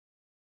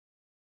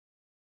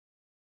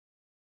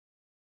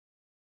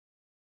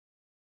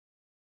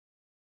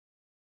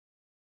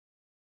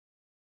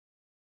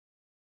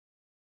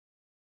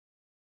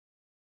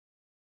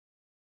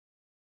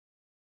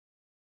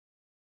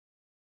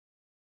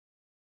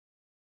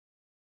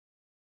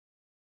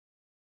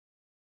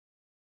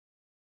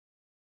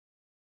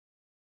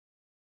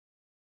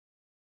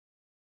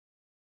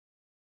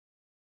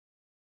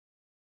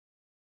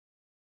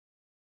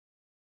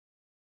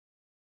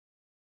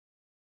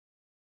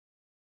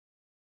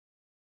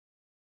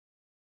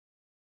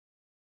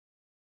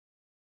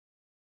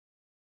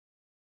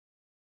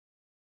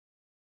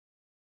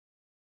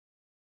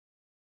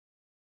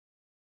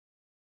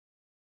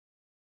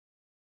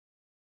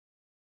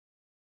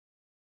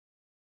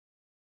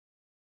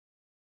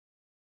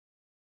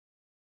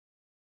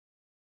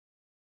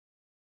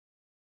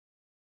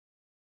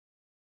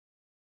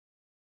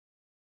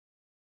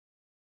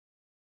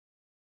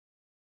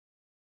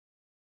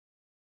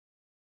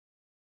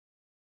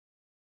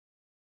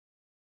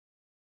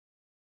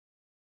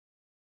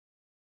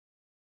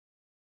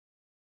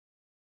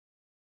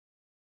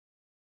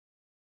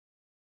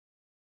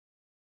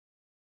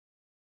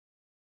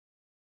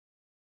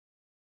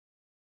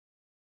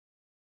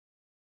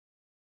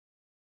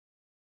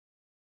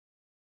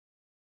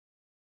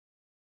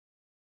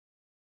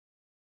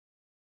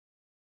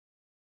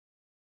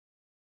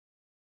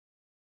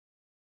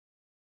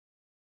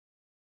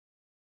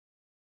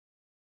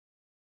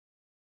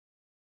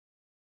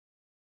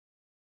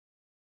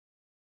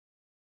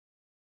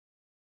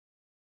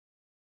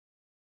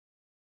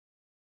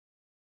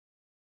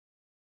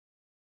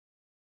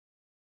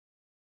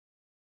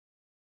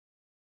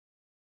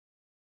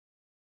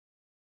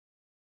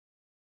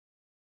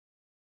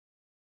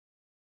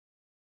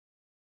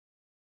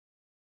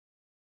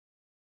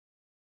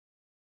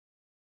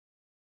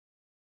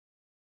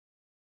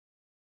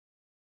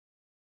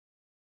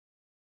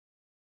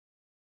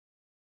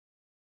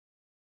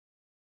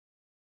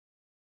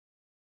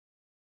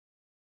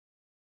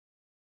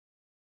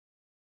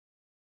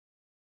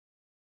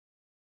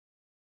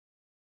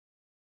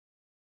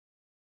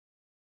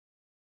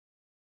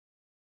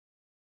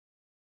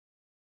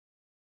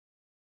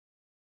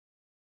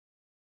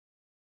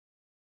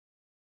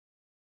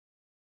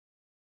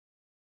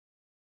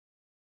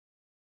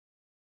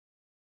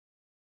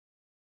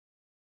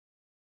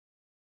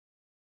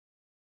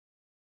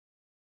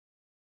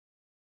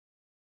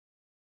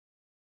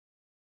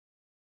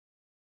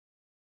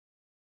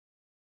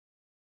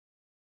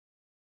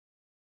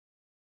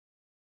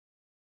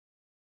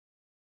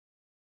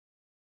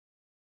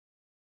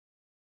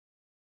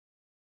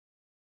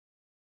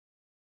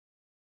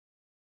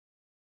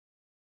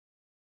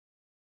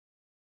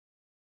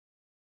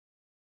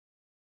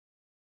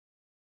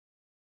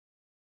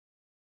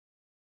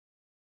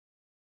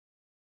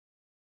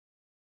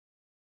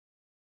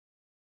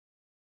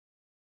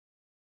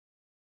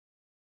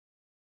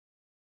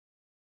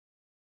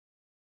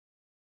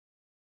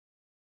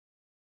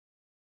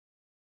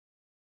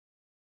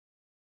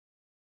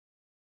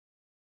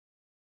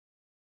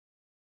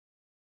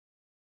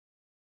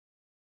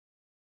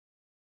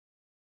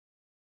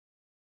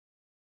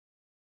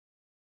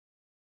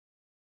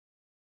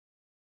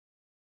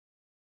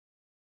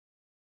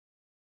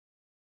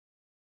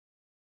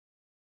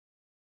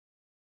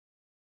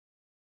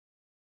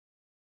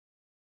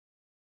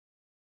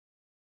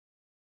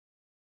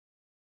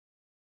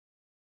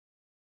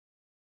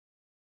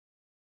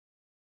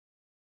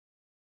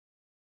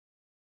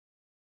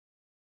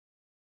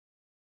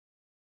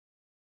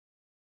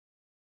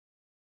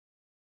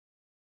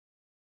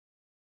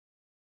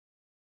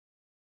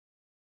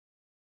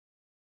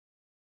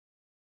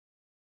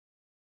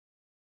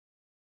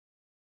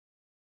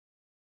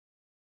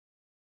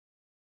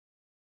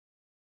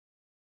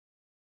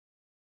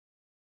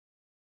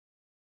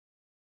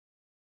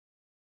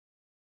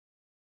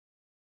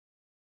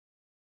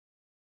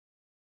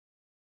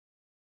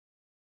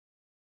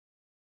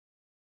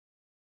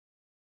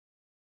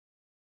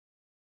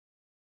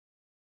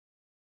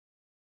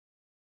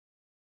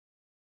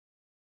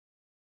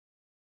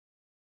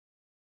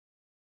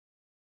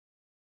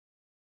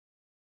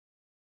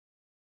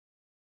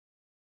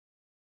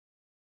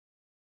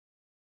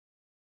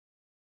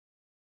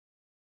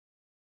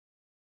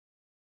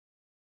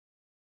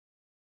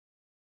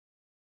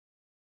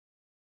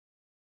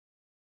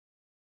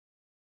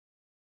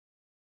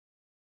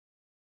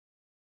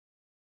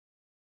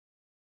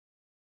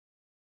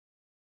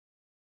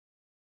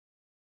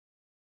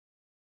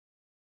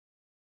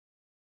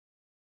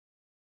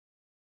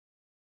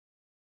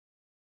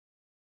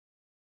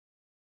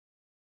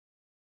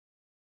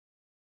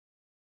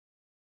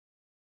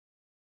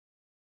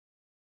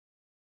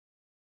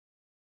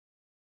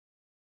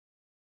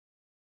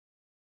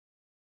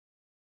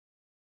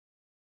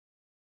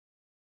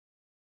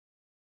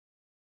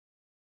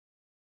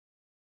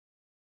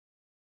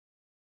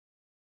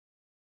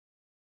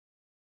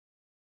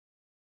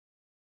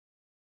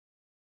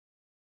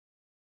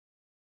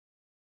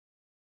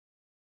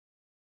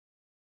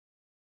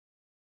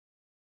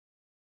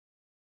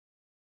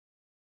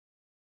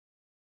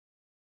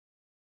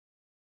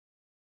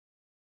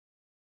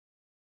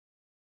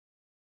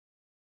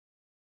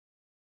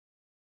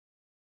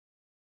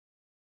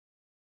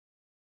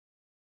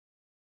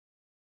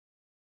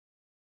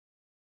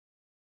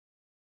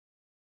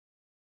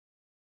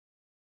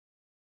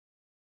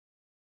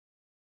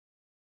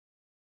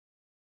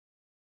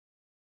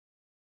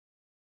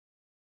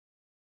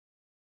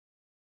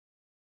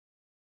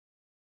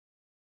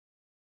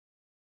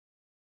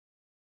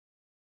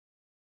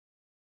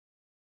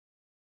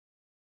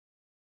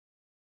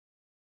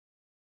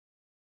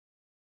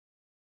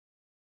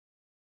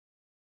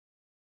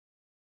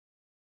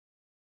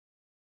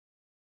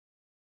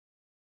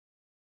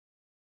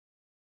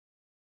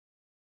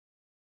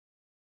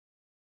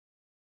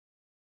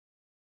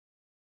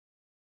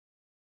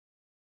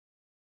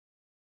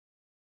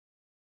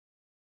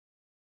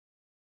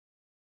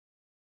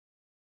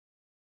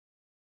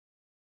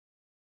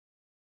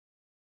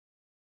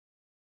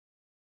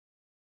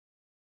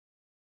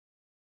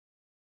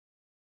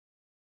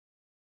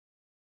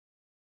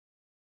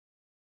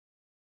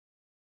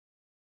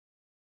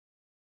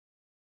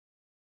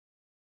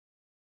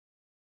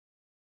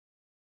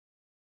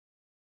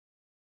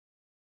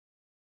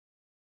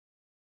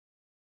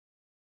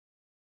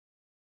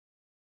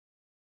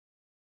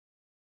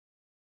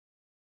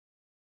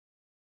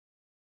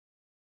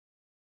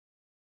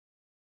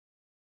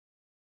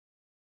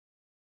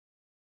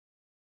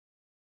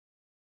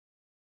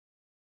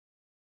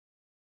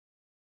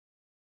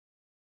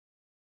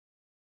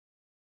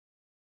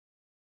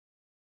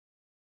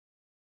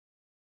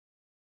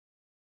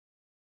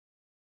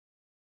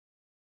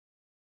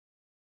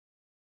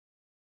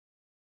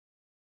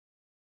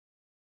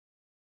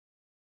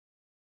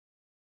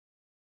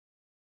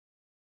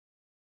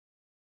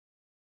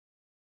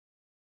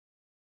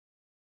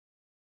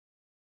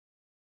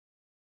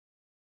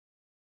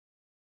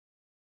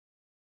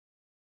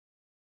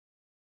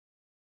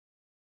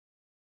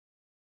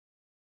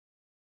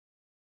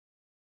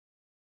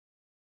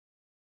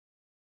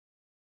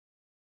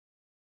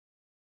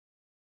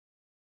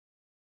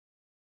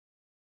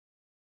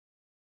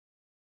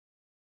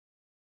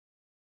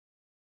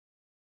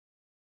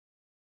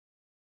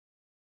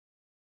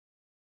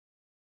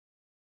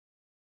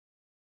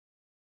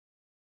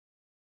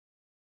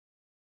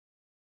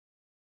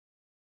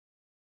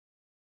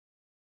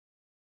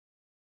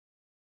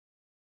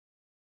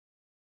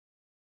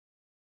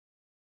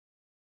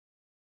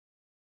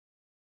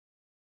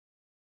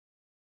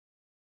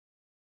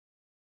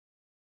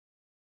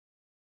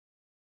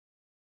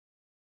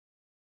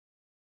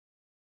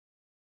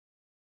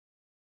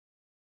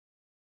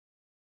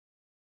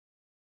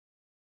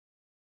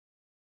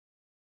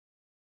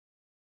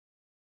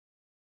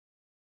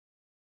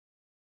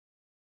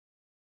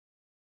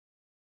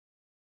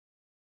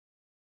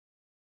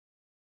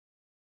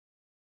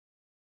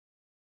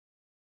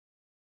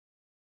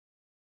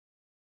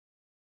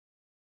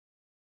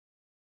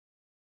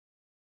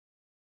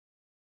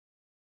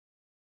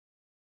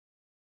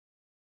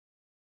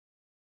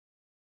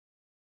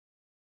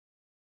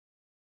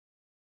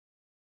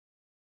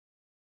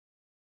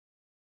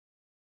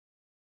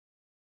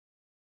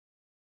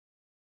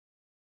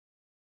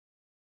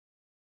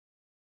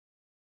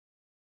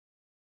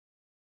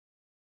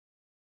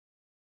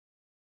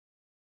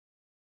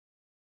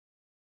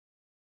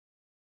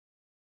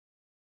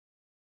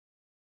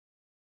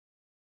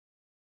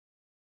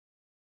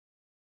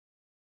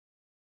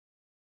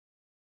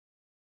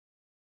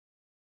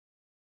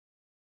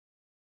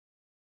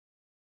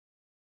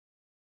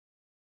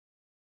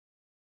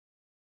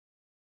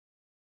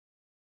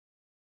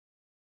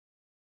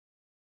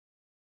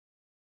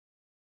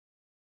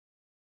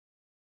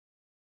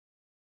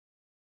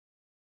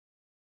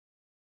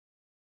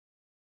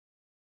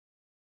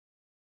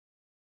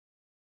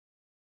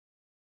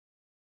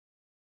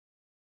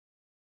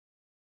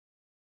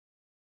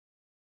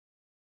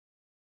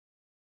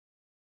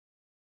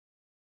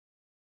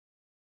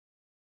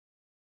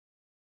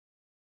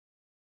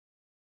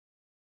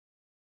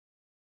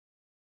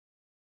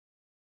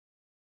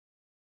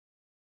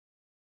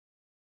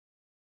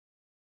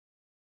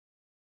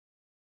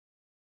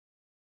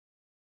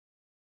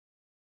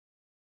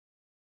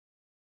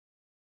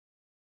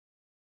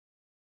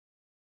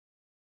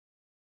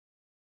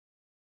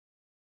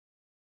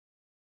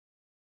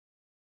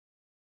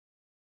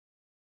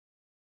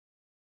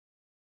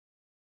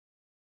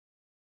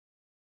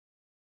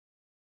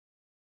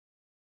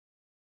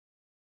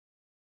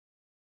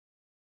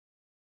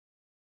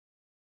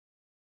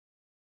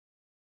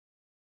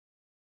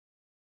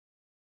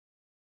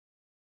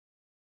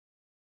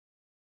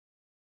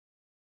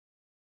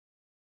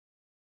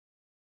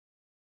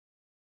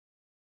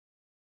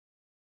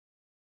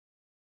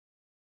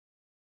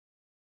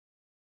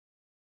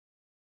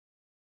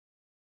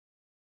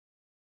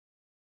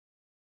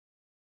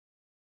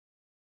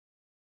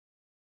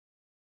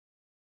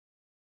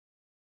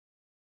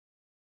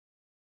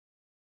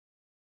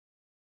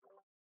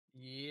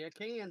Yeah,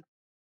 can.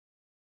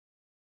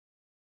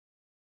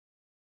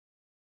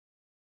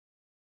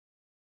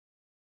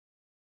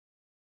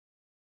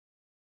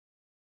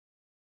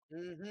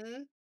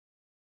 Mhm.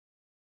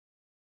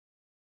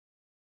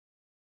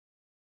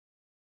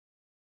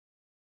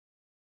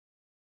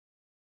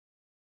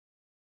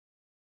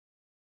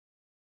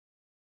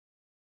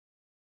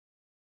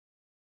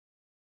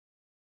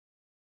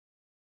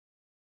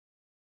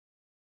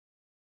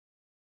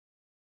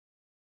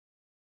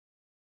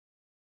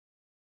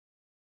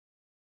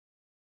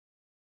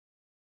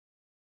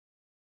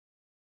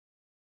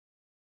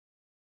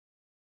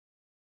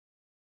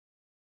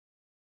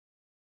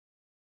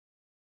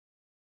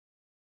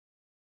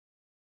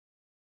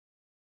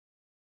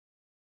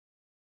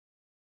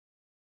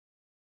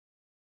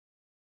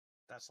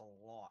 That's a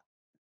lot.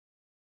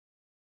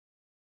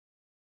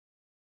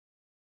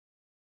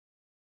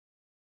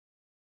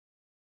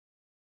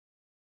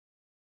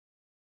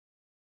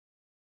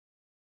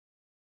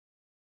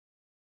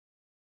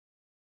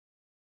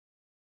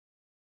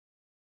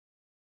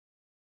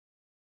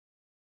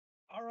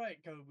 All right,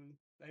 Kobu.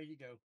 There you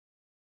go.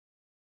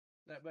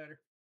 That better?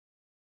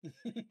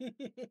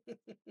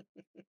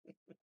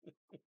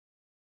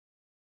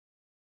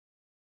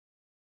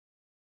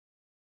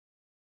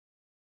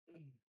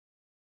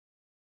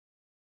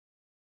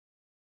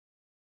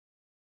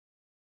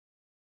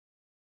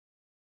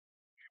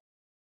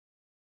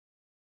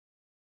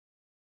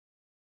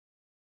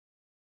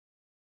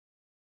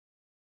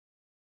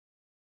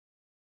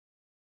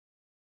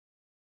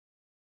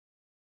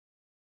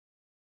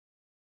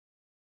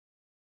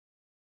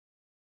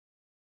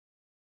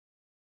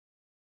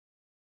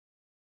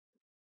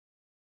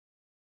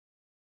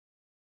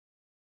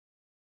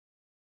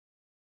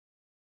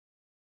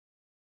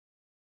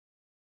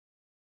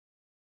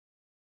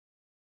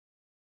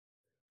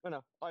 Oh,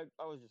 no, I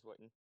was just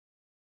waiting.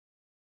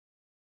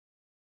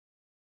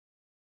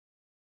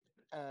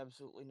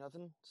 Absolutely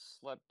nothing.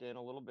 Slept in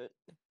a little bit.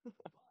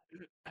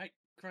 Hey,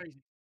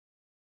 crazy,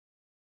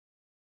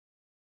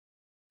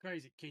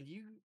 crazy. Can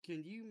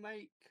you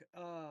make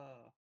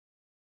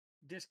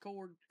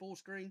Discord full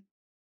screen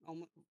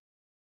on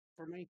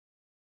for me?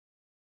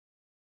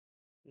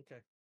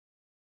 Okay.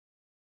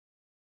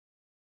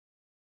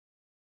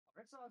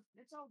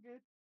 It's all good.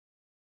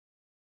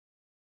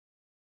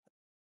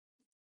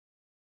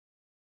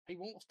 He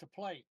wants to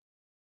play.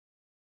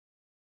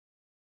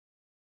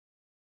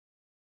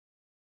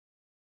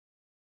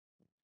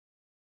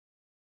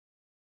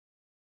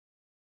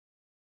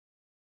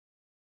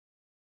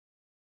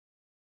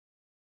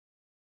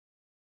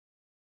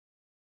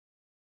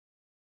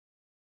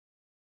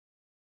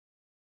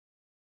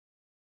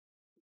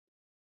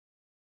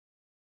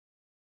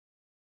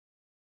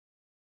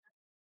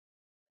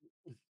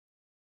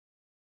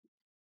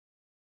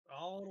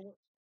 All the way,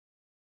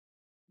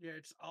 yeah,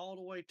 it's all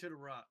the way to the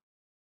right.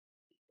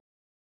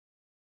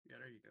 Yeah,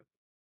 there you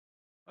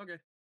go. Okay.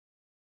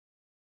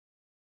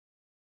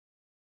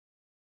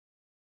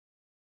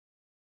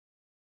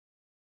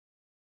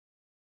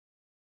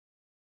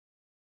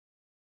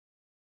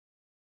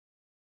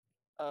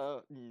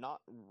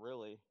 Not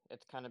really.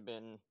 It's kind of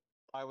been.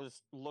 I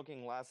was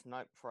looking last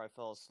night before I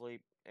fell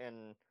asleep,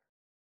 and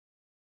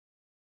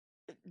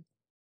it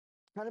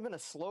kind of been a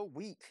slow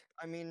week.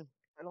 I mean,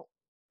 I don't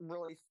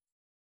really.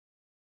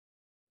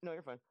 No,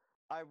 you're fine.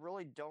 I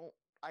really don't.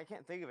 I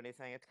can't think of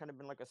anything. It's kind of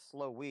been like a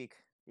slow week.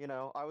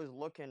 I was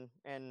looking,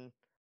 and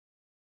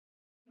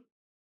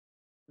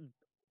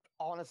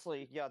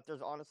honestly, yeah,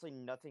 there's honestly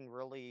nothing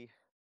really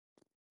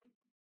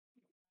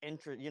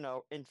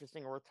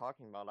interesting or worth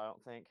talking about, I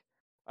don't think.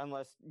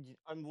 Unless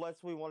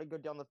we want to go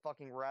down the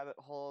fucking rabbit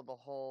hole of the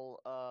whole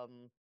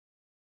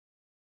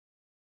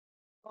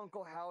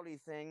Uncle Howdy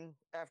thing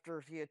after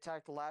he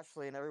attacked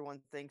Lashley and everyone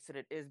thinks that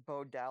it is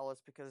Bo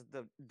Dallas because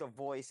the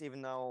voice,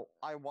 even though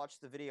I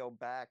watched the video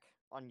back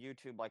on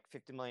YouTube like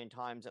 50 million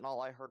times and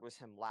all I heard was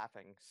him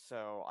laughing.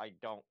 So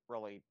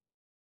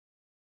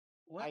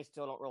Well, I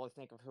still don't really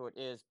think of who it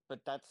is, but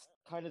that's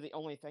kind of the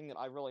only thing that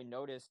I really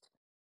noticed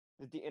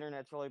that the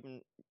internet's really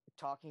been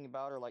talking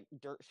about, or like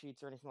dirt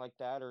sheets or anything like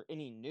that, or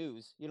any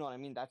news. You know what I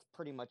mean? That's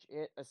pretty much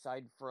it,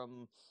 aside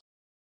from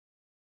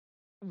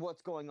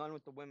what's going on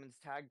with the women's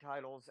tag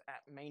titles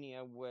at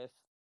Mania with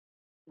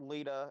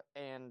Lita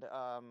and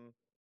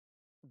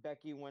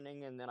Becky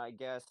winning, and then I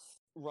guess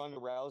Ronda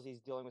Rousey's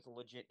dealing with a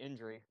legit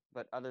injury.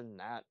 But other than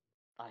that,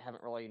 I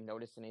haven't really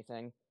noticed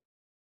anything.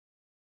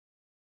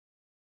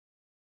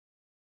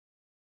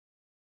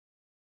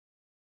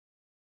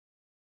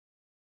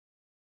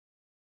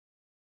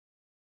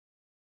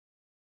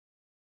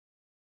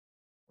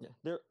 Yeah,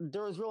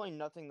 there was really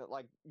nothing that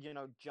like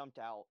jumped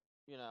out.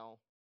 You know,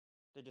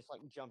 that just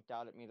like jumped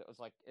out at me that was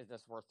like, is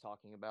this worth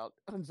talking about?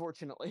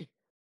 Unfortunately.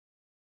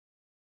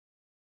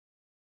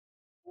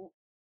 well,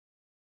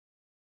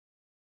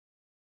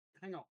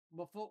 hang on.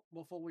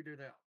 Before we do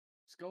that,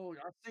 Skull,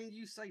 I seen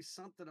you say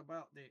something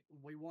about that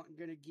we weren't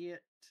gonna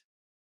get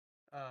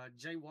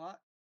Jay Watt.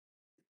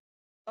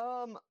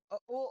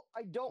 Well,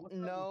 I don't What's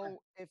up with that? know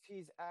if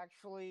he's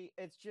actually.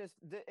 It's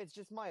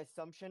just my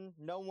assumption.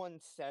 No one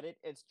said it.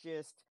 It's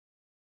just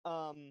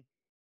um,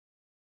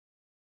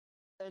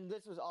 and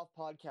this was off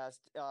podcast.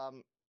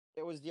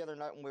 It was the other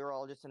night when we were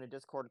all just in a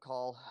Discord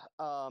call.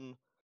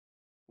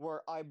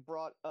 Where I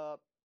brought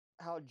up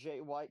how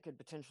Jay White could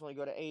potentially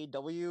go to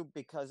AEW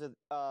because of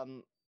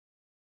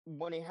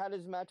when he had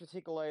his match with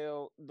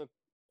Hikuleo, the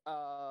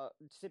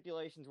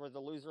stipulations were the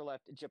loser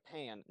left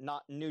Japan,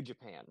 not New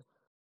Japan.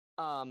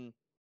 Um,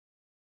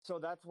 so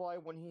that's why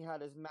when he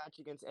had his match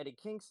against Eddie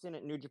Kingston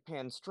at New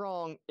Japan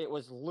Strong, it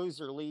was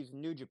loser leaves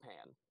New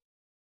Japan,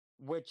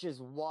 which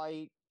is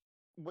why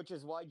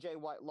Jay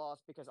White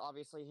lost because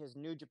obviously his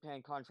New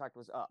Japan contract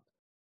was up.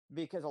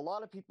 Because a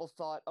lot of people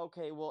thought,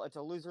 okay, well, it's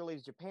a loser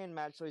leaves Japan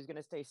match, so he's going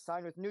to stay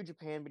signed with New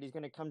Japan, but he's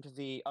going to come to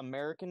the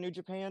American New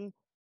Japan,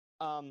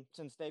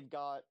 since they've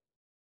got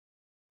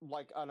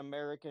like an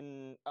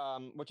American,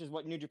 which is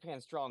what New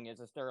Japan Strong is.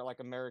 It's their like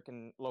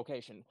American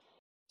location.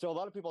 So a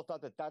lot of people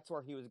thought that that's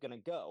where he was going to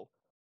go,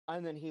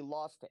 and then he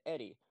lost to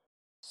Eddie.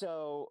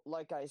 So,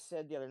 like I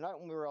said the other night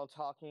when we were all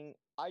talking,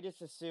 I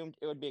just assumed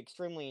it would be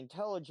extremely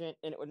intelligent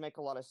and it would make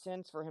a lot of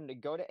sense for him to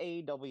go to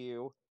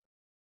AEW.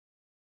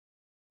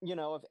 You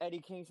know, if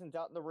Eddie Kingston's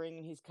out in the ring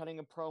and he's cutting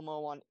a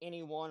promo on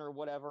anyone or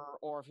whatever,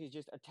 or if he's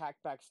just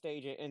attacked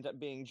backstage, it ends up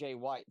being Jay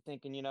White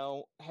thinking,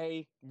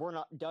 hey, we're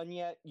not done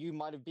yet. You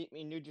might have beat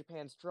me in New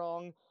Japan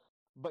Strong,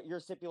 but your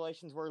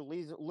stipulations were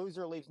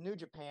loser leaves New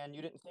Japan.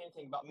 You didn't say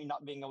anything about me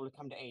not being able to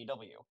come to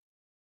AEW.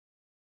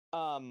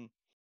 Um,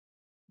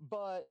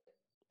 but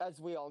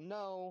as we all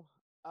know,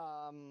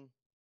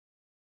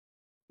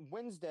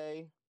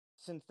 Wednesday,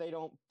 since they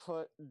don't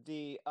put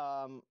the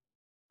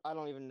I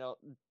don't even know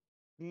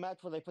match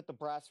where they put the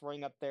brass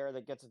ring up there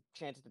that gets a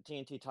chance at the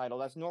TNT title.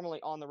 That's normally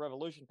on the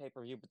Revolution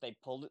pay-per-view, but they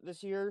pulled it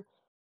this year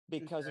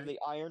because of Okay. the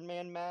Iron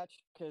Man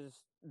match.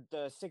 Because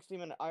the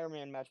 60-minute Iron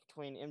Man match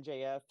between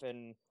MJF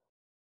and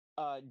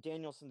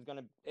Danielson's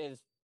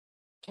is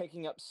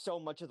taking up so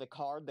much of the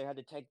card. They had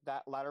to take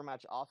that ladder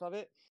match off of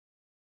it.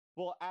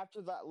 Well,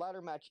 after that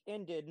ladder match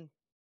ended,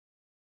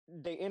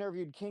 they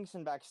interviewed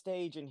Kingston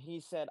backstage, and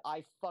he said,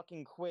 "I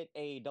fucking quit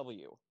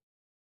AEW."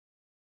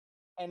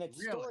 And it's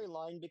Really?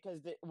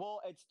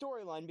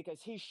 storyline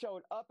because he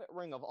showed up at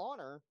Ring of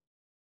Honor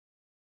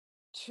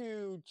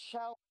to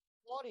challenge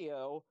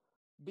Claudio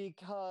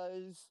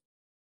because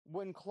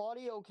when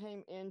Claudio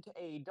came into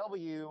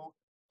AEW,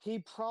 he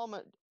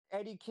promised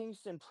Eddie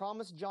Kingston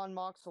promised John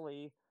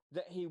Moxley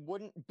that he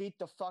wouldn't beat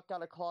the fuck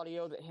out of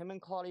Claudio, that him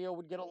and Claudio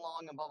would get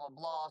along and blah blah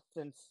blah.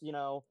 Since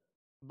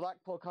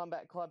Blackpool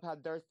Combat Club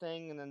had their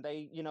thing, and then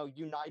they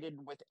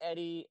united with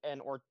Eddie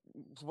and or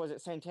was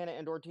it Santana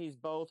and Ortiz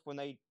both when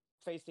they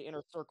faced the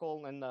Inner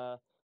Circle in the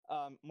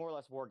more or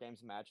less War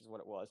Games match is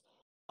what it was.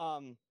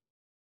 Um,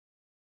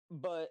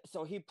 but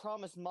so he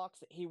promised Mox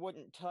that he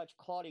wouldn't touch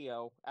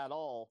Claudio at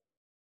all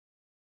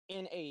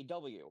in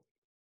AEW.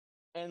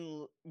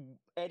 And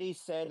Eddie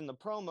said in the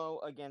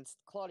promo against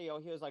Claudio,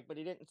 he was like, but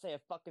he didn't say a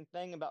fucking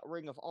thing about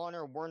Ring of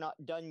Honor. We're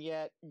not done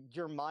yet.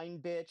 You're mine,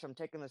 bitch. I'm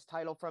taking this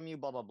title from you,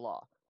 blah, blah,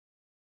 blah.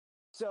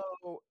 So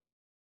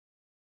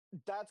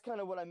that's kind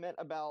of what I meant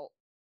about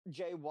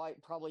Jay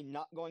White probably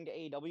not going to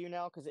AEW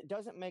now, because it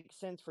doesn't make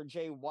sense for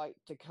Jay White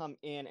to come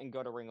in and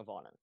go to Ring of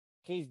Honor.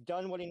 He's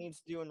done what he needs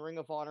to do in Ring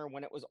of Honor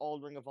when it was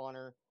old Ring of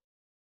Honor.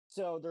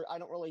 So I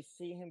don't really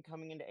see him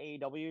coming into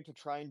AEW to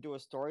try and do a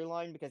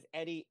storyline because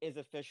Eddie is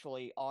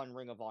officially on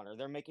Ring of Honor.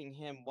 They're making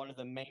him one of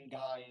the main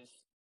guys,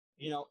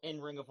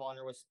 in Ring of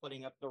Honor with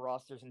splitting up the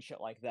rosters and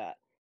shit like that.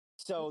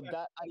 So Okay.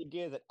 that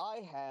idea that I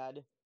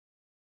had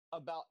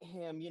about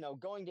him,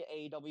 going to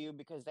AEW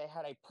because they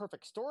had a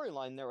perfect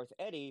storyline there with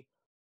Eddie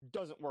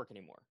doesn't work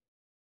anymore.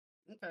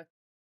 Okay.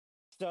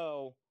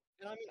 So,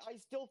 and I mean, I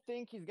still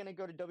think he's going to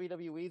go to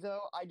WWE,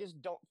 though. I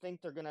just don't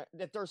think they're going to,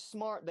 if they're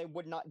smart, they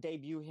would not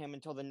debut him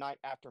until the night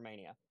after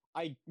Mania.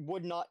 I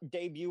would not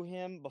debut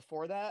him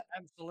before that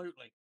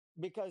Absolutely.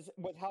 because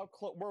with how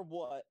close,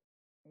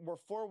 we're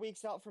 4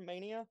 weeks out from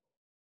Mania.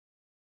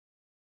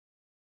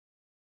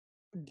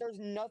 There's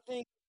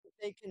nothing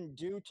they can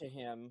do to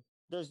him.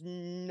 There's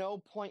no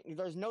point,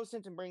 there's no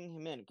sense in bringing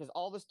him in because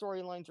all the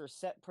storylines are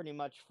set pretty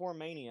much for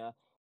Mania.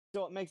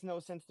 So it makes no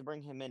sense to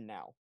bring him in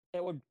now.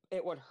 It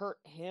would hurt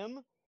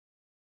him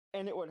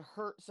and it would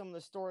hurt some of the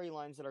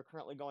storylines that are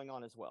currently going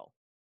on as well.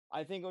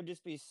 I think it would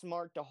just be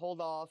smart to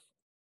hold off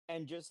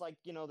and just like,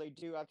 they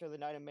do after the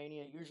Night of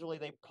Mania, usually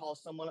they call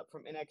someone up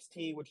from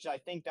NXT, which I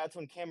think that's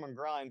when Cameron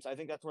Grimes, I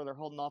think that's where they're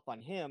holding off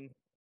on him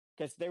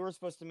because they were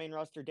supposed to main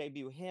roster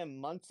debut him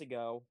months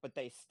ago, but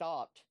they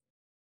stopped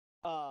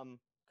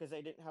because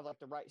they didn't have like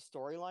the right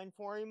storyline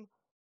for him.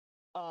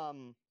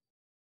 Um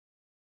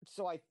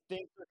so I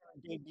think they're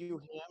going to debut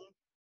him.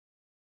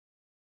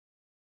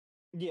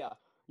 Yeah.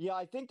 Yeah,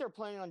 I think they're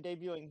planning on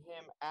debuting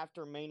him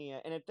after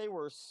Mania. And if they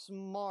were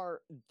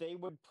smart, they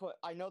would put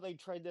I know they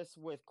tried this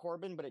with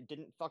Corbin, but it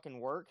didn't fucking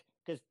work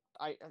because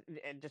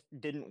it just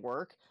didn't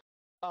work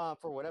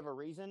for whatever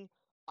reason.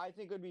 I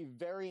think it would be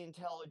very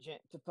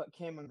intelligent to put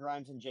Cameron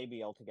Grimes and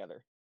JBL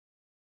together.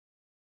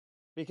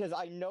 because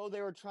I know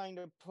they were trying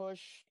to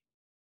push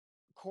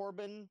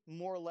Corbin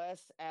more or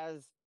less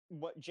as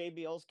what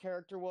JBL's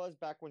character was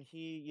back when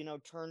he,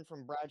 turned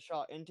from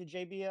Bradshaw into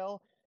JBL,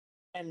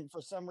 and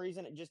for some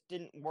reason it just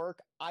didn't work.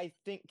 I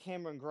think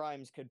Cameron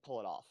Grimes could pull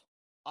it off.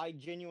 I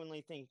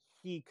genuinely think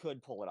he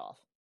could pull it off.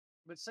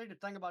 But see, the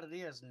thing about it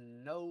is,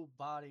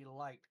 nobody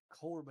liked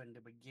Corbin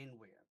to begin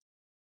with.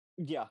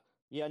 Yeah,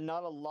 yeah,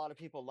 not a lot of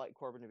people like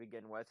Corbin to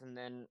begin with, and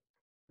then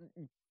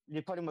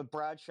you put him with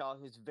Bradshaw,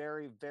 who's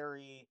very,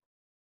 very,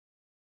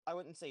 I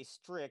wouldn't say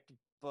strict,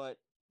 but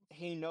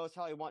he knows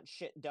how he wants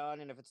shit done,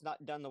 and if it's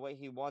not done the way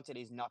he wants it,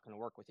 he's not going to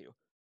work with you.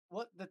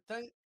 What the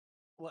thing?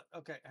 What?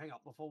 Okay, hang on.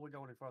 Before we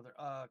go any further,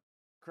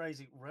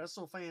 crazy.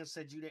 WrestleFans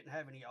said you didn't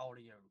have any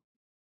audio.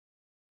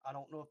 I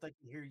don't know if they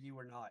can hear you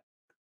or not.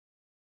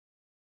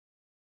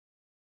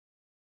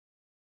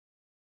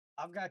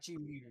 I've got you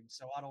muted,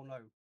 so I don't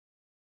know.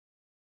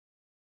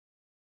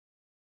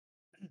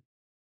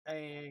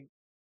 And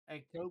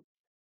and Co-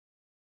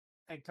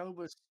 and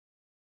Cobus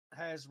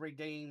has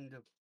redeemed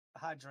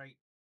Hydrate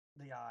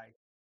the Eye.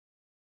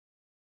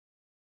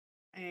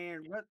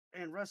 And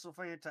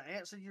WrestleFan, to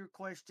answer your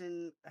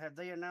question, have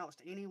they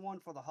announced anyone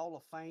for the Hall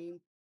of Fame?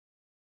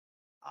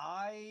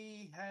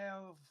 I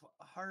have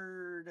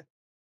heard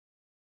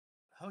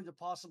who the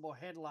possible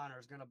headliner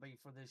is going to be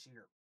for this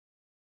year.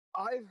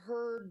 I've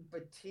heard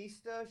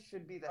Batista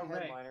should be the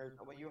Correct. headliner.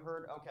 What you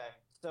heard? Okay.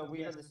 So we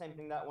Yes. heard the same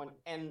thing that one.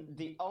 And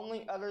the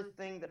only other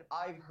thing that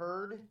I've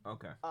heard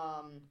Okay.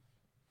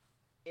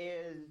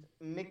 is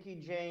Mickey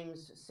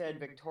James said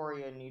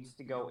Victoria needs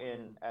to go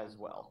in as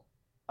well.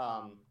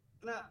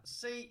 Now,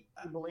 see,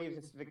 He believes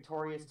it's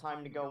Victoria's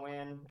time to go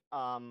in.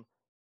 But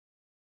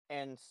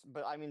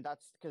I mean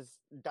that's because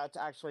that's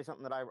actually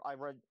something that I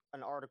read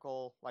an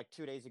article like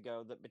 2 days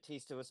ago that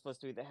Batista was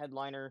supposed to be the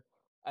headliner,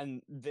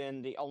 and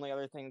then the only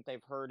other thing that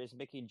they've heard is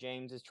Mickey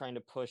James is trying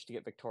to push to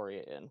get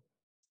Victoria in.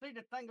 see,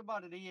 the thing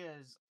about it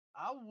is,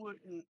 I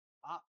wouldn't.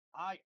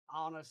 I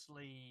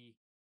honestly,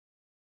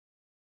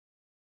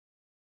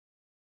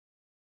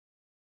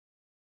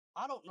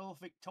 I don't know if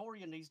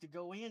Victoria needs to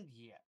go in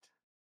yet.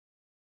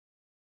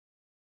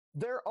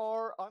 There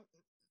are.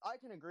 I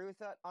can agree with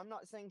that. I'm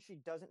not saying she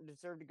doesn't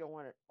deserve to go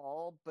in at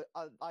all, but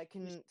I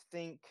can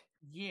think.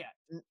 Yet.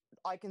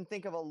 I can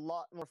think of a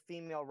lot more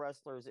female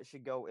wrestlers that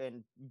should go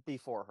in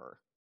before her.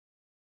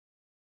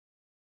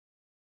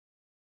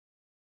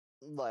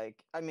 Like,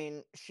 I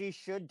mean, she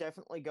should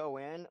definitely go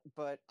in,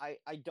 but I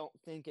don't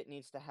think it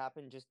needs to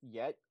happen just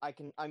yet.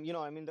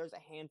 There's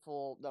a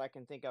handful that I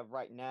can think of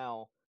right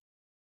now,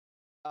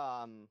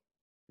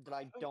 that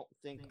I don't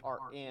think are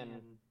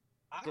in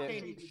I that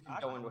can't even. should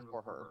go in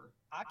before her.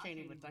 I can't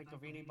even think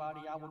of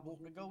anybody I would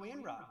want to go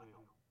in right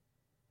now.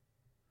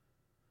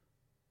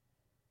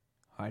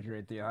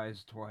 Hydrate the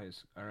eyes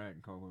twice. All right,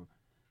 Kobu.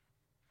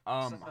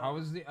 How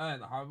was the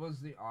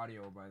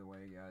audio, by the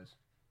way, guys?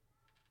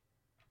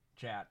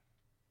 Chat.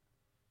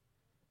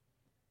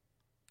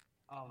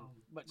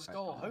 But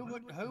Skull, who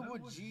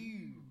would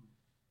you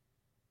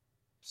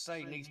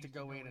say needs to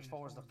go in as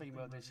far as the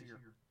female this year?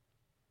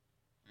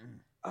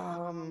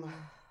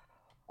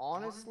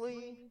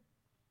 Honestly,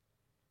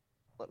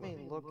 let me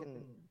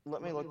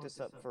look this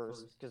up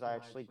first because I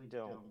actually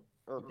don't.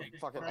 Or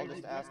fuck it, I'll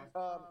just ask.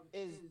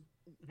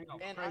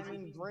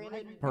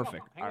 Granted.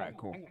 Perfect. All right,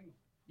 cool.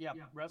 Yeah,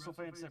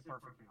 WrestleFan said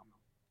perfect now.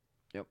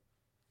 Yep.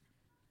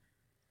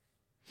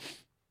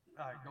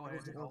 All right, go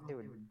ahead.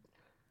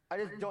 I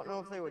just don't know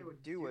if they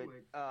would do it.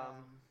 I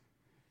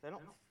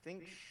don't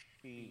think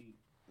she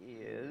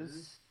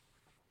is.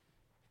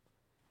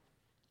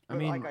 I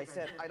mean, like I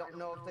said, I don't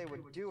know if they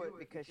would do it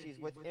because she's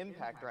with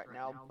Impact right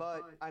now.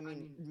 But I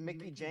mean,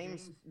 Mickey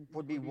James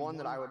would be one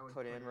that I would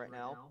put in right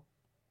now.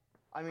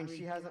 I mean,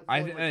 she hasn't.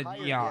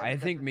 I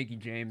think Mickey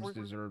James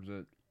deserves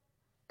it.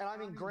 And I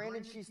mean,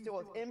 granted, she's still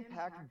with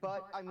Impact,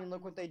 but I mean,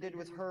 look what they did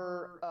with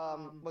her.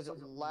 Was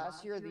it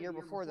last year or the year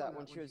before that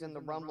when she was in the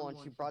Rumble and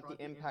she brought the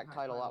Impact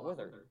title out with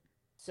her?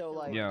 So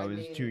like, yeah, it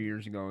was 2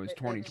 years ago. It was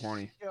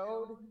 2020.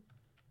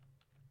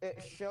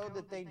 It showed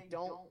that they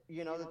don't,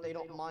 that they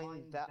don't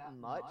mind that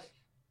much.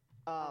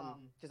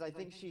 Because I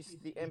think she's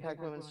the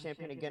Impact Women's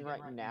Champion again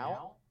right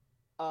now.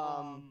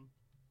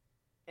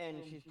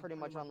 And she's pretty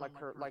much on like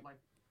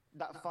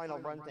that final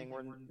run thing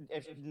where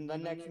if the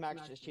next match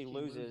that she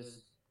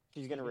loses,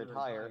 she's gonna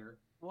retire.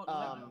 Well,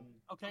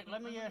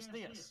 let me ask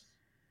this: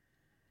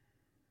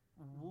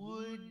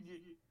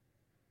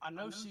 I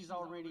know she's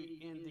already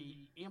in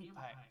the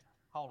Impact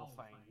Hall of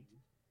Fame?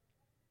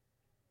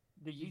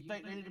 Do you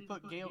think they need to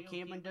put Gail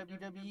Kim in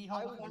WWE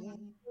Hall of Fame? I was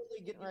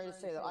literally getting ready to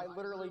say that. I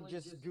literally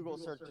just Google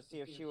searched to see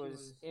if she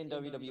was in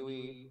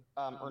WWE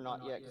or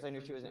not yet because I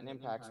knew she was in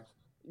Impact.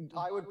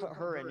 I would put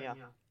her in, yeah.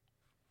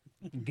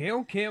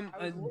 Gail Kim.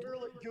 I was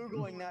literally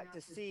Googling that to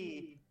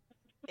see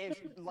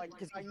if,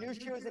 because I knew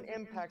she was in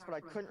Impact, but I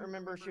couldn't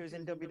remember she was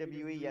in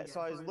WWE yet. So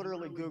I was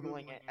literally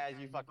Googling it as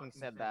you fucking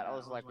said that. I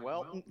was like,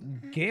 well.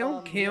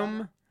 Gail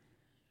Kim.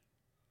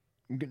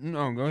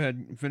 No, go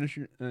ahead. Finish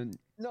your.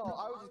 No,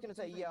 I was just gonna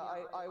say, yeah,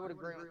 I would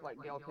agree with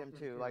like Gail Kim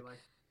too. Like,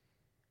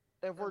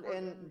 if we're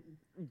in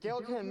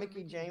Gail Kim and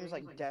Mickey James,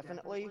 like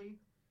definitely.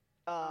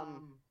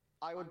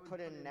 I would put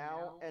in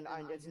now, and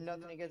it's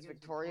nothing against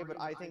Victoria, but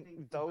I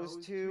think those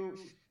two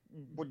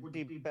would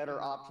be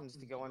better options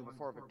to go in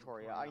before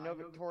Victoria. I know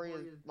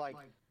Victoria's like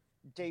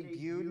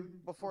debuted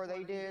before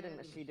they did, and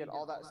she did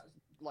all that,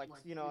 like,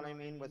 you know what I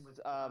mean, with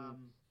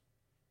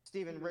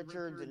Steven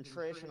Richards and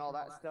Trish and all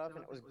that stuff,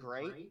 and it was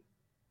great.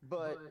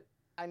 But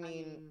I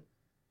mean,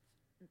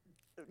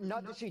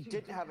 not that she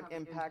didn't have an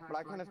impact, but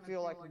I kind of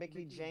feel like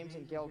Mickey James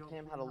and Gail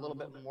Kim had a little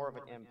bit more of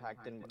an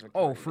impact than what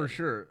Oh, Victoria for did.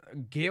 sure.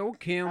 Gail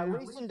Kim. At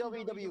least in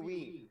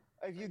WWE.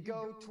 If you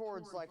go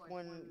towards like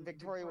when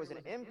Victoria was an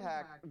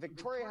Impact,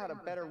 Victoria had a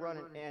better run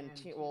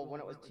well,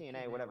 when it was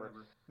TNA,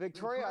 whatever.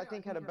 Victoria, I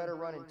think, had a better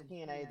run in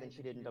TNA than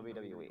she did in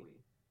WWE.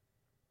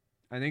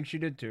 I think she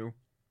did too.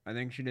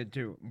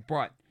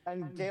 But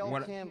And Gail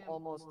Kim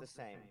almost the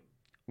same.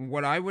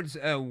 What I would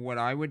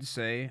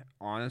say,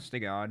 honest to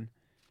God,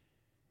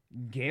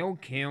 Gail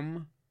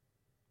Kim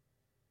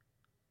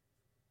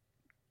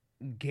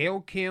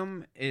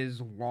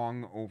is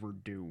long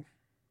overdue.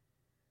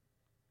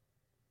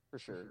 For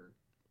sure.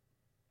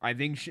 I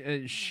think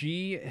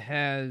she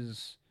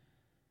has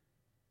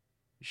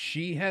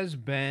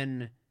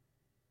been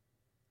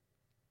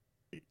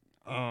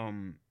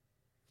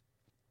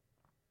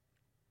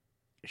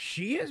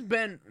she has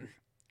been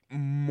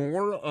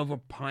more of a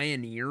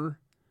pioneer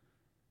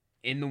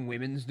in the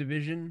women's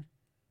division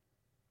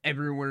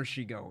everywhere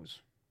she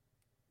goes.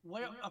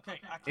 Well, okay,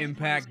 I can't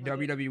Impact,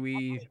 really say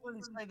WWE. I can't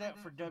really say that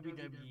for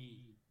WWE.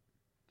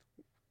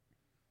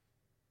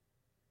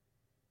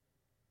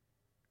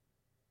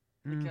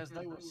 Because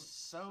there was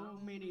so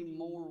many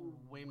more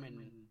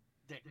women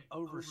that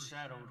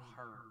overshadowed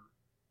her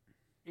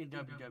in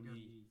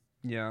WWE.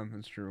 Yeah,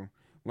 that's true.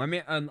 Let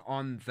me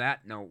on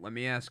that note, let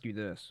me ask you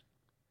this.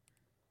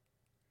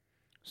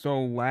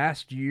 So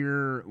last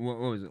year, what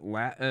was it?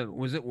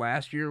 Was it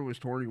last year? Was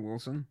Tori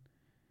Wilson,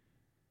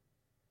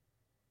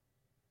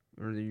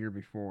 or the year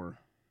before?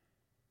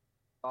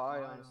 I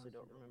honestly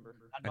don't remember.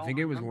 I think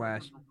it was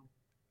last.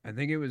 I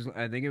think it was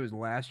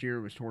last year.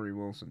 It was Tori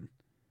Wilson.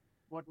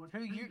 What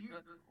 2 years?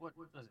 What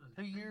was it?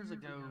 2 years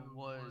ago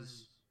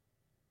was.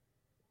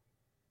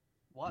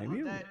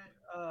 Wasn't that?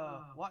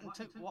 Wasn't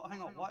two?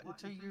 Hang on. Wasn't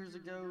 2 years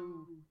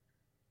ago?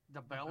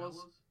 The Bellas.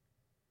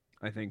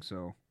 I think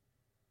so.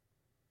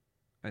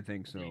 That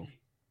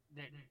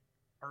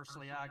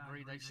personally, I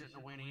agree they shouldn't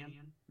have went in.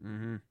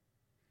 Mm-hmm.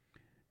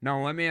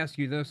 Now let me ask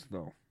you this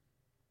though.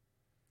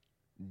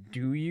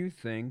 Do you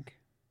think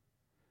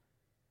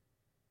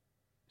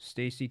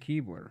Stacy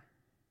Keibler?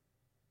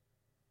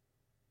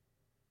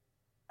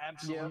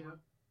 Absolutely. Yeah.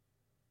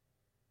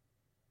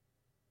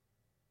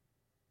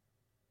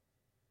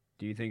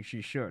 Do you think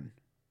she should?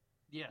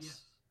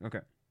 Yes. Okay.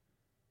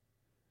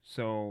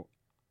 So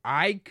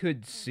I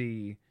could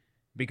see,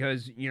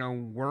 because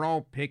we're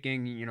all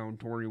picking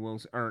Tori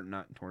Wilson, or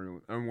not Tori,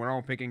 we're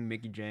all picking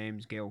Mickey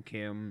James, Gail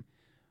Kim,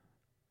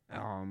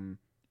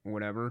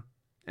 whatever,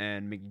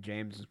 and Mickey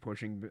James is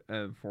pushing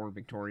for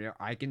Victoria.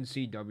 I can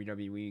see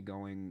WWE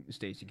going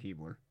Stacy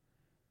Keibler.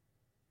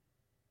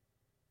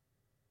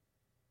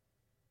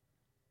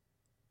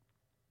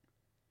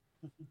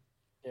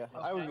 Yeah,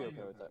 I would be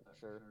okay with that for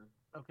sure.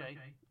 Okay.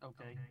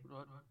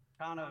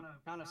 Kind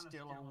of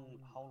still on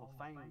Hall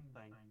of Fame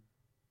thing.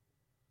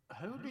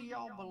 Who do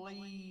y'all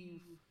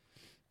believe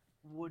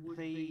would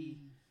be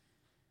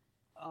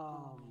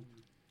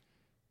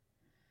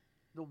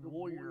the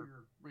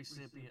Warrior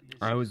recipient this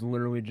I year? was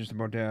literally just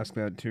about to ask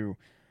that too.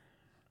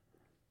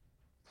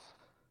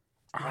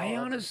 I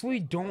honestly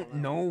don't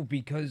know,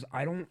 because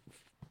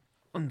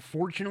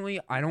unfortunately,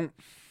 I don't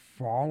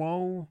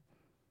follow,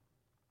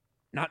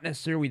 not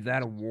necessarily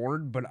that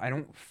award, but I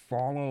don't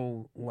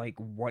follow like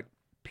what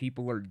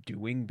people are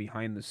doing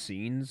behind the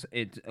scenes.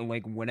 It's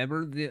like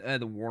whenever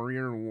the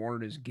Warrior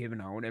Award is given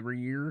out every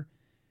year,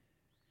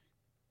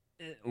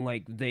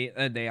 like they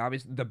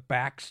obviously, the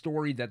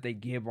backstory that they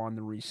give on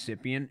the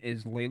recipient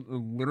is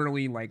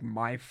literally like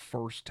my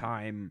first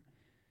time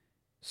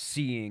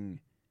seeing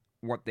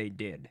what they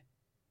did.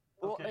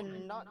 Well, Okay.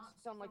 and not to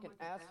sound like an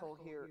asshole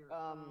here,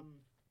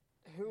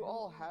 who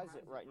all has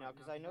it right now?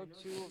 Because I know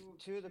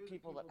two of the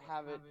people that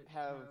have it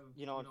have,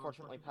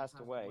 unfortunately passed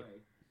away.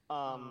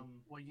 Well,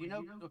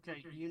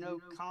 okay,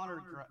 Connor.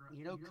 Connor.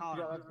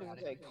 Yeah, I was gonna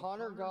say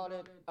Connor got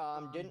it.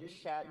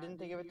 Didn't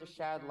they give it to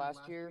Shad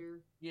last year?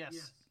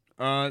 Yes.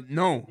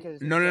 No.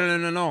 Because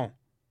No.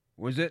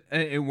 Was it?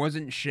 It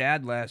wasn't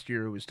Shad last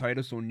year. It was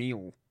Titus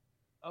O'Neil.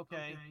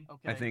 Okay.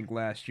 I think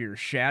last year.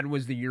 Shad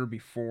was the year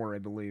before, I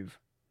believe.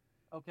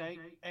 Okay,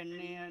 and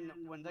then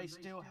when they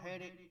still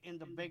had it in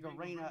the big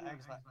arena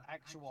as the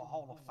actual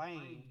Hall of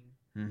Fame,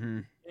 Mm-hmm.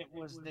 it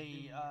was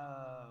the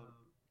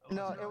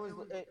No,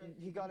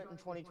 he got it in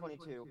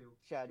 2022.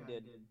 Shad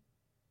did.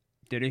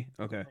 Did he?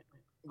 Okay.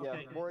 Yeah,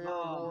 Okay, Warrior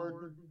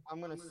Award.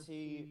 I'm gonna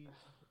see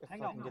if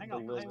hang I on, can get hang the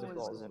on. list There of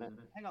was what was in it.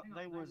 hang on.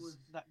 There was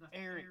the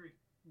Eric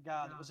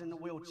guy that was in the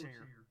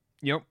wheelchair.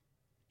 Yep.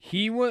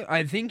 He was.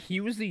 I think he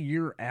was the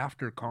year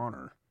after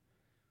Connor.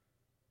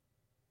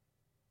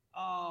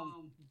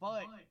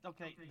 But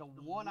okay, the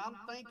one I'm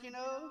thinking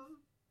of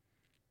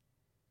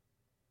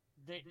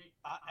that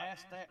I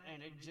asked that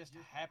and it just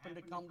happened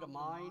to come to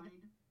mind.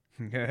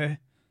 Okay.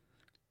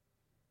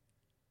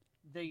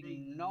 The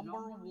number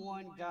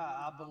one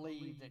guy I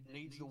believe that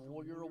needs the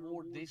Warrior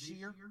Award this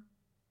year,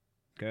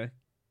 Okay.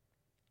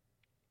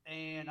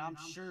 and I'm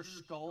sure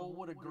Skull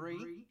would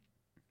agree,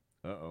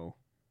 Uh-oh.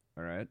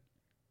 All right.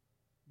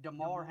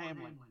 Damar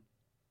Hamlin.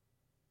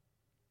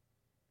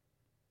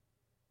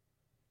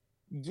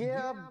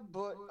 Yeah,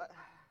 but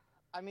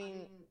I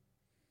mean,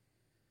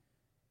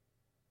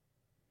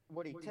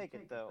 would he take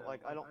it though?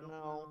 Like, I don't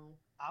know.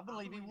 I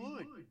believe he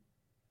would.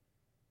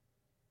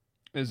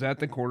 Is that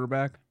the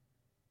quarterback?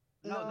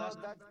 No, No. that's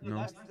the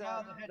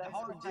guy that had the That's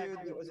heart the attack dude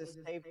on that was a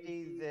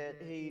safety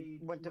that he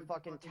went to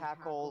fucking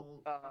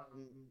tackle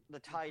the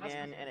tight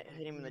end and it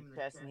hit him in the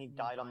chest and he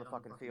died on the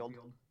fucking field.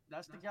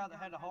 That's the guy that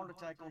had a heart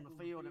attack on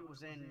the field.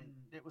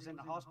 It was in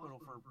the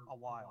hospital for a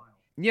while.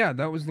 Yeah,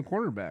 that was the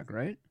quarterback,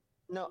 right?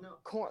 No,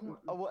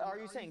 are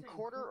you saying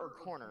quarter or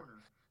corner?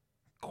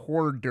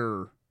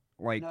 Quarter.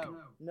 Like, No,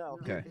 No,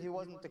 Okay. he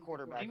wasn't the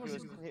quarterback. He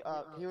was-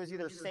 He was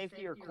either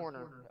safety or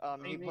corner.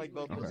 He played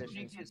both he was a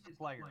positions. defensive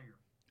player.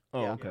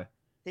 oh, Yeah. okay.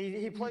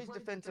 He plays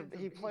defensive.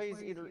 He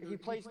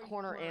plays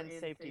corner and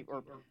safety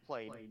or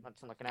played. Not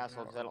sound like an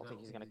asshole because I don't think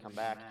he's going to come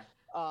back.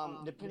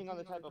 Depending on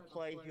the type of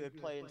play, he would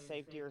play in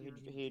safety or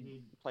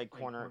he'd play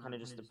corner. It kind of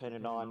just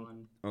depended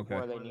on Okay.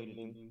 where they needed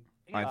him.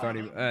 I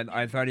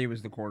thought he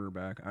was the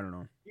quarterback. I don't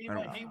know. I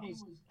don't. He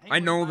was. I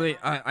know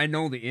I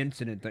know the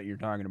incident that you're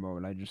talking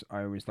about.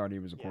 I always thought he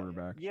was a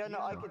quarterback. Yeah, no,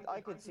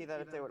 I could see that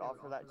if they would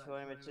offer that to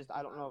him. It's just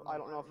I don't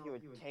know if he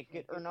would take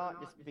it or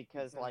not, just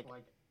because like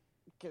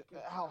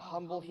how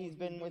humble he's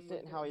been with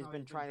it and how he's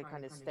been trying to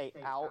kind of stay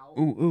out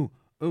Ooh.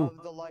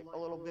 of the light a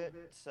little bit.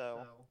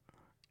 So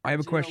I have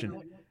a You know question.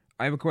 what?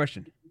 I have a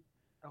question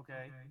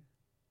Okay.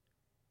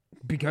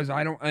 because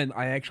I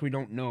actually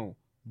don't know,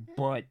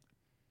 but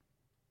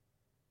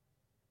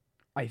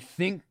I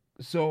think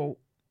so.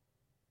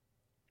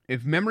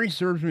 If memory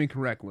serves me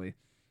correctly,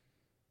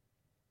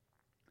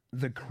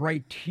 the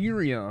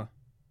criteria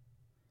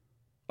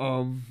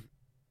of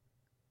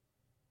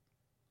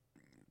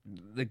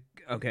the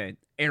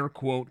air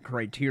quote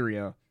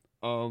criteria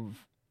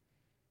of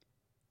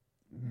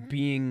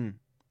being,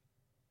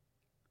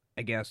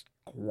 I guess,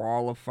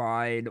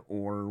 qualified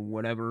or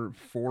whatever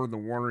for the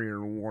Warrior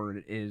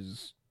Award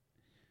is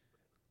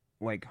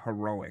like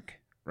heroic,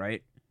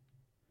 right?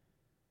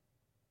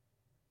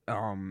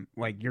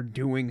 Like you're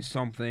doing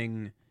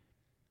something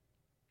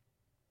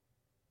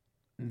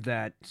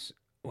that's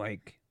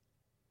like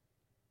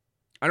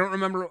I don't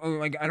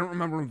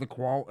remember the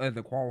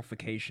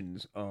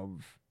qualifications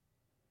of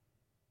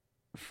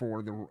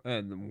for the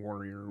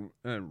Warrior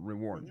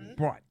reward,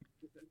 but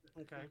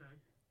Okay.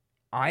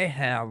 I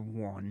have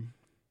one.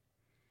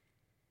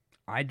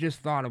 I just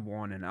thought of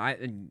one, and I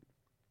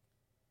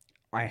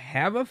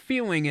have a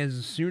feeling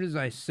as soon as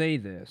I say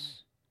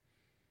this,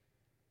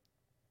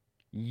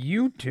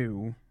 you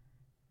two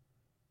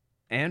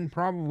and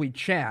probably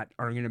chat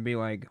are going to be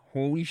like,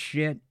 holy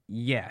shit,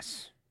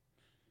 yes.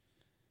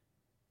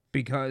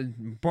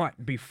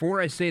 But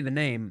before I say the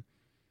name,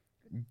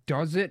 it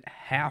doesn't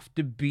have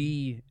to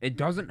be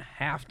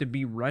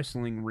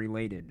wrestling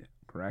related,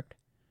 correct?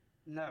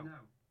 No,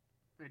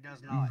 it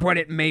does not. But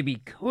it maybe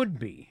could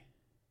be.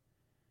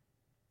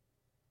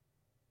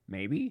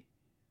 Maybe?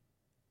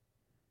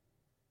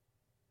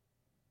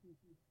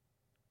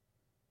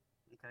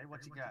 Okay,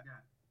 what you got?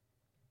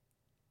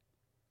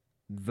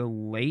 The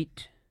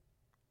late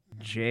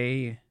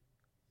Jay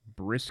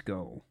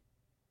Briscoe.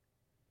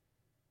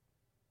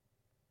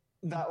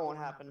 that won't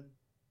happen.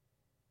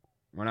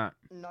 Why not?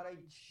 Not a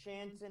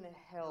chance in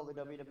hell the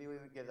WWE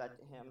would give that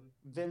to him.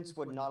 Vince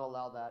would not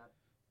allow that.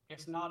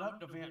 It's not up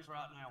to Vince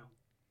right now.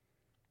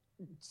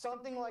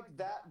 Something like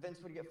that,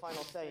 Vince would get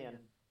final say in.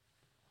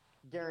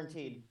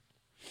 Guaranteed.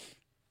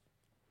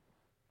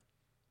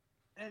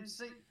 And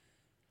see,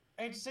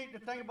 the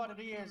thing about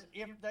it is,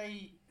 if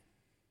they,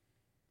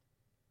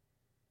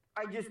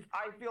 I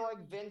feel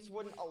like Vince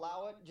wouldn't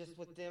allow it just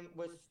with them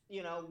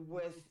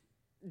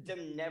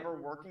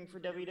never working for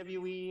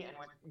WWE and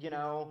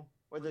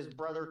with his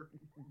brother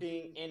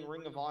being in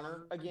Ring of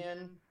Honor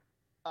again.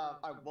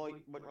 I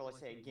wouldn't really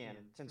say again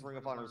since Ring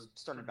of Honor's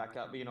started back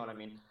up, but you know what I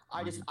mean.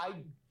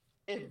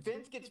 If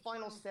Vince gets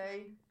final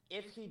say,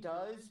 if he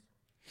does,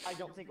 I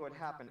don't think it would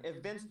happen.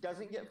 If Vince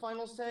doesn't get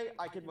final say,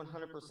 I could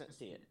 100%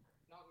 see it.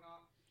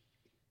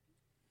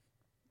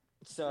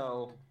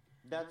 So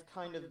that's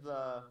kind of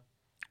the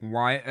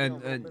Why? a little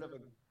bit of a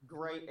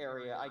gray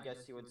area, I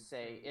guess you would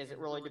say. Is it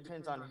really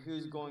depends on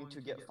who's going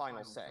to get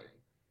final say.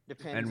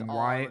 Depends And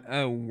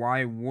on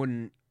why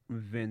wouldn't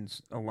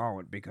Vince allow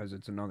it? Because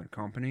it's another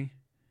company?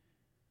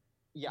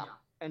 yeah,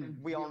 and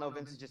we all know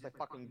Vince is just a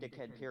fucking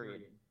dickhead.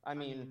 Period. I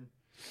mean,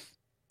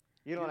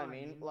 you know what I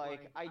mean?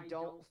 Like, I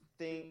don't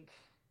think.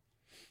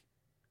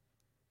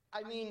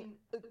 I mean,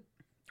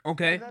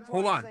 Okay, And that's why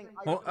hold I'm on. saying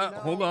I Hold, don't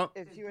hold know up.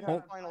 if he would have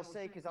Hold, a final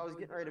say, because I was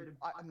getting ready to.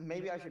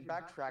 Maybe I should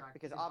backtrack,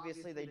 because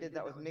obviously they did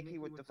that with Mickey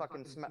with the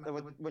fucking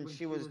when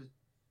she was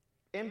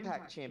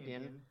Impact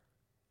champion.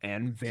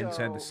 and Vince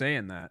had to So say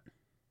in that.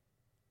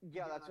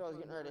 yeah, that's what I was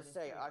getting ready to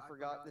say. I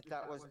forgot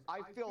that was.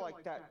 I feel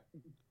like that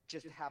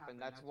just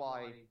happened. That's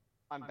why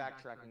I'm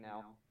backtracking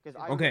now, because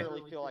I Okay.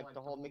 literally feel like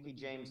the whole Mickey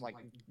James, like,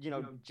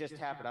 just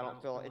happened. I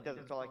don't feel it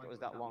doesn't feel like it was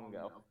that long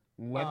ago.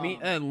 Let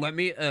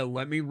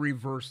me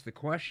reverse the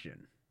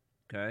question.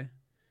 Okay.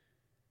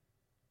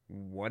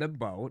 What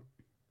about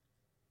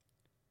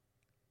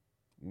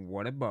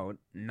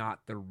not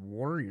the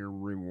Warrior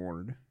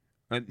reward,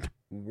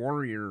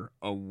 Warrior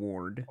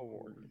award,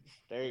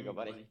 There you go,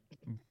 buddy.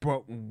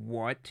 but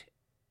what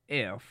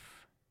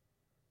if,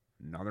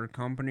 another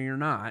company or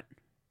not,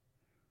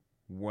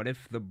 what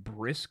if the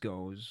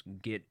Briscoes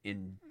get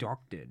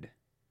inducted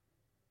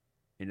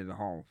into the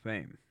Hall of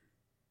Fame?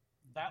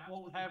 That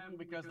won't happen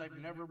because they've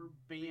never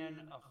been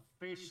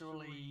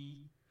officially.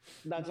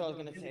 That's what I was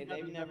gonna say.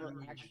 They've never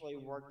actually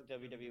worked the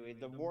WWE.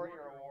 The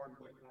Warrior Award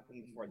would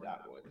happen before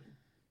that would.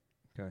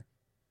 Okay.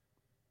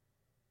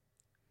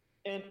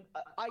 And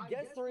I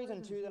guess the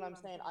reason too that I'm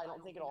saying I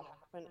don't think it'll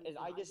happen is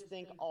I just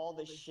think all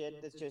the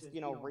shit that's just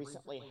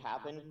recently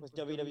happened with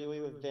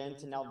WWE with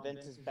Vince, and now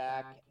Vince is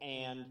back,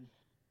 and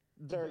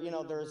they're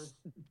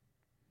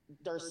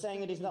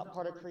saying that he's not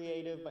part of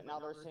creative, but now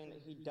they're saying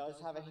that he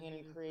does have a hand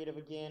in creative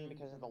again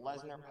because of the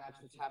Lesnar match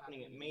that's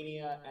happening at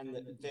Mania, and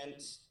that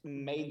Vince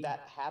made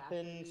that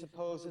happen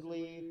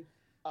supposedly.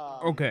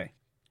 Okay.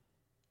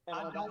 And I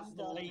all that don't stuff.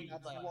 believe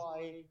That's that.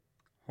 why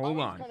Hold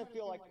I on. kind of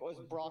feel like it was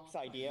Brock's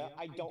idea.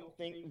 I don't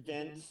think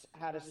Vince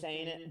had a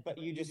say in it, but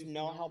you just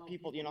know how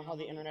people, how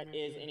the internet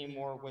is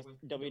anymore with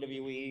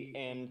WWE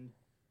and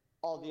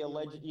all the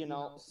alleged,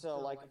 so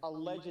like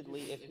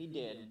allegedly if he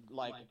did,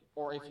 like,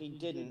 or if he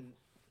didn't,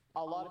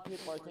 a lot of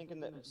people are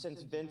thinking that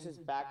since Vince is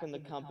back in the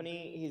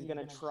company, he's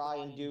gonna try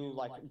and do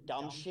like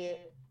dumb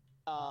shit.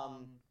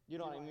 You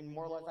know what I mean?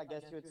 More or less, I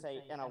guess you would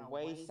say, in a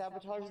way,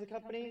 sabotage the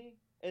company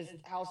is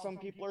how some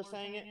people are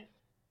saying it.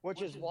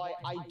 Which is why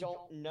I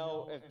don't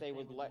know if they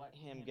would let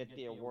him get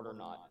the award or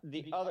not.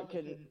 The other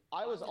kid,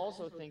 I was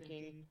also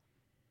thinking,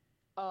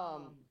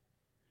 the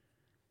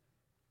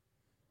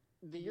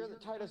year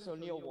that Titus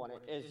O'Neil won it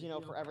is,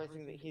 for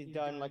everything that he's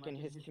done, like in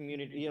his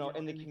community,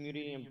 in the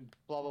community and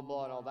blah blah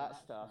blah and all that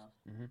stuff.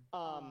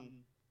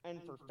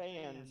 And for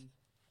fans,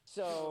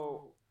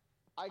 so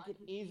I could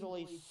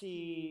easily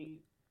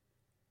see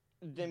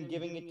them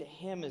giving it to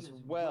him as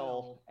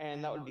well,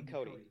 and that would be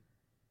Cody.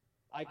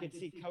 I could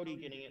see Cody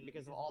getting it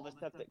because of all the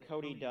stuff that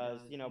Cody does,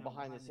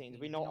 behind the scenes.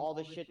 We know all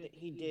the shit that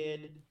he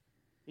did,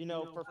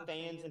 for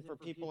fans and for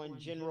people in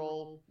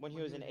general when he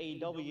was in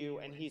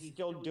AEW, and he's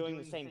still doing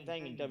the same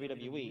thing in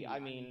WWE. I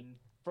mean,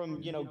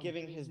 from,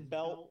 giving his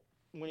belt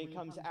when he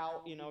comes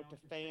out, to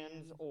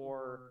fans,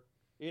 or,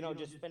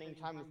 just spending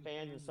time with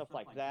fans and stuff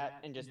like that,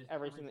 and just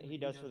everything that he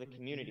does for the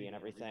community and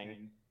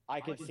everything. I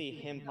could see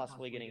him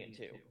possibly getting it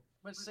too.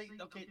 But see,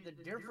 okay, the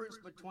difference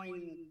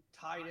between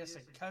Titus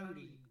and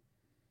Cody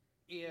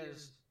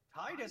is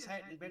Titus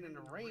hadn't been in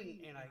the ring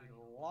in a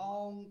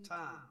long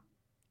time.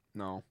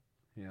 No,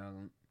 he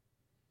hasn't.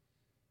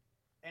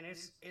 And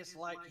it's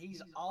like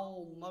he's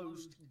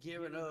almost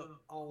given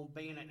up on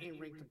being an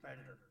in-ring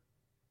competitor.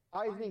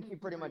 I think he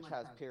pretty much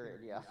has, period,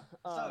 yeah.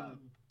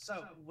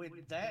 So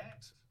with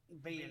that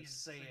being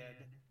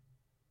said,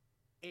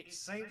 it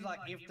seems like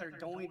if they're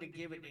going to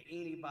give it to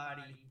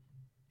anybody,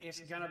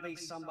 it's going to be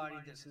somebody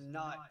that's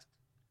not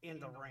in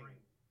the ring.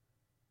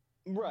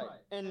 Right,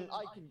 and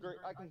I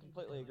can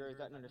completely agree with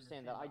that and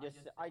understand that. I just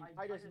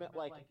meant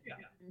like,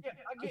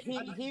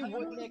 he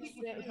would make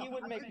sense. He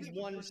would make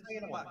one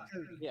saying about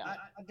Cody. Yeah,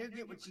 I do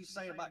get what you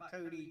say about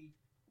Cody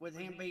with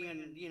him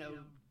being,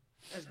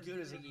 as good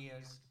as he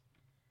is.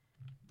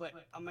 But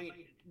I mean,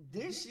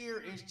 this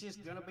year is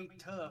just going to be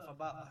tough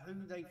about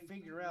who they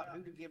figure out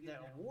who to give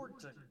that award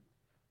to.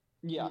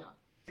 yeah.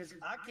 Because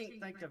I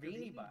can't think of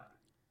anybody.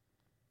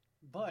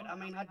 But I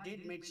mean, I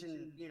did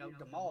mention,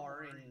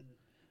 DeMar and.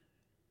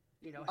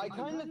 I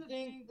kind of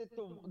think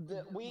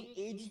that we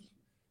each,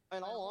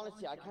 in all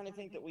honesty, I kind of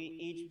think that we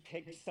each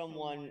picked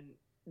someone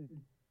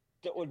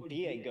that would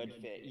be a good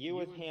fit. You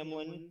with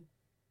Hamlin,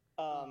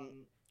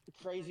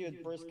 Crazy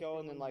with Briscoe,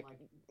 and then like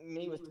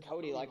me with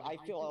Cody. Like, I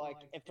feel like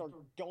if they're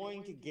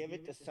going to give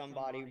it to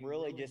somebody,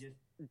 really just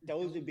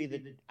those would be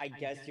the, I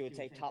guess you would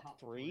say, top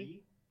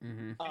three.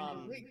 Mm-hmm.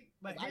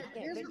 But I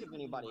can't think of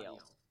anybody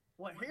else.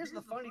 Well, here's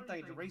the funny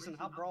thing. The reason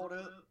I brought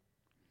up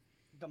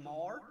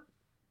DeMar,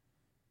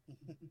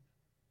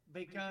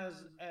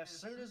 because as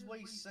soon as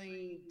we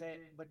seen that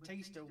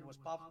Batista was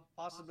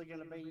possibly going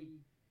to be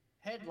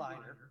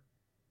headliner,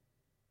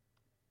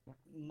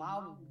 my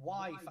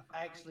wife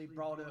actually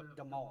brought up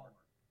DeMar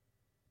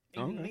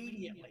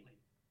immediately.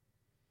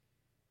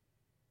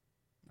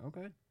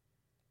 Okay.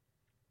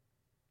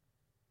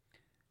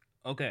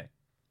 Okay.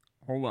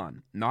 Hold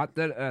on. Not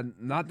that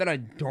I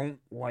don't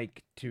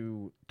like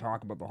to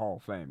talk about the Hall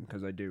of Fame,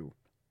 because I do.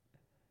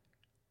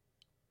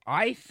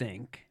 I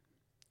think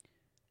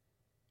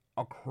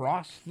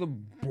across the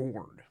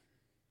board,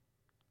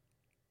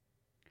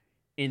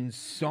 in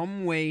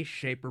some way,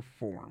 shape, or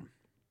form,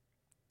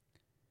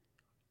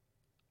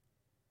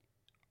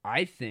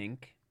 I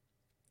think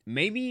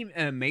maybe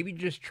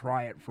just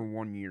try it for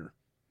 1 year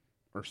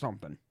or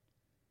something.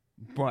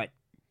 But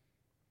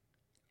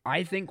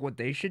I think what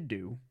they should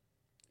do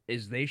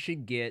is they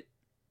should get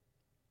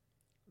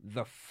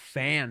the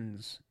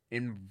fans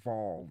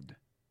involved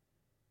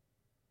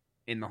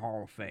in the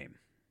Hall of Fame.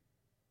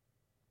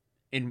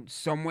 In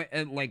some way,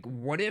 like,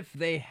 what if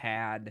they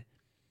had,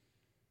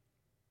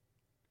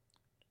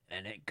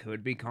 and it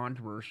could be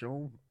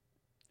controversial,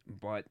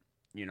 but,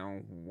 you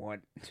know,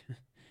 what?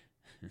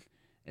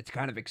 It's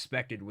kind of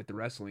expected with the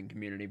wrestling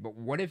community, but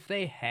what if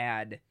they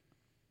had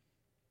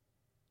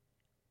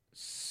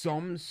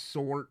some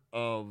sort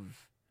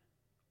of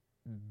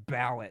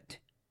ballot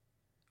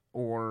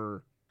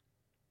or,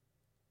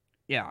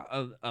 yeah,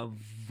 a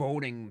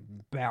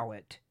voting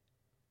ballot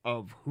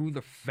of who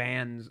the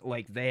fans,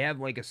 like, they have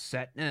like a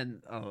set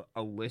and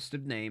a list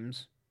of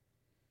names,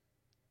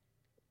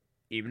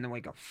 even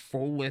like a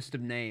full list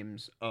of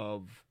names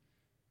of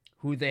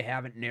who they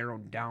haven't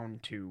narrowed down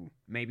to,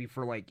 maybe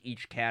for like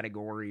each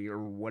category or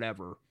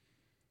whatever,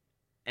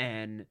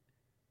 and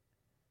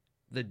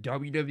the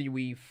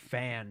WWE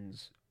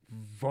fans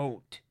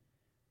vote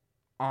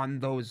on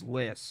those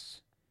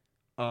lists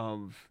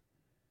of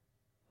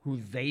who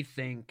they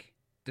think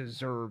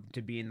deserve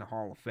to be in the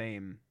Hall of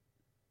Fame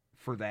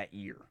for that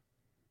year.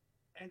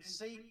 And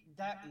see,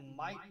 that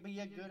might be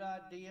a good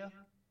idea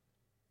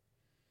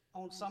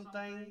on some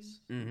things,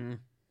 Mm-hmm.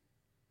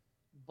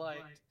 but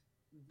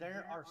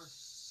there are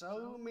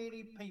so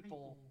many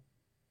people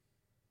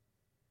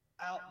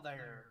out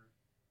there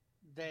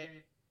that,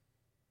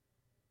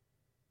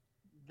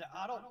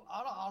 I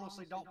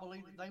honestly don't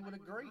believe that they would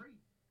agree.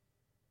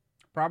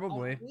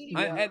 Probably.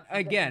 Yeah,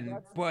 Again,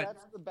 but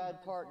that's the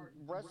bad part.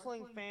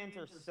 Wrestling fans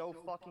are so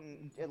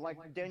fucking,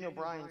 like Daniel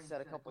Bryan said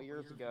a couple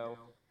years ago.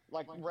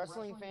 Like,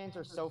 wrestling fans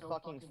are so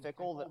fucking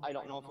fickle that I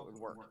don't know if it would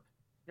work.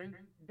 Dude,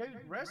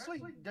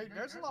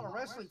 there's a lot of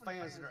wrestling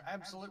fans that are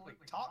absolutely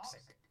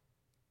toxic.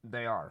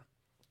 they are.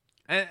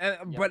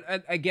 Yep.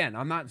 But again,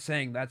 I'm not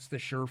saying that's the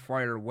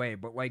surefire way,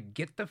 but like,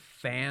 get the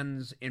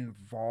fans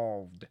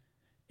involved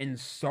in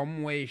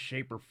some way,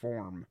 shape, or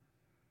form.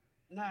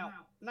 Now,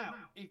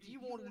 if you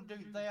wanted to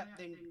do that,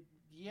 then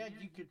yeah,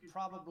 you could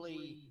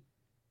probably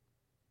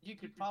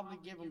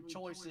give them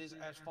choices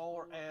as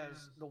far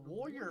as the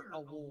Warrior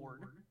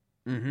Award,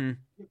 Mm-hmm.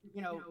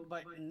 you know,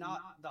 but not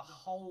the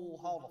whole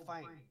Hall of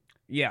Fame.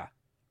 Yeah.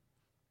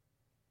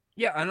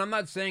 Yeah, and I'm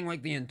not saying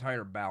like the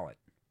entire ballot.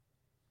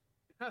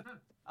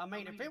 I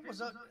mean, if it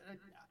was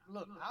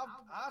look,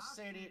 I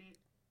said it,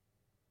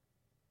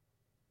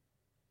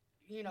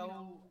 you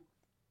know,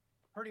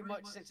 pretty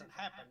much since it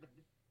happened.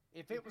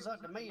 If it was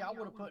up to me, I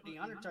would have put the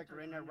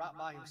Undertaker in there right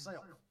by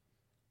himself.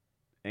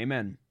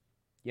 Amen.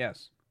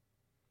 Yes.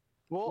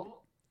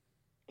 Well,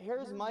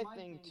 here's my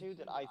thing too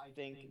that I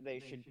think they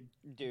should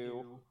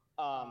do,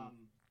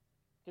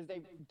 because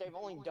they've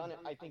only done it,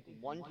 I think,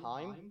 one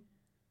time.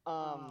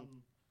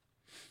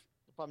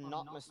 If I'm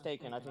not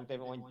mistaken, I think they've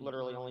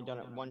literally only done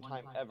it one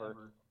time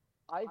ever.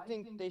 I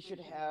think they should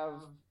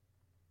have,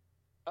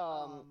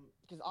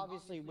 because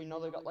obviously we know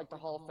they got like the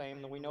Hall of Fame,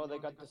 and we know they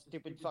got the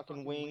stupid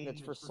fucking wing that's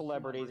for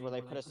celebrities where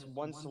they put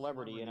one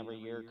celebrity in every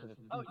year because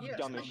it's Oh yeah,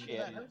 dumb as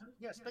shit.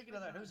 Speaking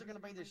of that, who's it going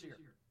to be this year?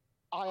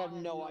 I have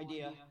no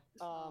idea,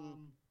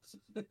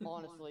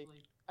 honestly.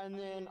 And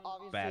then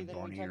obviously Bad then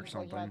we Bunny or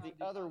technically have something.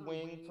 the other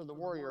wing for the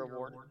Warrior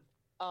Award.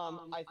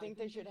 I think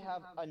they should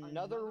have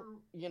another,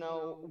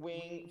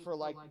 wing for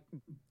like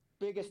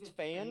biggest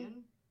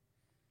fan.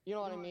 You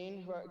know what I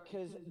mean?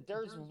 Because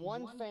there's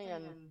one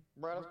fan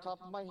right off the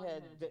top of my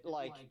head that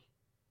like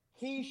I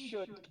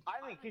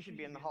think he should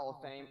be in the Hall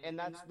of Fame, and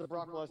that's the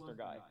Brock Lesnar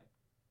guy.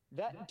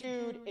 That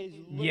dude is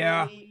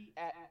Yeah. literally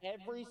at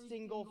every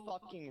single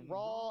fucking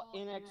Raw,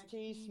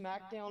 NXT,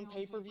 SmackDown,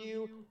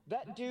 pay-per-view.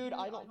 That dude,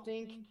 I don't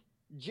think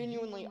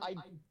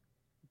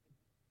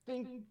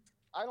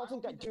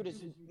that dude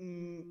has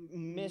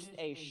missed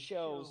a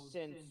show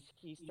since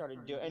he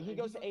started doing, and he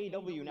goes to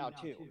AEW now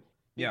too.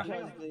 Yeah.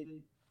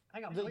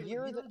 Because the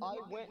year that I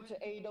went to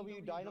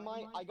AEW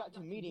Dynamite, I got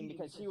to meet him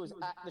because he was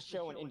at the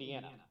show in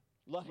Indiana.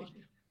 Like,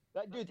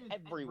 that dude's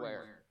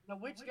everywhere. Now,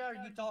 which guy are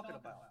you talking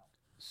about?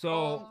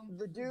 So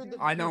The dude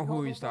I know who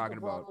almost he's like talking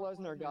the Brock about.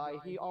 Lesnar guy.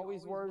 He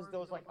always wears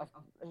those like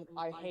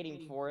I hate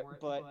him for it,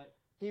 but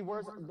he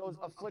wears those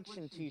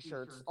affliction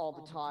T-shirts all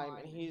the time,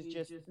 and he's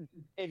just,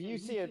 if you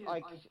see it,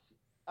 like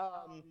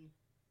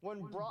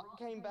when Brock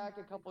came back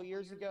a couple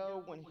years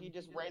ago, when he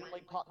just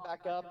randomly popped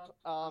back up,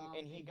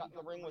 and he got in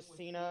the ring with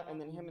Cena, and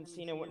then him and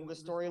Cena went into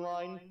the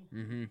storyline,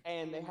 Mm-hmm.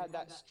 and they had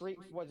that it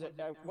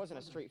wasn't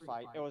a street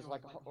fight, it was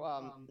like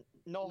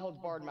no holds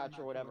barred match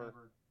or whatever.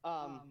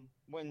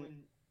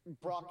 When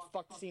Brock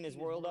fucked Cena's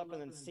world up,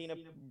 and then Cena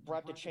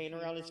wrapped a chain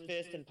around his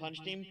fist and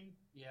punched him.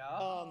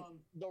 Yeah.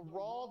 The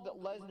Raw that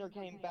Lesnar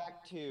came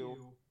back to,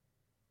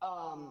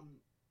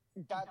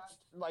 that's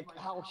like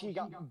how he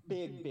got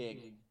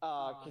big.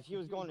 Because he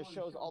was going to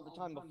shows all the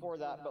time before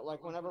that. But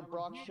like whenever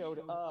Brock showed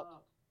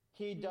up,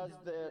 he does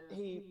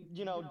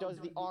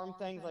the arm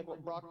things like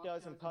what Brock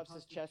does and puffs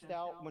his chest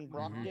out when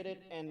Brock Mhm. did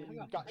it and Hang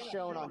on, got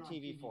shown on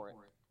TV for it.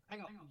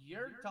 hang on.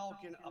 You're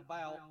talking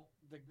about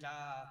the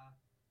guy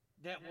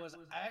that was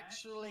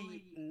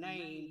actually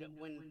named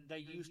when they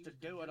used to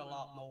do it a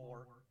lot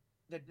more.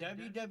 The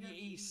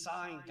WWE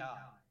sign guy.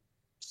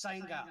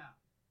 Same guy.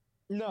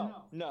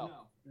 No.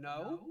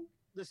 No?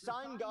 The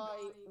sign guy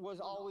was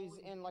always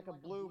in like a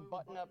blue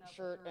button-up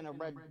shirt and a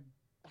red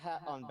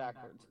hat on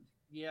backwards.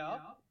 Yeah.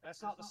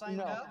 That's not the same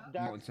No,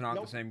 guy? No, it's not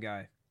nope. the same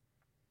guy.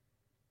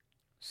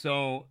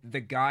 So the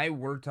guy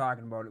we're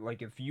talking about,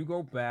 like if you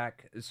go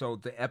back, so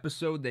the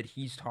episode that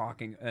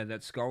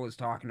that Skull is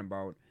talking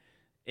about,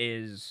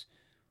 is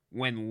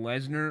when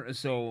Lesnar.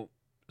 So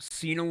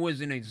Cena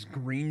was in his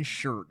green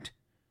shirt,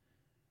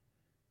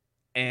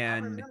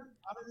 and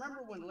I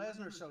remember when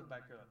Lesnar showed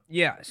back up.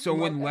 yeah. So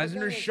when And the Lesnar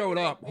thing is, showed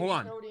they- up, they hold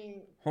on,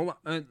 showed- hold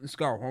on,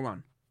 Skull, hold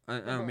on. go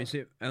Let me ahead.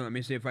 see. Let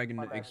me see if I can.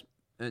 My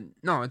bad.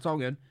 No, it's all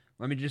good.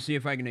 Let me just see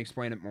if I can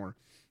explain it more.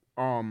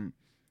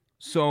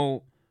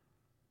 So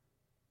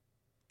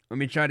let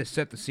me try to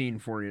set the scene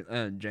for you,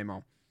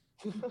 JMO.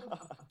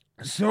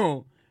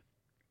 So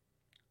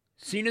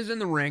Cena's in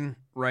the ring,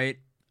 right?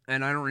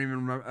 And I don't even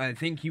remember. I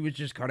think he was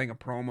just cutting a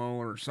promo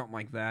or something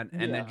like that.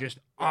 And then Yeah. just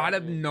out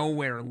of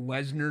nowhere,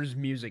 Lesnar's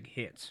music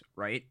hits,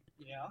 right?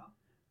 Yeah.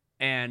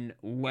 And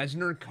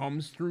Lesnar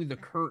comes through the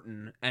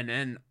curtain, and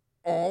then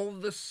all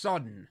of a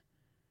sudden,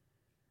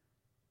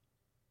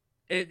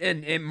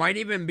 it might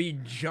even be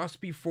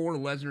just before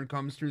Lesnar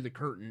comes through the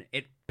curtain,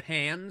 it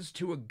pans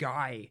to a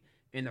guy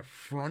in the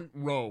front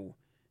row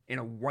in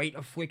a white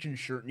affliction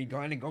shirt, and he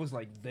kind of goes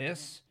like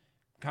this,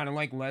 kind of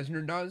like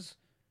Lesnar does.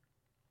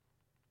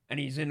 And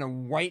he's in a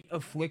white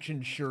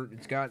affliction shirt.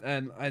 It's got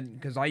and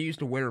because I used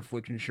to wear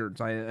affliction shirts,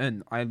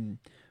 I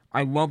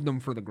love them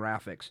for the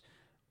graphics.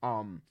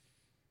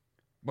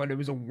 But it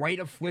was a white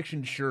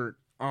affliction shirt.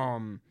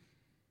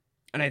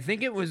 And I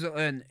think it was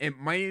it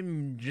might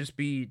even just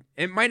be,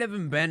 it might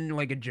have been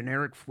like a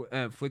generic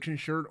affliction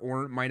shirt,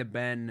 or it might have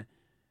been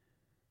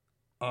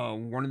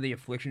one of the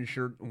affliction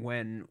shirt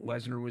when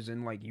Lesnar was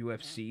in like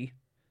UFC.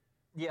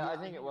 Yeah, I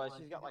think it was.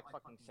 He's got like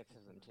fucking 6 of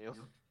them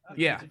too.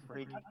 Yeah. He's a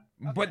freak.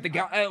 But the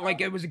guy, like,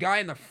 it was a guy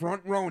in the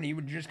front row, and he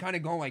would just kind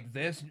of go like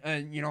this,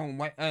 and you know,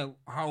 like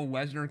how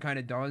Lesnar kind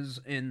of does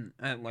in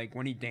like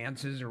when he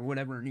dances or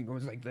whatever, and he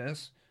goes like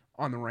this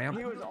on the ramp.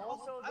 He was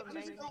also I the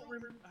just main. don't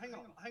remember. Hang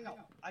on.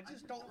 I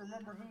just don't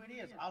remember who it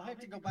is. I'll have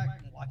to go back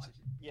and watch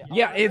it.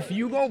 Yeah, if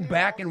you go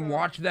back and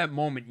watch that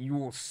moment, you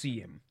will see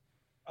him.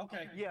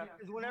 Okay. Yeah,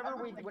 because whenever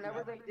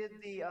they did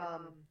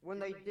when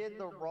they did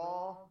the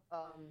Raw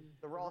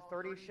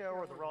 30 show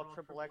or the Raw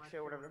Triple X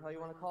show, whatever the hell you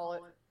want to call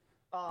it,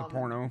 The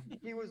porno.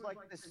 he was like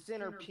the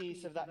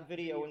centerpiece of that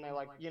video when they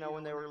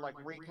when they were like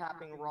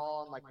recapping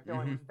Raw and like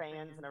showing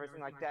fans and everything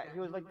like that. He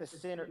was like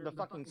the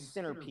fucking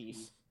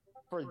centerpiece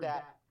for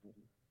that.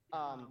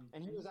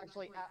 And he was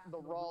actually at the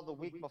Raw the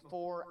week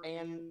before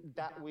and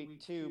that week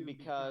too,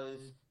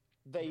 because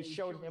they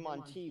showed him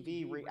on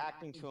TV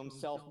reacting to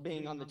himself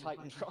being on the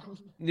Titantron.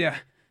 Yeah.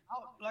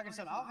 Like I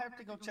said, I'll have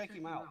to go check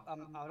him out.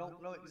 I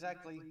don't know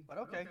exactly, but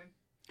okay.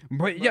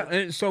 But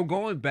yeah, so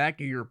going back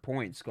to your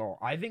point, Skull,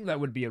 I think that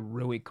would be a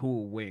really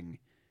cool wing.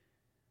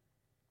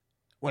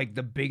 Like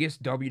the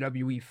biggest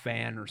WWE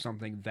fan or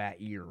something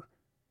that year.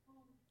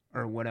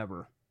 Or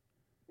whatever.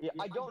 Yeah,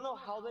 I don't know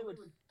how they would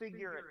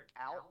figure it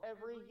out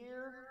every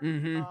year.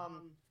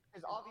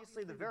 Because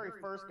obviously the very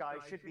first guy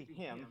should be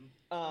him,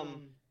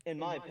 in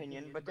my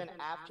opinion. But then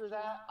after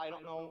that, I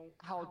don't know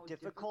how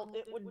difficult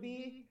it would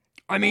be.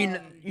 I mean,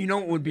 you know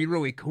what would be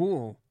really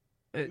cool?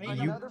 Me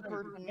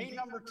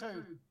number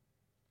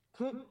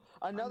two.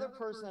 Another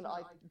person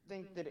I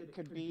think that it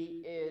could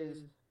be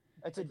is,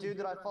 it's a dude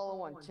that I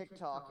follow on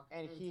TikTok,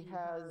 and he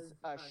has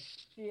a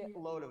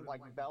shitload of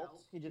like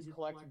belts. He just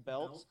collects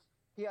belts.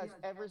 He has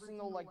every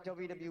single like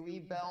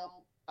WWE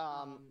belt,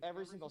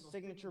 every single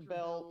signature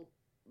belt.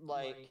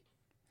 Like,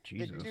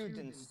 Jesus. the dude's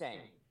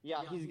insane.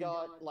 Yeah, he's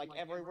got like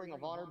every Ring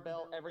of Honor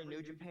belt, every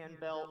New Japan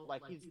belt.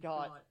 Like he's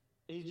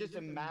just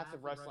a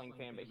massive wrestling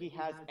fan, but he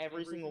has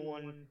every single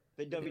one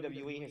that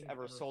WWE has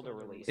ever sold or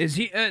released. Is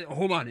he?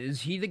 Hold on.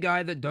 Is he the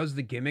guy that does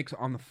the gimmicks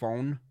on the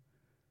phone?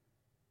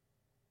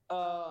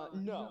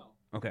 No.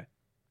 Okay.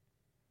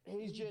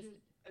 He's just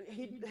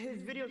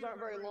his videos aren't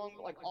very long,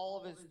 but like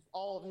all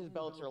of his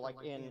belts are like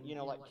in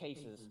like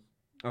cases.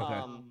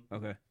 Okay.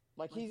 Okay.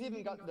 Like he's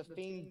even got the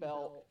Fiend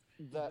belt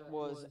that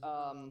was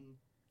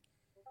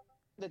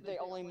that they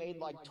only made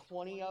like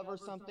 20 of or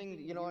something.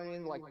 You know what I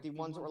mean? Like the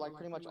ones that were like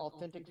pretty much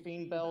authentic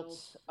Fiend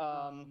belts.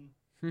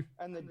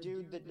 And the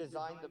dude that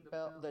designed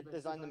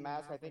the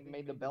mask, I think,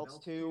 made the belts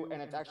too,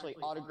 and it's actually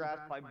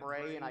autographed by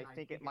Bray, and I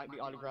think it might be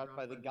autographed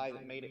by the guy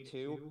that made it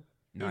too.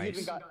 Nice.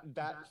 He's even got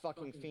that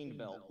fucking Fiend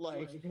belt.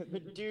 Like, the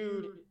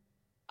dude,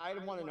 I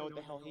want to know what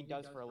the hell he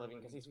does for a living,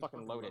 because he's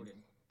fucking loaded.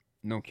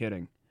 No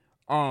kidding.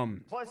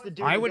 Plus, the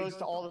dude goes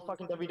to all the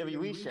fucking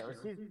WWE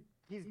shows.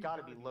 he's got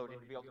to be loaded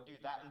to be able to do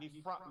that and be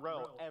front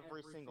row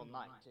every single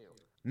night too.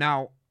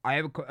 Now, I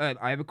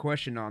have a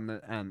question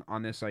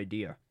on this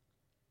idea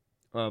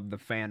of the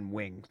fan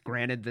wing.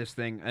 Granted, this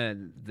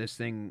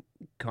thing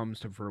comes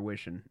to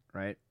fruition,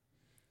 right?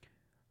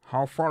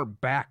 How far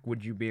back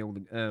would you be able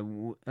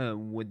to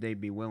would they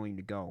be willing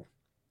to go?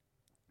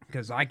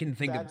 Because I can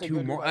think That's of a two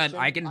good more. question.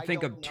 I can I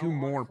think don't of two know,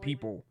 more honestly.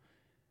 people.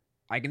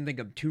 I can think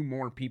of two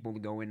more people to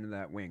go into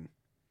that wing.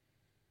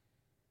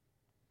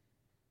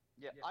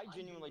 Yeah, I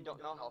genuinely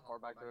don't know how far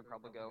back they would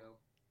probably go.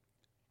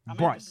 I mean,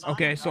 But the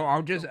okay, sign- so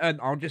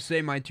I'll just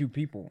say my two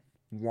people.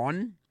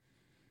 One,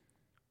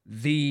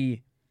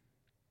 I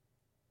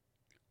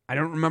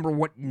don't remember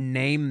what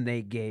name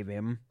they gave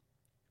him,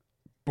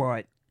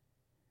 but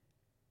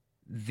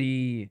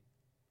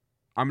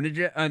I'm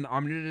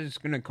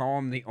just gonna call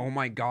him the oh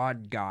my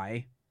god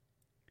guy.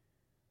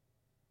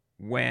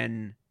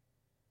 And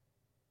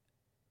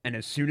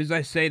as soon as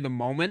I say the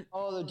moment,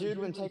 Oh, the dude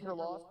when Taker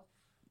lost?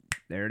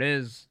 there it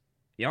is.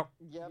 Yep.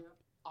 Yep.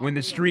 When the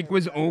I'll be streak okay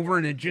was with that. over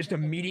and it just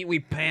immediately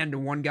panned to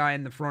one guy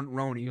in the front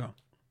row and he go,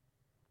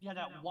 yeah,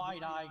 that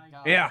wide-eyed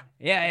guy.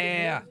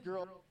 yeah. Miz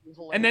girl was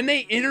And then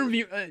they hilarious.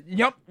 interview,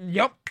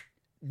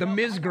 the Well,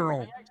 Miz hang on,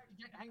 girl.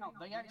 hang on,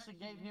 they actually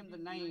gave him the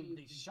name,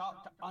 the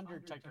shocked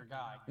Undertaker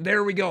guy.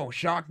 There we go,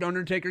 shocked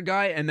Undertaker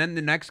guy, and then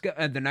the next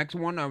guy, the next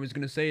one I was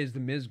gonna say is the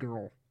Miz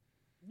girl.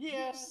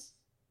 Yes.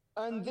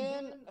 And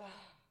then,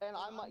 and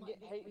I might get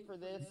hate for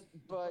this,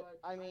 but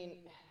I mean,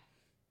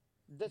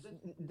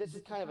 this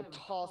is kind of a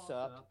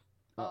toss-up.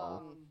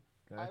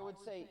 Okay. I would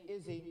say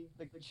Izzy,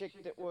 the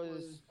chick that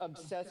was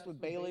obsessed with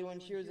Bailey when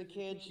she was a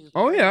kid.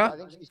 Oh, yeah, I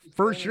think she's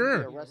for training to sure.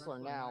 be a wrestler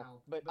now,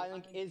 but I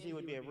think Izzy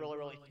would be a really,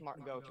 really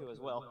smart go-to as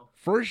well.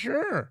 For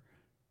sure.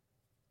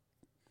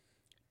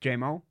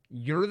 J-Mo,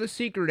 you're the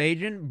secret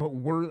agent, but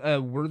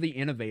we're the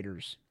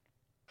innovators.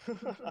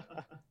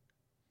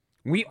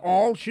 We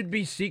all should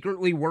be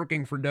secretly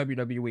working for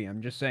WWE.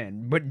 I'm just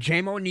saying. But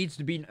J-Mo needs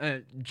to be.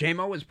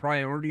 J-Mo is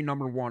priority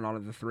number one out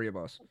of the three of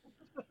us.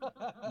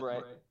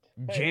 Right.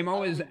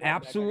 J-Mo is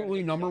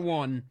absolutely number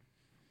one.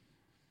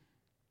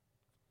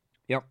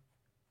 Yep.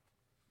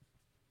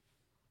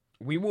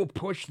 We will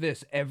push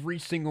this every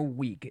single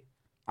week.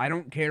 I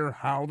don't care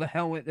how the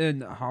hell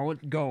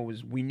it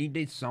goes. We need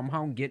to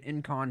somehow get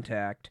in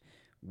contact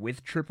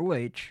with Triple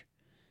H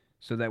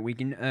so that we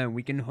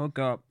can hook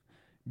up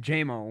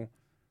J-Mo.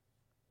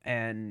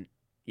 And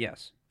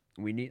yes,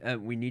 we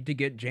need to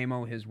get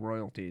J-Mo his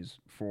royalties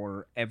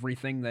for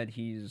everything that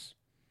he's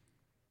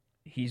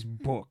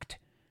booked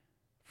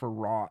for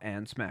Raw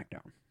and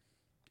SmackDown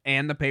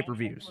and the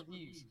pay-per-views.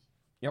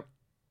 Yep.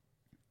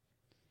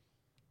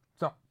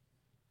 So,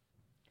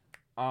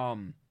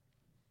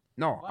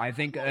 no, I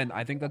think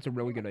that's a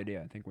really good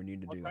idea. I think we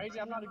need to do that.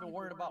 Crazy, I'm not even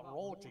worried about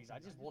royalties. I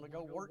just want to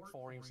go work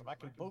for him so I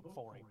can book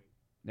for him.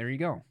 There you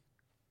go.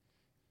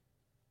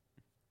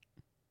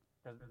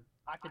 Because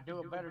I could do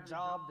a better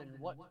job than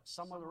what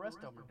some of the rest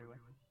of them are doing.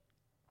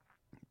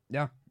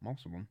 Yeah,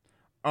 most of them.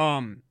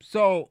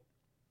 So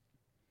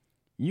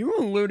you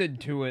alluded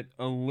to it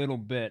a little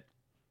bit,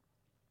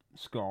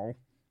 Skull.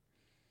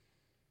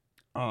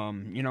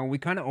 We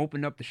kind of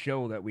opened up the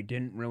show that we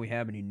didn't really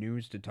have any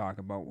news to talk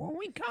about. Well,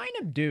 we kind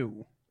of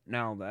do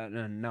now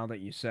that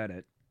you said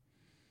it.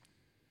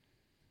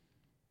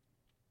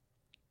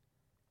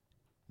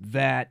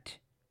 That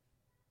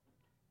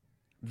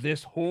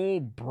this whole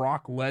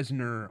Brock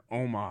Lesnar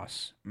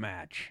Omos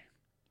match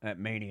at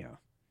Mania.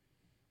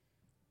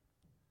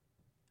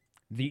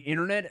 The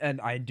internet,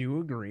 and I do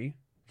agree,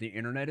 the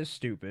internet is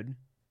stupid.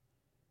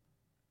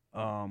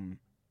 And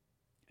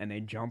they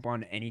jump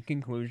on any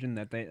conclusion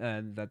that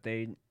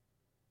they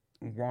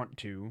want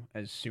to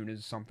as soon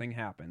as something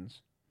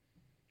happens.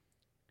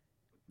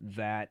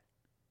 That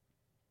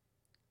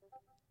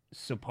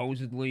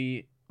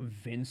supposedly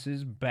Vince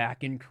is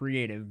back in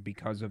creative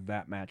because of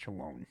that match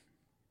alone.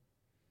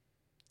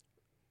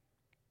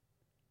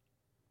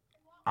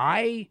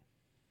 I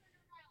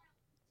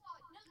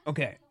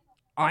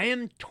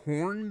am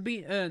torn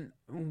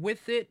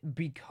with it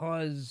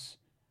because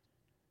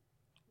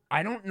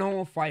I don't know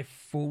if I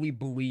fully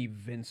believe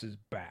Vince is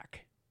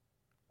back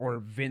or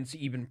Vince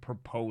even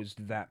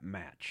proposed that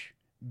match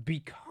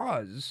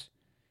because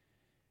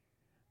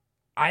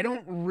I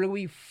don't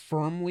really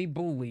firmly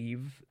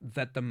believe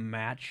that the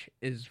match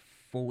is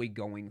fully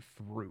going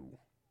through.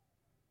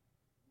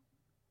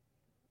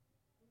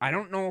 I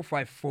don't know if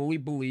I fully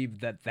believe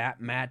that that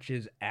match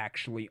is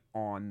actually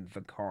on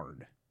the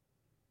card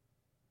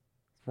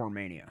for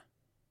Mania.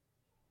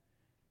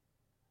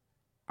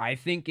 I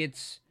think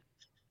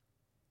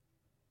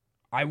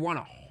I want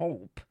to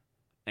hope,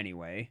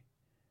 anyway.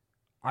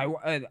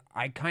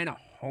 I kind of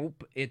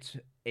hope it's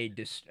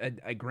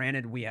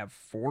granted we have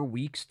 4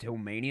 weeks till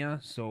Mania,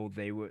 so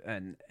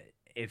and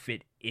if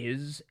it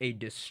is a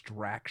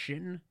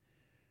distraction,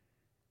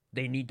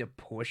 they need to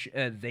push.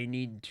 They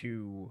need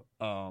to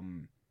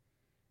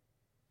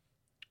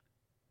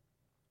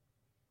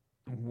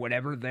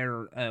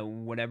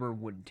whatever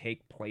would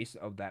take place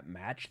of that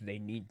match, they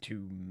need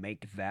to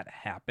make that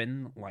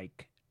happen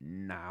like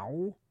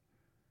now.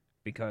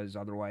 because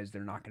otherwise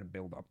they're not going to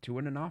build up to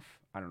it enough.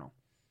 I don't know.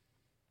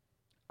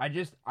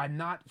 I'm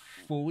not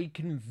fully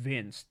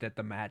convinced that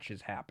the match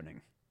is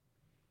happening.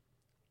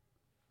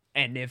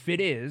 And if it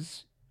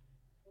is,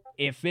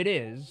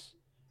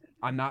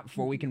 I'm not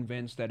fully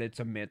convinced that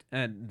it's a myth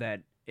and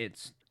that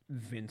it's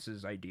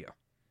Vince's idea.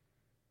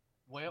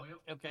 Well,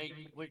 okay,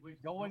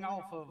 going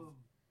off of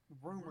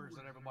rumors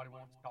that everybody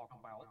wants to talk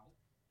about,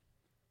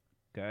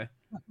 Okay.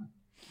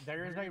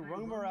 there is a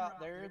rumor out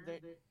there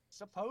that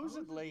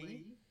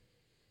supposedly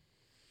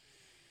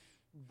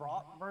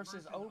Brock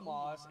versus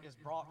Omos is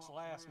Brock's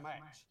last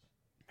match,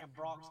 and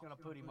Brock's going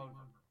to put him over.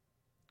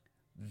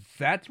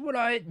 That's what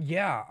I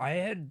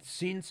had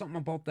seen something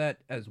about that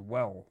as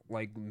well.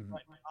 Like,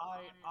 But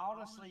I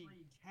honestly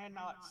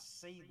cannot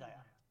see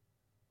that.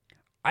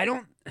 I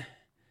don't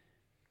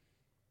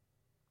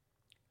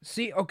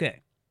see.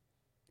 Okay,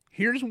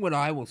 here's what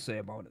I will say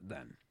about it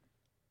then.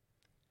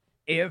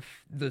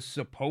 If the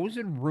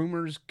supposed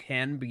rumors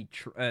can be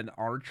and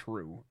are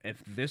true,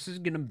 if this is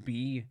gonna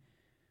be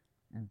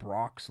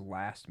Brock's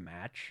last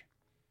match,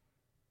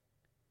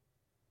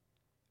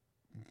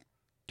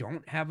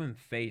 don't have him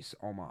face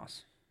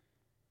Omos.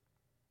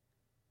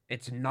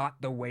 It's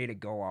not the way to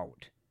go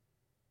out.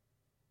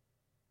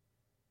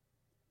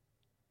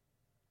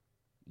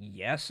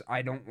 Yes,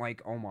 I don't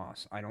like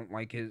Omos. I don't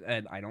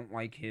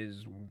like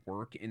his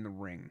work in the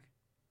ring.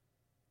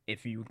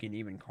 If you can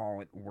even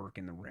call it work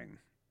in the ring.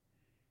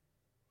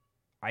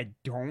 I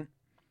don't.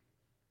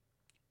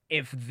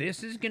 If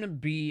this is going to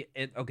be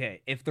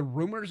okay, if the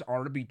rumors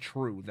are to be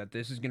true that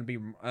this is going to be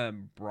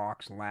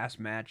Brock's last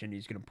match and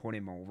he's going to put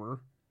him over,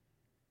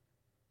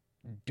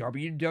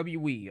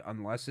 WWE,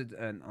 unless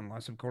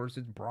of course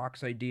it's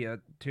Brock's idea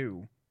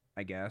too,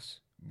 I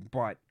guess.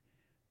 But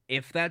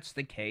if that's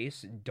the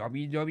case,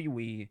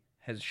 WWE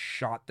has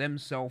shot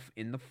themselves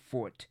in the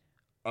foot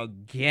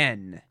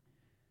again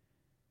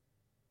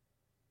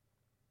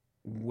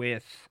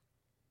with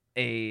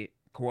a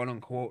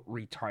quote-unquote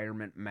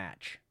retirement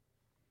match.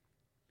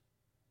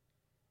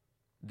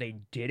 They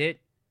did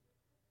it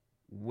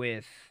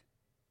with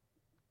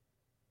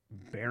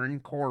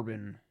Baron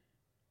Corbin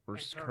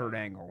versus Kurt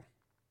Angle.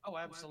 Oh,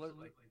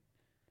 absolutely.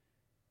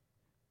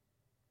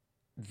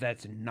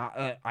 That's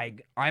not...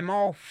 I'm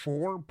all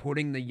for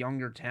putting the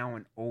younger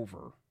talent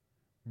over,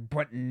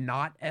 but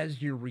not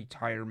as your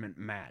retirement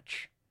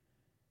match.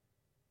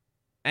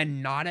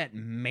 And not at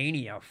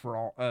Mania,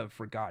 for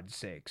God's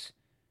sakes.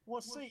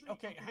 Well, see,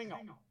 okay, hang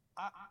on.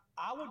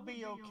 I would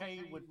be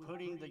okay with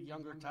putting the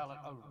younger talent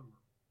over,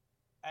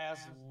 as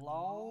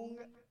long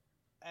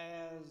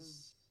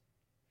as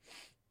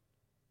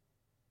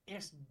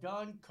it's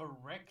done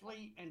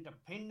correctly and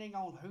depending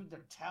on who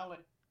the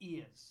talent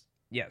is.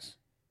 Yes.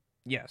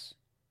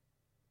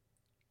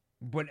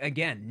 But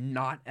again,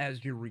 not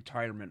as your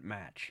retirement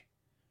match.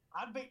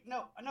 I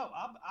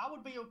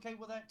would be okay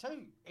with that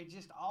too. It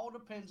just all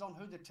depends on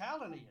who the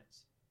talent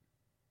is.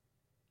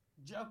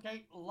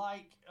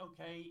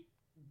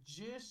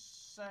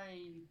 Just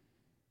say,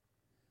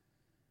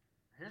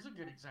 here's a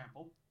good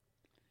example.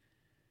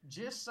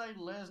 Just say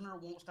Lesnar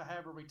wants to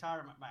have a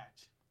retirement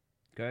match.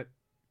 Okay.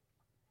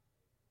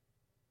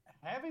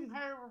 Have him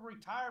have a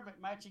retirement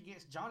match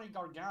against Johnny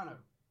Gargano.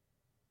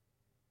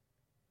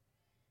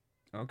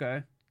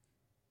 Okay.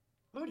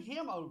 Put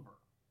him over.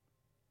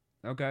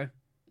 Okay.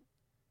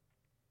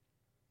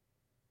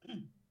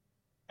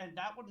 And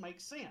that would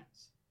make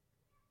sense.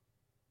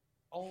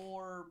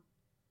 Or,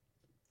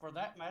 for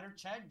that matter,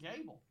 Chad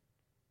Gable.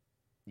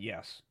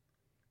 Yes.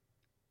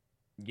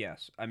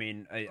 I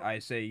mean, I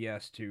say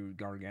yes to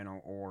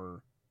Gargano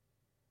or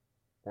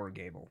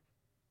Gable.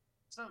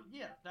 So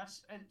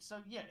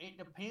it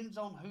depends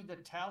on who the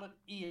talent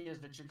is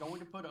that you're going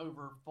to put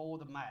over for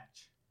the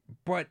match.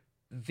 But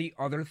the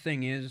other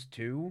thing is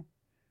too,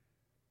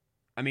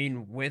 I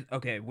mean, with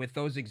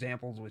those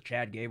examples with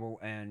Chad Gable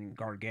and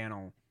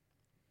Gargano,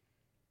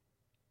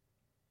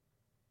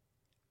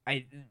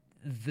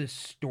 the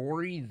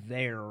story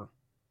there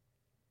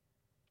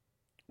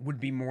would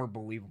be more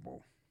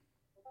believable.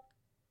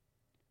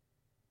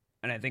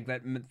 And I think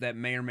that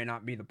may or may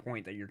not be the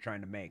point that you're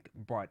trying to make,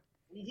 but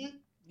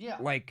yeah,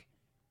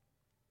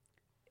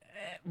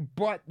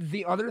 but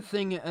the other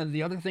thing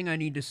I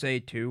need to say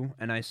too,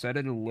 and I said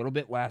it a little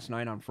bit last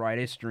night on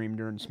Friday's stream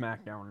during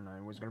SmackDown, and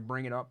I was going to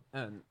bring it up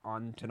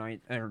on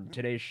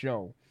today's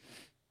show.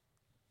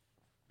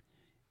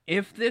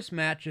 If this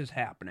match is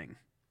happening,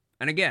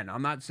 and again,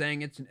 I'm not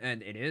saying it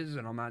is,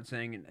 and I'm not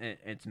saying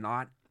it's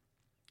not.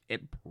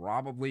 It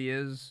probably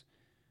is.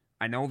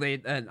 I know they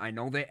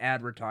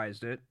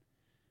advertised it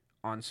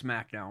on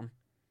SmackDown.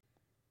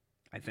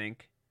 I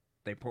think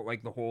they put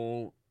like the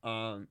whole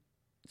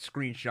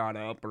screenshot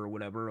up or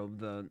whatever of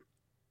the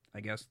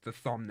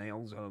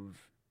thumbnails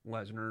of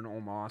Lesnar and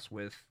Omos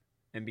with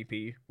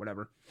MVP,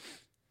 whatever.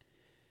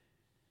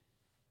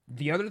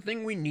 The other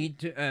thing we need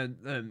to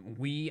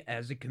we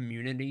as a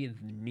community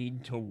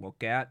need to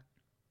look at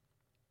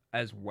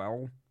as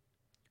well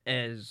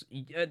as,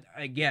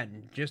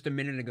 again, just a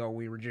minute ago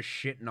we were just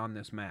shitting on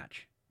this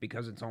match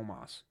because it's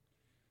Omos.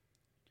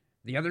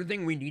 The other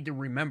thing we need to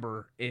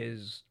remember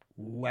is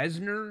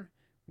Lesnar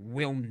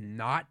will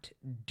not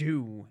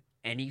do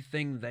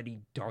anything that he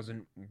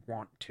doesn't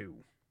want to.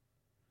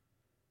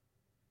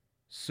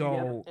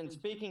 So, And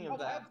speaking Oh, of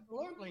that,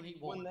 absolutely, he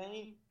when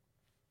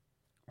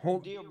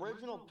won. the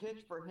original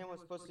pitch for him was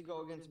supposed to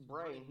go against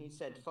Bray, and he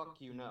said, "Fuck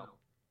you, no."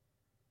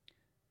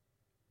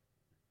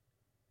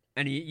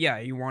 and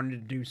he wanted to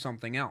do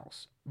something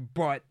else.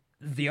 But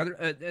the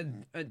other,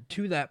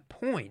 to that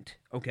point,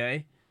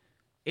 okay,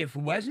 if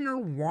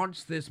Lesnar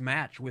wants this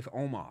match with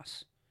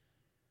Omos,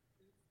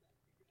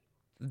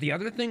 the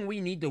other thing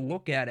we need to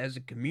look at as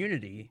a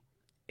community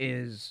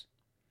is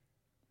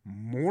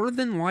more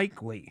than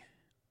likely,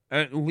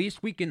 at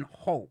least we can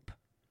hope,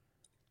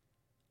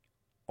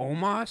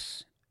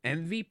 Omos,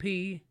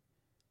 MVP,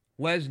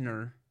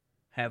 Lesnar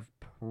have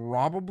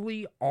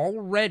probably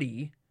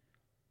already,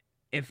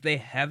 if they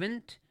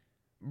haven't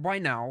by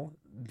now,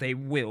 they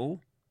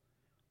will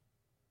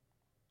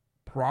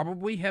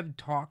probably have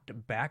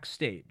talked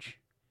backstage.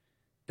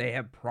 They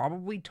have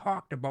probably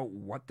talked about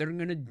what they're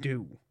going to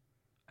do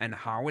and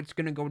how it's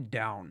going to go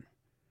down.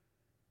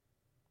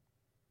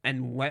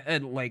 And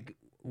like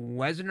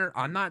Lesnar,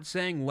 I'm not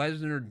saying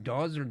Lesnar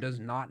does or does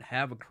not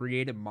have a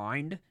creative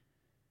mind,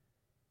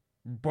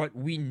 but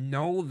we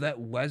know that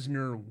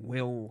Lesnar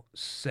will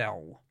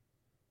sell.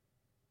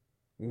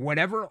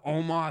 Whatever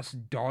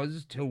Omos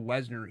does to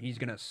Lesnar, he's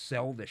going to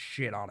sell the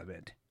shit out of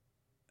it.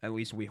 At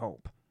least we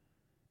hope.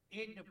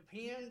 It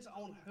depends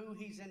on who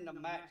he's in the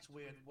match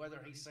with, whether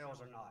he sells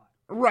or not.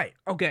 Right.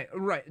 Okay.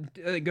 Right.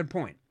 Good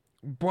point.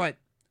 But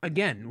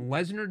again,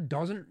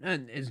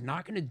 Lesnar is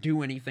not going to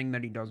do anything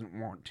that he doesn't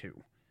want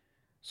to.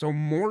 So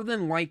more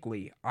than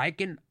likely,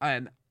 I'm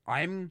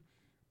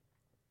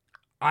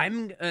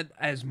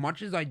as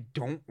much as I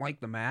don't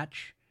like the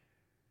match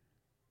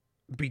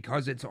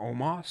because it's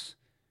Omos,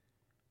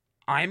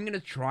 I'm going to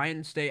try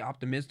and stay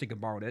optimistic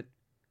about it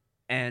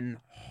and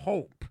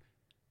hope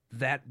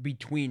that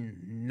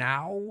between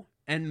now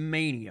and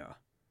Mania,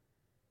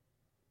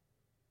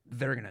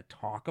 they're going to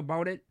talk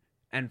about it.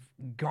 And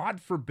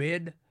God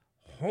forbid,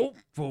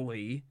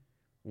 hopefully,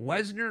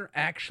 Lesnar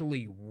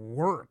actually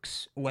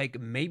works.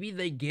 Like, maybe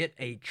they get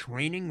a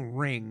training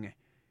ring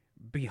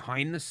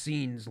behind the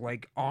scenes,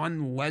 like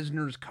on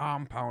Lesnar's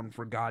compound,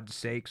 for God's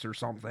sakes, or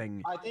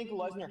something. I think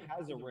Lesnar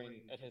has a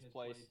ring at his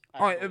place.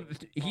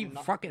 He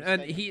fucking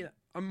he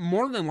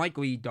more than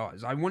likely he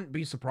does. I wouldn't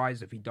be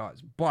surprised if he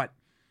does. But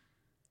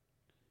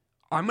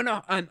I'm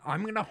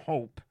gonna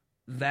hope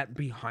that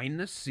behind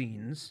the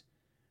scenes,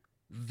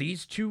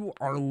 these two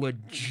are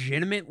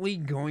legitimately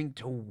going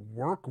to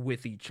work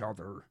with each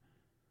other.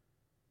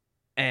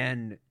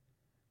 And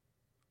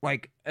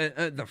like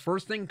the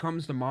first thing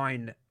comes to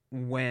mind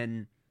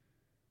when,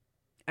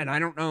 and I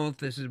don't know if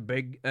this is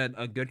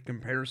a good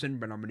comparison,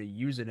 but I'm going to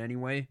use it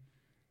anyway.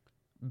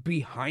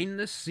 Behind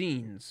the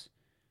scenes,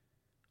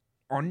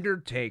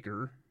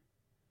 Undertaker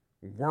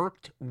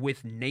worked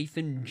with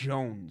Nathan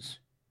Jones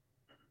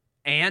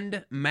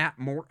and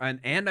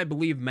and I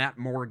believe Matt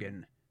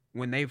Morgan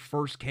when they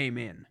first came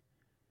in,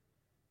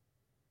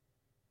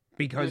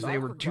 because they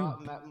were two.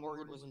 Matt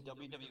Morgan was in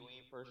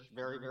WWE for a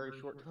very, very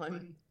short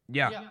time.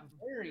 Yeah,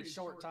 very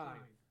short time.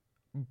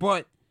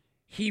 But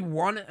he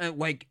wanted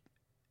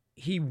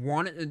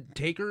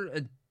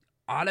Taker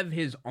out of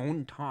his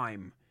own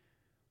time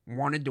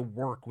wanted to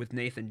work with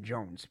Nathan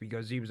Jones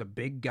because he was a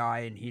big guy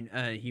and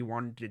he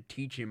wanted to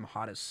teach him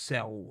how to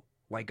sell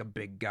like a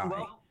big guy.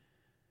 Well,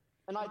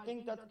 and I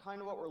think that's kind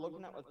of what we're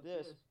looking at with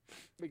this.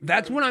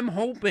 That's what I'm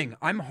hoping.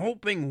 I'm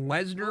hoping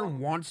Lesnar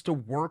wants to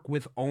work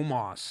with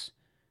Omos.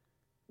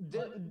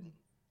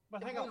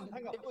 But hang on.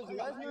 It was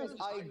Lesnar's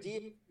idea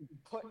to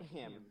put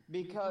him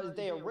because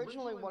they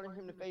originally wanted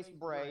him to face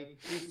Bray.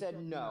 He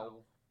said no.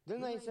 Then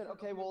they said,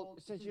 okay, well,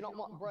 since you don't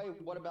want Bray,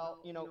 what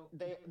about,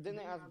 then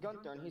they asked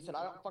Gunther, and he said,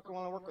 I don't fucking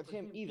want to work with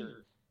him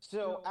either.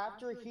 So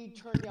after he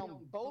turned down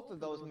both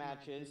of those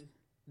matches,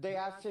 they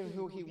asked him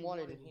who he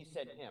wanted, and he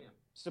said him,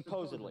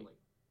 supposedly.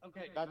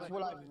 Okay. That's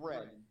what I've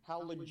read.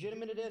 How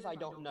legitimate it is, I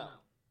don't know.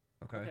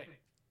 Okay.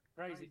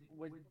 Crazy.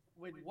 With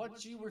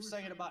what you were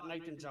saying about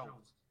Nathan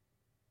Jones,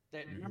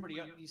 that remember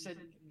you said,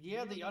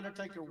 yeah, the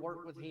Undertaker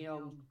worked with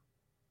him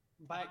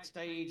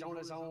backstage on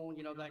his own,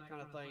 that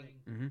kind of thing.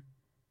 Mm-hmm.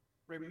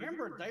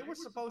 Remember, they were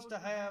supposed to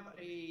have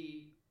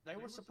a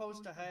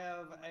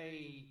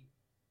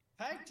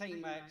tag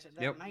team match at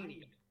that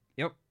Mania.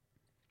 Yep.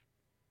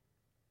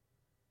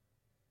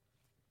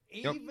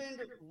 Even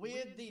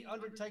with the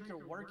Undertaker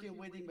working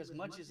with him as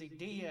much as he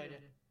did,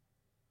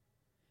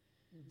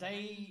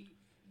 they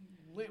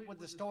went with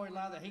the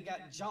storyline that he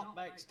got jumped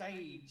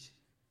backstage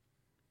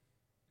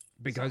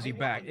because he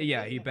backed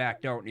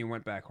out and he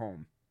went back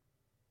home.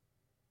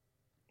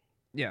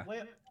 Yeah.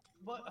 Well,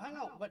 but hang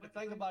on. But the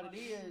thing about it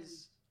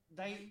is,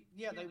 they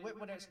went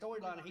with that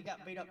storyline and he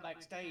got beat up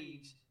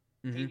backstage.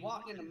 Mm-hmm. He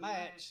walked in the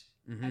match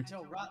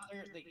until right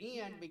there at the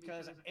end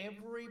because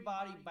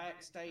everybody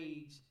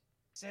backstage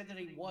said that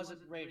he wasn't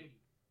ready.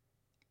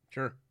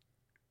 Sure.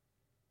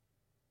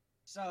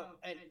 So,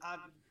 and I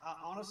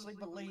honestly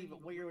believe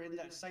that we are in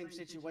that same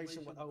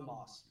situation with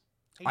Omos.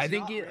 I He's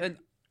think not ready.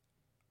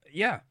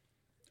 yeah,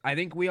 I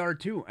think we are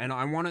too, and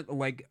I want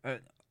to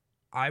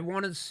I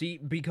want to see,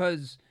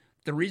 because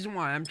the reason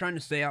why I'm trying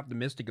to stay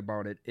optimistic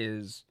about it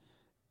is,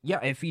 yeah,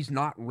 if he's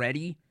not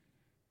ready,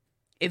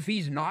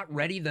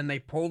 then they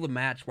pull the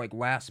match like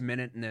last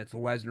minute, and it's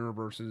Lesnar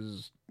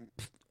versus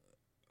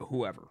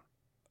whoever.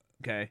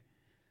 Okay,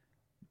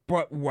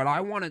 but what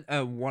I want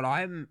to, what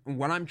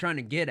I'm trying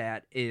to get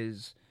at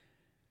is,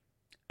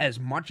 as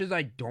much as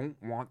I don't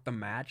want the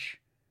match,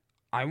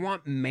 I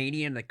want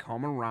Mania to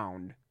come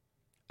around,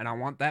 and I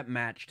want that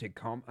match to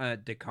come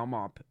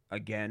up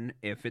again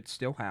if it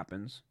still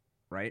happens,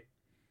 right?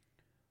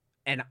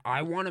 And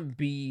I want to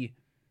be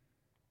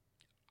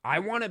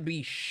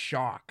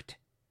shocked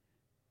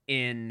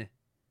in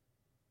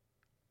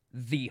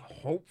the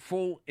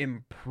hopeful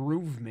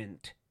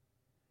improvement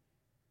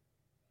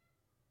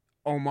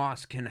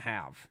Omos can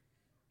have.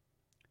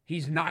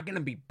 He's not going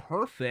to be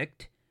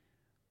perfect,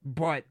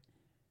 but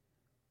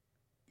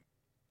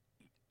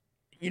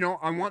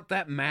I want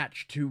that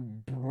match to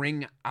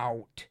bring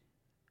out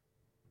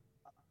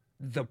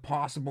the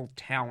possible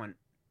talent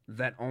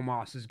that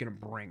Omos is going to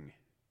bring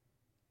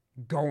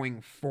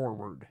going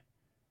forward.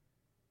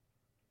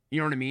 You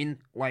know what I mean?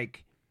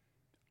 Like,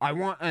 I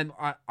want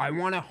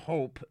to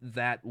hope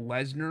that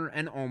Lesnar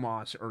and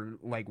Omos are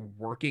like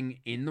working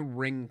in the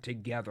ring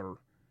together,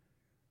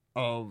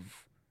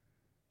 of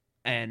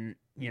and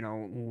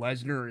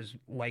Lesnar is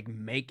like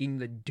making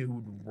the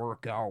dude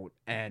work out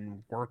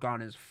and work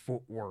on his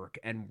footwork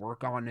and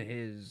work on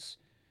his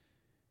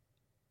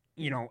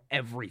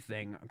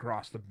everything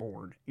across the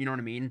board. You know what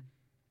I mean?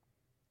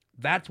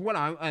 That's what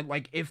I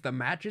like. If the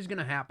match is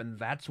gonna happen,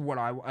 that's what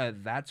I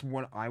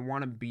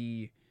want to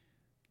be.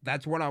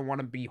 That's what I want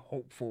to be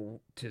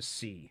hopeful to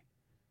see.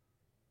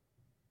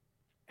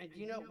 And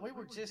we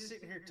were just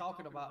sitting here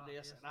talking about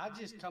this, and I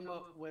just come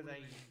up with a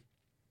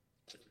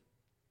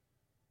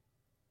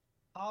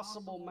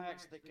possible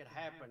match that could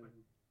happen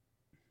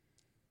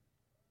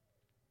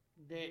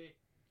that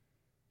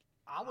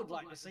I would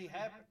like to see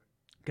happen.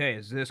 Okay,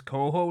 is this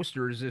co-host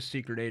or is this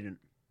secret agent?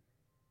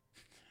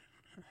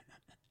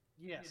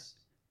 Yes.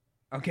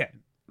 Okay,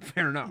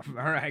 fair enough.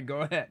 All right,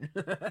 go ahead.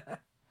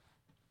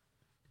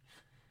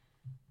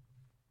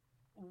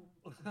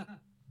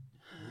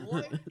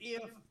 What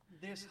if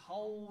this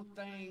whole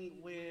thing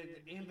with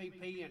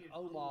MVP and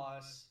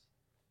Omos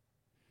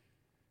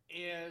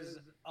is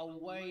a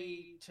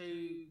way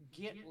to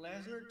get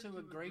Lesnar to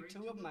agree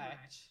to a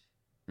match,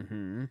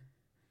 hmm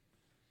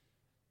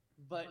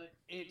but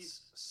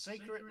it's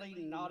secretly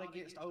not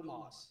against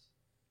Omos?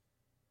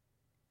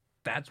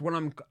 That's what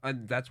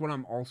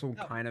I'm also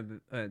No, kind of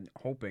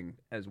hoping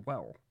as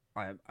well.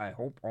 I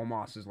hope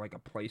Omos is like a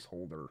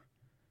placeholder.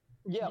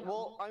 Yeah,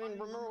 well, I mean,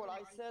 remember what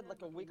I said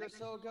like a week or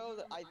so ago,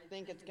 that I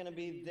think it's going to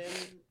be them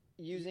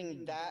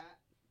using that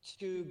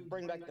to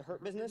bring back the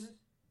Hurt Business?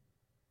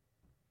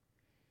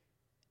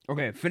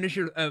 Okay, finish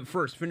your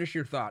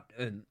thought,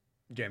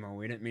 JMO.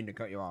 We didn't mean to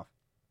cut you off.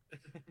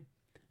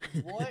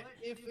 what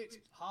if it's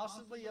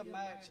possibly a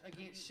match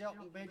against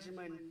Shelton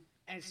Benjamin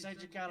and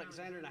Cedric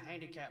Alexander in a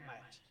handicap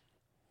match?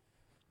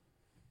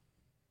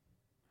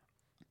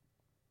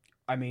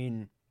 I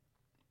mean,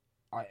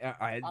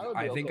 I would be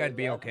I think okay I'd with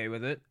be that. okay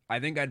with it. I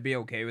think I'd be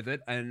okay with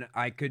it, and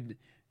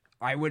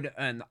I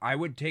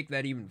would take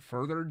that even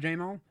further,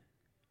 JMO.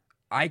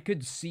 I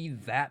could see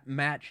that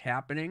match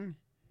happening.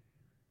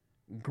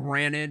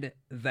 Granted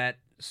that,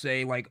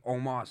 say, like,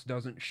 Omos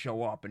doesn't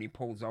show up and he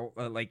pulls out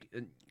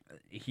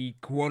he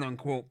quote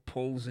unquote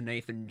pulls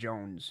Nathan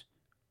Jones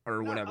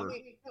or No, I whatever.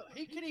 mean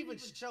he could even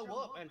show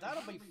up and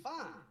that'll be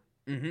fine.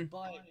 Mm-hmm.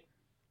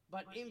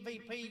 But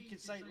MVP could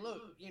say,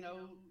 look,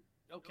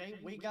 okay,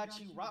 we got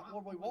you right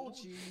where we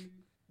want you.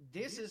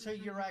 This is who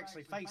you're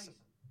actually facing.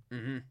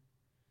 Mm-hmm.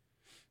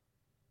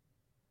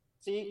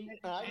 See, And,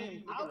 and I didn't and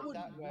even think of it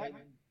that way.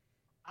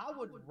 I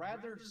would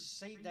rather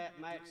see that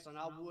match than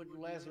I would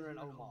Lesnar and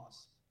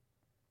Omos.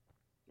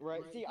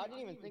 Right. See, I didn't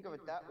even think of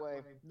it that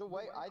way. The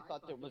way I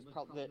thought that was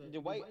probably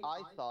the way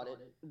I thought it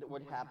that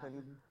would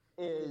happen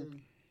is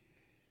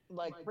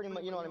like pretty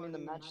much, you know what I mean? The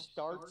match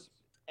starts,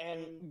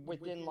 and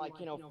within like,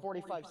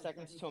 45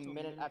 seconds to a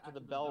minute after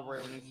the bell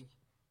rings,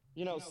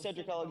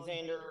 Cedric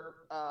Alexander,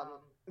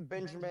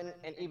 Benjamin,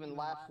 and even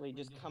Lashley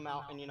just come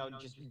out and,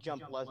 just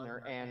jump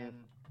Lesnar, and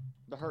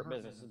the Hurt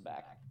Business is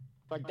back.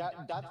 Like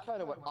that's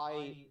kind of what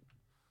I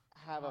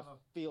have a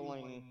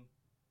feeling,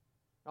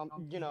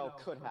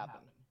 could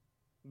happen.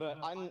 But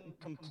I'm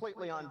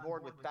completely on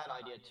board with that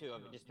idea too,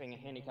 of it just being a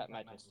handicap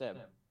match instead.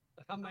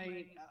 I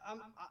mean,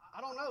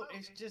 I don't know.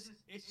 It's just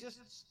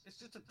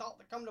a thought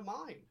that come to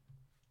mind.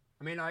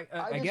 I mean, I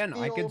just again,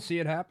 I could feel see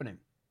it happening.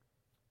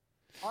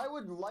 I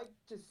would like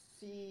to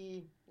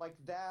see like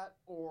that,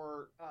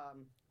 or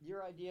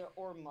your idea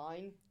or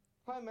mine,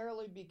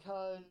 primarily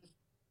because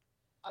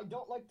I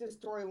don't like this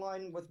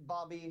storyline with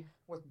Bobby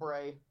with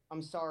Bray.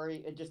 I'm sorry,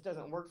 it just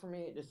doesn't work for me.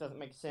 It just doesn't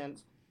make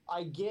sense.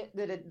 I get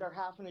that they're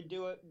having to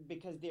do it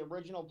because the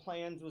original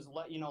plans was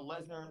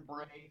Lesnar and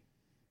Bray,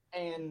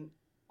 and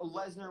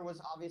Lesnar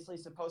was obviously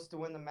supposed to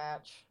win the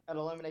match at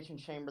Elimination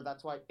Chamber.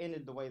 That's why it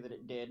ended the way that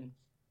it did.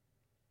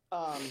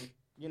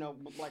 You know,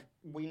 like,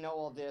 we know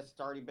all this. It's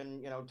already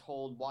been, you know,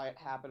 told why it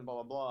happened,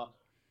 blah, blah, blah.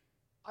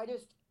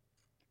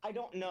 I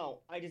don't know.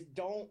 I just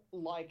don't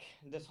like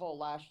this whole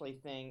Lashley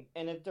thing.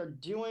 And if they're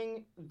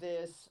doing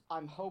this,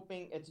 I'm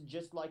hoping it's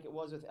just like it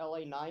was with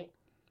LA Knight.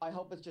 I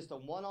hope it's just a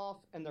one-off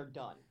and they're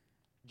done.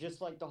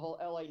 Just like the whole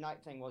LA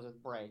Knight thing was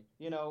with Bray.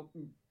 You know,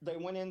 they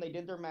went in, they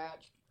did their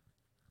match.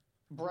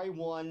 Bray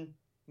won,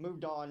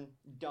 moved on,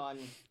 done.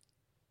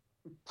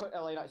 Put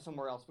LA Knight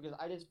somewhere else, because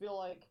I just feel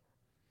like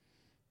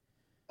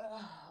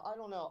I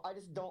don't know. I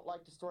just don't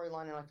like the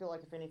storyline, and I feel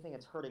like if anything,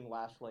 it's hurting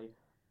Lashley.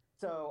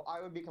 So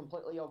I would be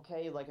completely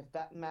okay, like, if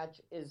that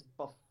match is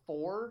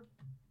before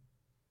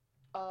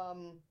Lesnar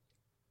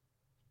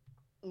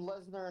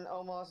and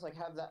Omos, like,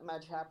 have that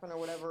match happen or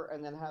whatever,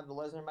 and then have the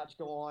Lesnar match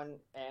go on,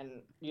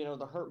 and, you know,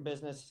 the Hurt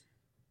Business,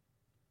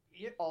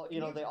 all, you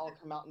know, they all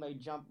come out and they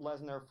jump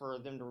Lesnar for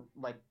them to,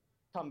 like,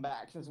 come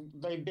back, since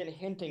they've been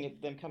hinting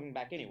at them coming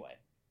back anyway.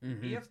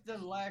 Mm-hmm. If the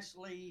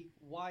Lashley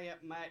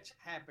Wyatt match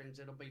happens,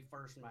 it'll be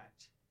first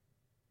match.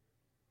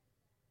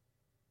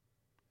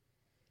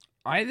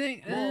 I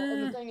think. Well,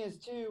 and the thing is,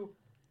 too,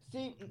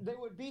 see, they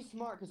would be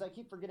smart, because I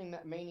keep forgetting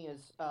that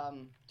Mania's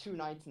 2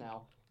 nights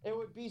now. It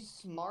would be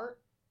smart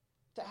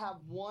to have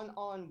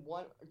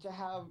one-on-one, to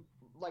have,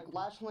 like,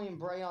 Lashley and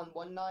Bray on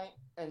one night,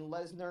 and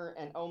Lesnar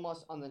and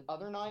Omos on the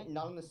other night,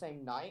 not on the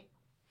same night.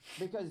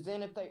 Because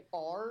then if they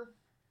are,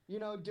 you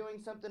know,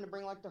 doing something to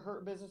bring, like, the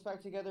Hurt Business back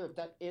together, if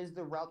that is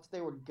the route that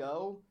they would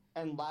go,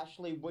 and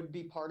Lashley would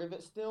be part of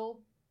it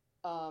still,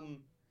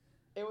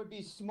 it would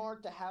be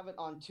smart to have it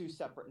on 2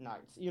 separate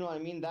nights. You know what I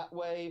mean? That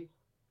way,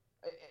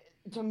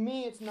 to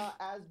me, it's not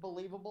as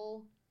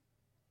believable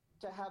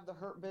to have the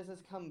Hurt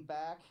Business come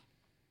back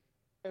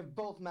if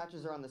both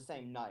matches are on the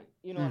same night.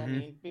 You know what I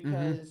mean?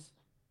 Because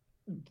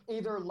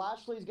either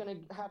Lashley's going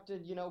to have to,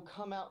 you know,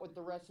 come out with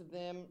the rest of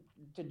them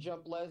to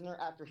jump Lesnar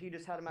after he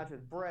just had a match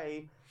with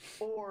Bray,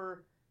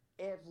 or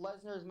if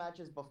Lesnar's match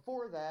is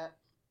before that,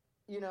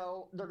 you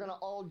know, they're going to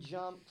all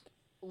jump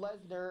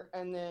Lesnar,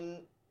 and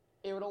then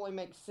it would only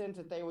make sense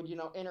that they would, you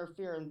know,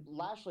 interfere in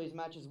Lashley's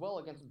match as well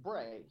against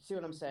Bray. See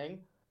what I'm saying?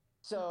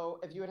 So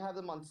if you would have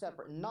them on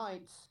separate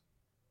nights,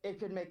 it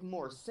could make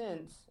more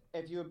sense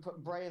if you would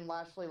put Bray and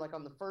Lashley, like,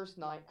 on the first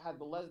night, have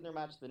the Lesnar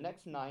match the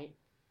next night,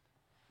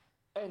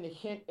 and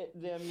hint at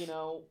them, you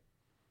know,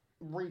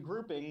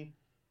 regrouping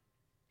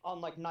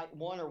on, like, night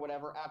 1 or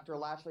whatever after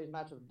Lashley's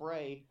match with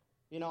Bray.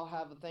 You know,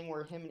 have a thing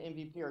where him and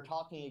MVP are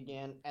talking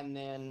again, and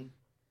then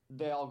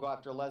they all go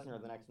after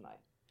Lesnar the next night.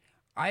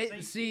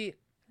 I see.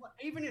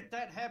 Even if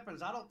that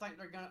happens, I don't think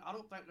they're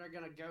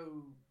gonna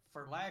go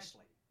for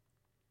Lashley.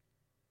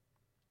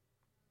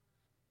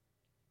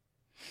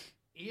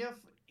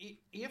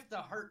 If the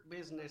Hurt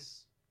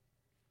Business,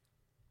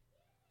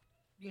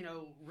 you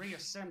know,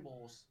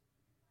 reassembles,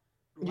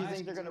 you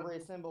think they're gonna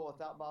reassemble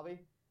without Bobby?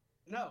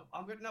 No,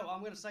 I'm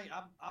gonna say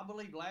I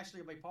believe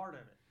Lashley will be part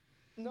of it.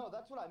 No,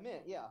 that's what I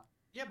meant. Yeah.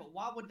 Yeah, but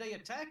why would they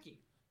attack him?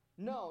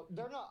 No,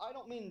 they're not. I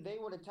don't mean they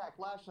would attack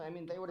Lashley. I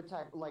mean they would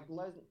attack, like,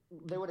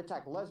 they would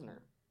attack Lesnar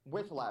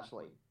with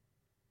Lashley.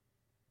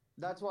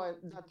 That's why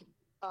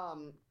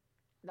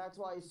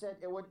I said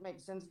it wouldn't make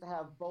sense to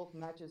have both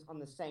matches on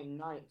the same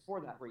night for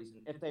that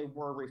reason, if they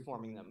were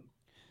reforming them.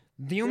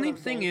 The only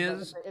thing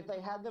is, if they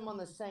had them on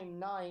the same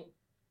night,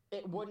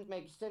 it wouldn't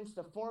make sense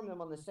to form them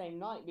on the same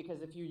night,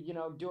 because if you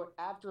know, do it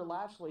after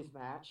Lashley's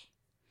match,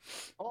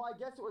 I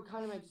guess it would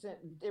kind of make sense.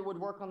 It would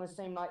work on the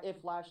same night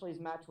if Lashley's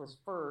match was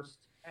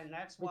first. And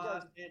that's why I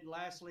said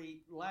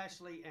Lashley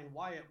and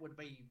Wyatt would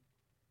be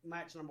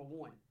match number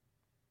 1.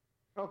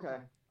 Okay,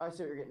 I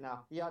see what you're getting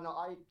now. Yeah, no,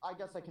 I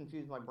guess I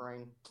confused my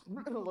brain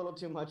a little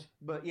too much,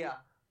 but yeah,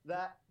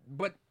 that.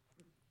 But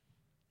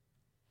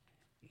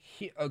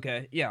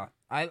okay, yeah,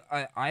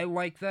 I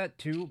like that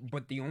too.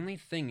 But the only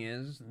thing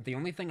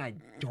I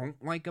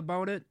don't like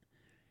about it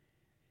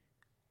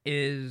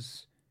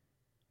is,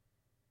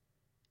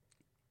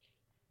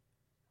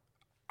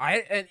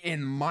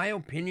 in my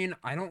opinion,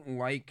 I don't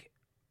like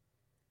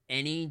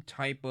any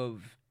type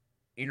of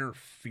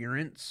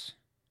interference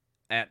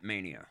at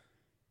Mania.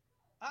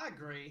 I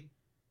agree.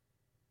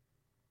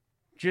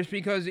 Just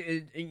because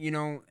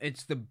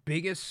it's the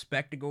biggest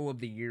spectacle of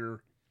the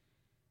year,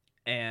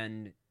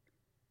 and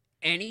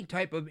any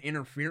type of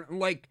interference,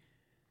 like,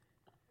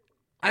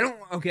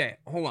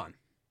 hold on.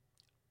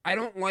 I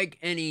don't like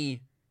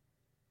any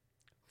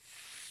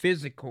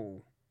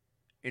physical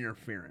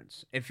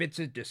interference. If it's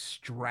a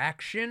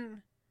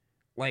distraction,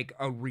 like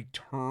a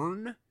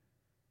return,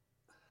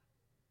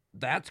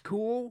 that's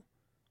cool.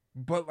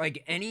 But,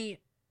 like, any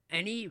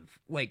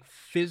like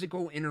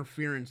physical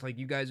interference, like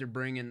you guys are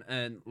bringing,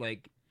 and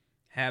like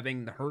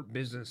having the Hurt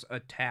Business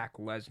attack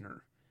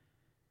Lesnar.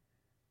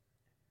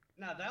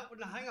 Now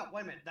hang on,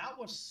 wait a minute. That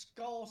was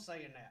Skull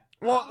saying that.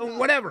 Well,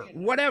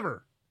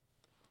 whatever.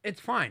 It's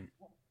fine.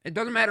 It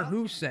doesn't matter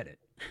who said it.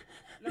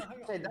 No,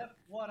 hang on.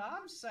 What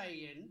I'm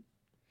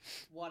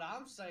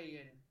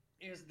saying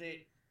is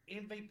that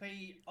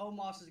MVP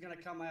Omos is going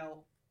to come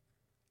out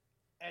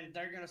and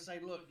they're gonna say,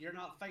 "Look, you're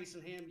not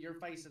facing him. You're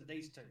facing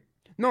these two."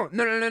 No.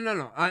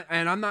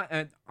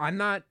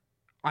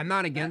 I'm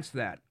not against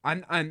that.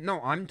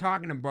 I'm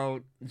talking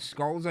about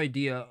Skull's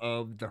idea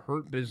of the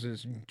Hurt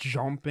Business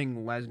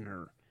jumping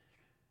Lesnar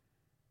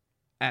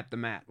at the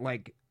mat.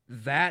 Like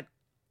that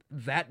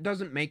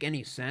doesn't make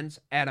any sense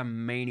at a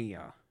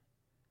Mania.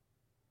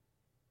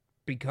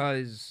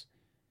 Because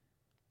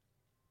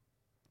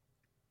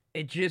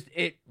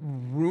it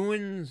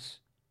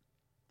ruins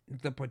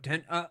the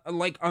potential.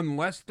 Like,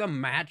 unless the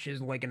match is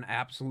like an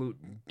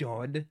absolute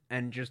dud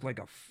and just like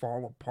a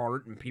fall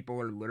apart and people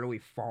are literally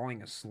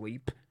falling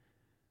asleep,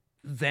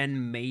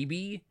 then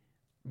maybe.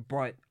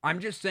 But I'm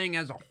just saying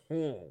as a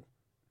whole,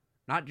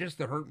 not just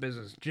the Hurt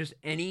Business, just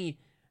any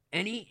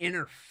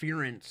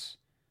interference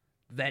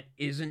that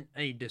isn't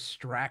a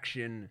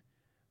distraction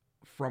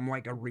from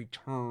like a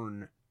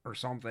return or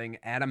something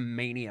at a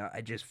Mania, I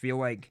just feel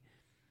like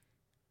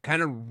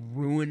kind of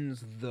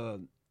ruins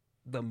the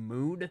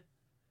mood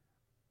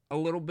a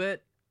little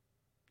bit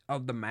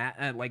of the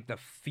match, like the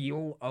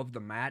feel of the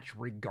match,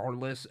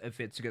 regardless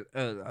if it's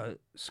a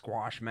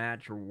squash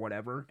match or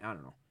whatever. I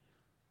don't know.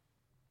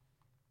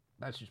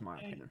 That's just my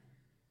opinion.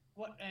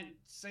 And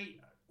see,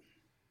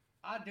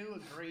 I do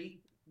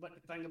agree, but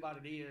the thing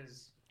about it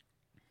is,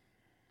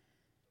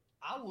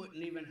 I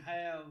wouldn't even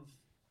have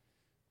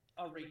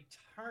a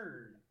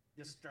return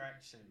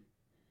distraction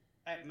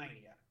at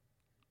Mania.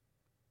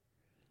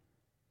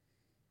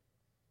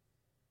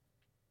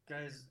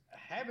 Because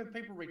having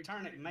people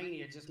return at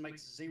Mania just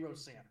makes 0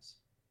 sense.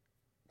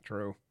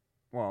 True.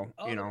 Well,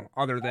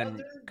 other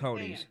than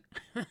Cody's.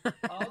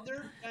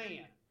 Other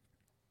than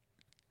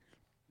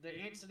the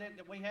incident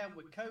that we had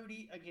with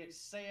Cody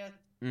against Seth,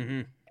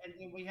 Mm-hmm. and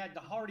then we had the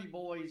Hardy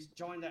Boys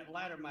join that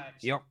ladder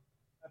match Yep.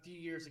 a few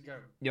years ago.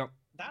 Yep.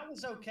 That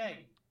was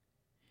okay.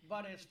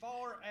 But as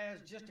far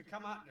as just to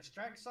come out and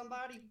distract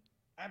somebody,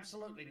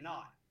 absolutely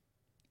not.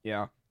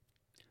 Yeah.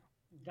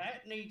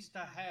 That needs to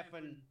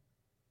happen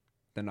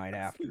the night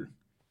after.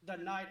 The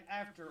night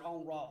after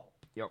on Raw.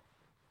 Yep.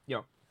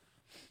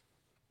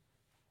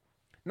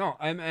 No,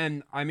 I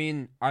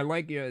mean, I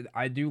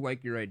do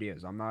like your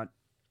ideas. I'm not.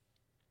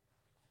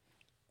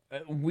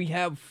 We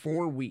have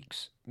 4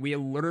 weeks. We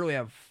literally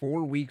have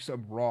 4 weeks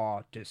of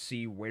Raw to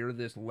see where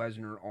this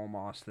Lesnar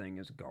Omos thing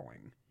is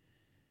going.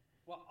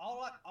 Well,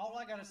 all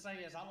I gotta say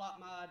is I like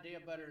my idea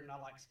better than I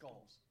like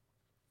Skull's.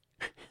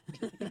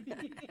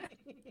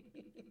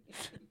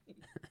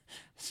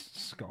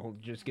 Skull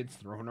just gets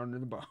thrown under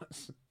the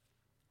bus.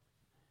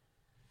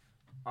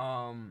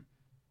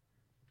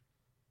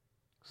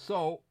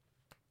 So,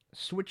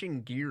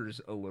 switching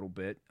gears a little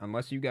bit,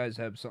 unless you guys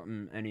have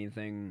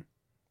anything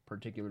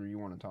particular you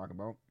want to talk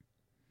about.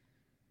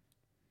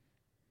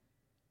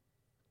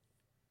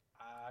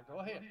 Go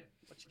ahead.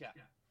 What you got?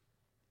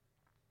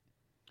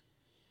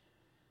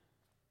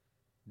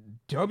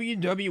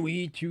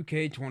 WWE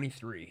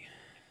 2k23.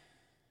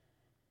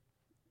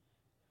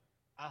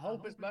 I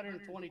hope it's better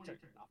than 22.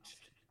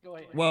 Go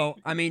ahead. Well,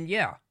 I mean,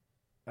 yeah.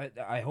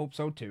 I hope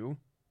so too.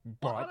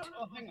 But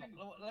hang on.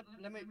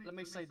 Let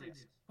me say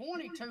this.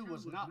 22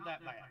 was not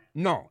that bad.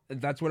 No,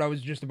 that's what I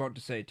was just about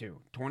to say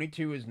too.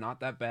 22 is not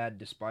that bad,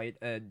 despite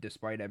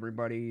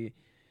everybody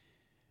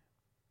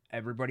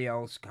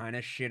else kind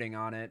of shitting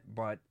on it.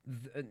 But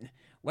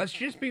let's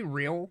just be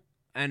real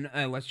and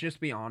let's just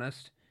be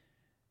honest.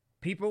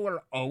 People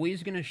are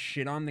always gonna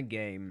shit on the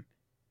game.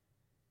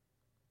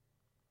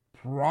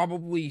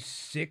 Probably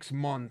 6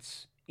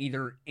 months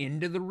either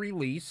into the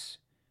release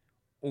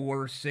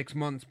or 6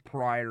 months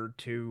prior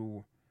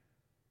to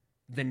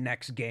the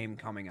next game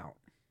coming out.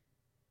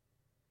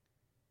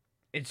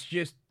 It's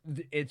just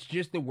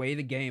the way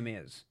the game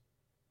is.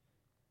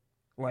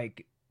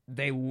 Like,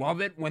 they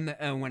love it when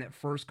it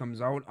first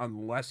comes out,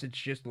 unless it's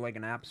just like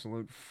an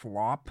absolute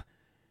flop,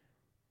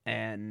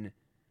 and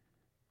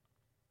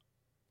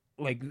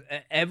like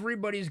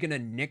everybody's gonna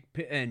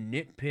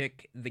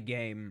nitpick the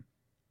game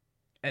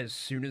as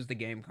soon as the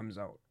game comes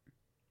out.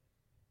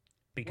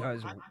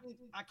 Because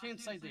I can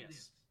say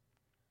this.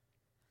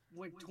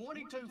 When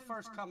 22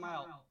 first come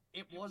out,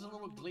 it was a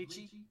little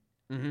glitchy.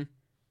 Mm-hmm.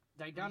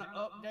 They done an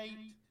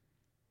update.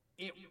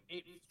 It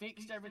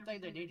fixed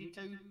everything they needed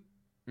to.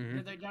 Mm-hmm.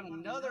 Then they done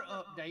another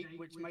update,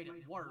 which made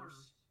it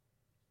worse.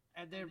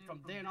 And then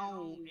from then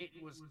on,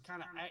 it was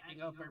kind of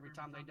acting up every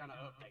time they done an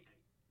update.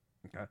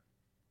 Okay.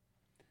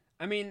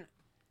 I mean,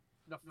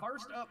 the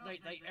first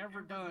update they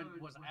ever done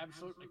was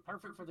absolutely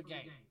perfect for the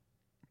game.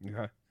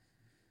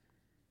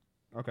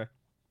 Okay.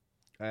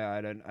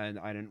 I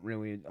didn't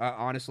really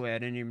honestly I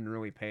didn't even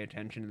really pay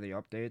attention to the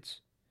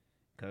updates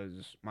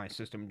because my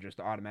system just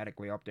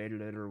automatically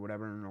updated it or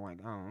whatever, and I'm like,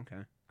 oh,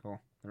 okay,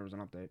 cool, there was an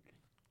update.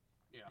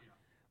 Yeah.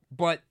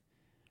 But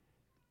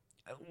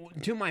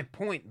to my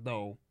point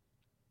though,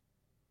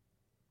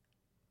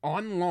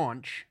 on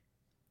launch,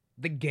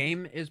 the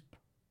game is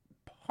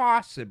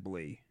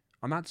possibly,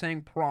 I'm not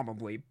saying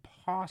probably,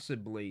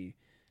 possibly,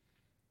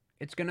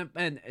 it's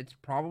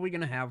probably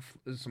gonna have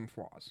some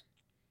flaws.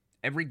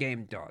 Every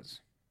game does,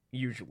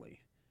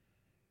 usually.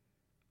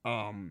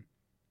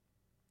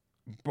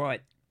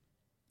 But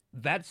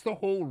that's the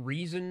whole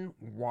reason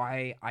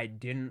why I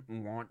didn't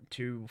want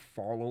to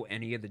follow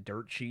any of the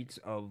dirt sheets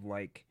of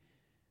like,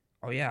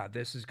 oh yeah,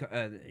 this is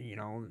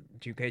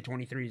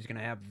 2K23 is gonna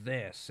have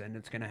this, and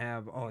it's gonna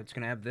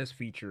have this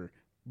feature.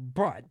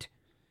 But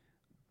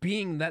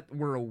being that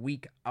we're a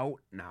week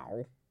out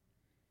now,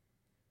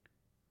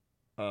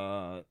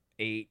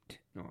 8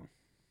 no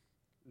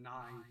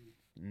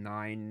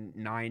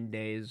 9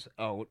 days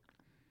out,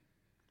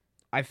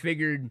 I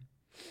figured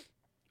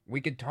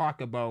we could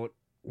talk about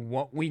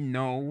what we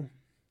know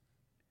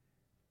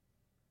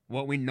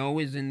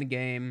is in the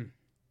game,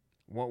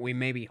 what we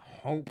maybe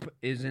hope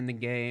is in the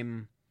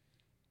game,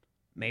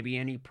 maybe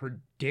any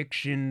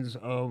predictions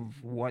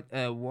of what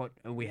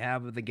we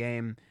have of the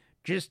game.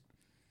 Just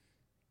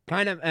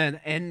kind of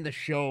end the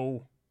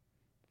show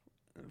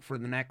for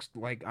the next,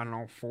 like, I don't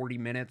know, 40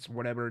 minutes,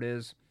 whatever it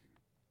is.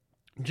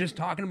 Just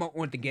talking about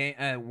what the game,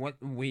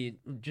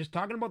 just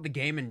talking about the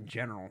game in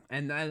general,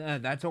 and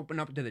that's open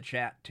up to the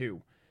chat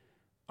too.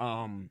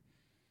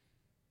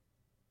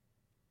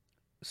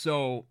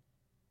 So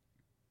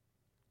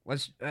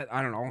let's,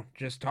 I don't know,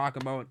 just talk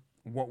about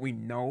what we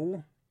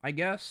know, I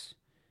guess.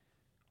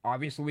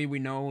 Obviously, we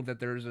know that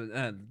there's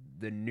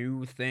the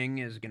new thing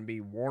is going to be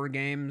war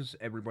games.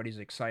 Everybody's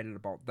excited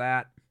about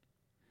that.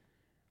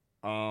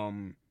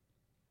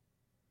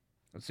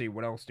 Let's see,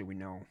 what else do we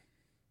know?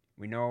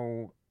 We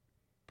know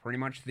pretty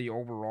much the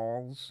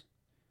overalls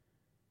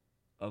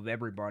of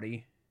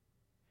everybody.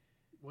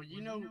 Well,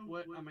 you know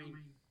what? I mean,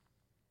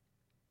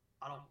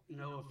 I don't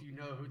know if you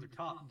know who the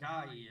top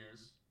guy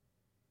is.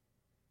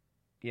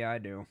 Yeah, I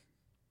do.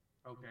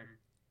 Okay.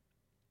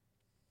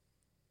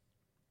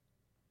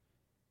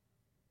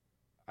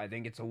 I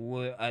think it's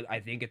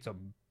a.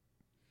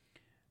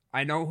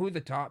 I know who the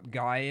top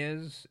guy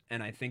is,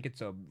 and I think it's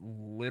a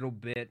little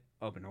bit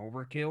of an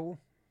overkill.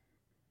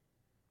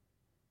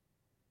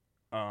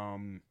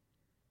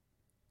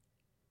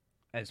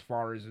 As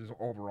far as his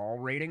overall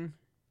rating,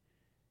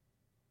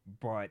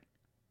 but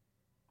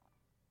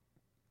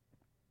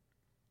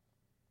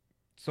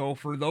so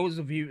for those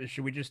of you,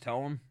 should we just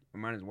tell him? I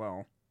might as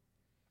well.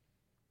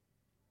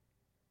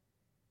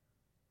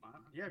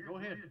 Yeah, go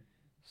ahead.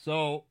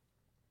 So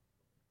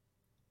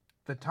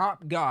the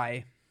top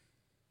guy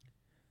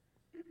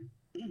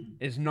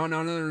is none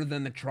other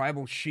than the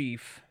tribal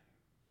chief,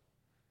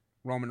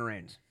 Roman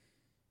Reigns.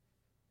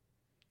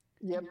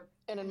 Yep.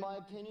 And in my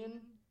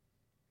opinion,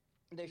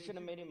 they should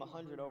have made him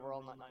 100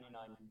 overall, not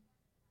 99.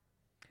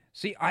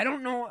 See, I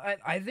don't know.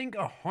 I think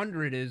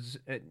 100 is,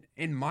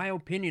 in my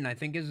opinion, I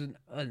think is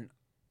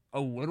a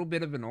little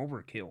bit of an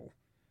overkill.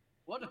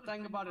 Well, the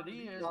thing about it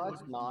is, No,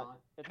 it's not.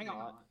 It's hang on.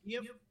 not.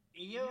 If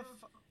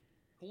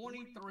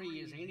 23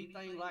 is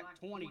anything like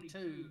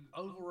 22,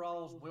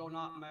 overalls will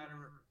not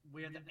matter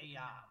with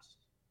AIs.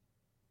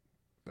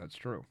 That's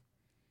true.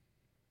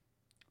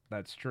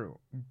 That's true.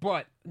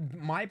 But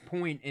my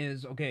point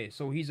is, okay,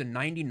 so he's a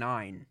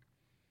 99.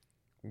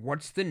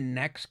 What's the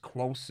next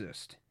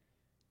closest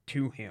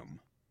to him?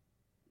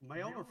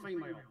 Male or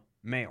female?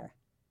 Male.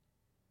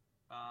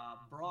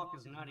 Brock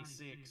is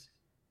 96.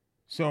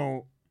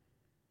 So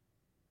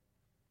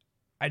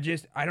I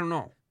don't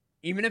know.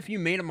 Even if you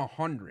made him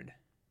 100,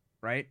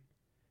 right?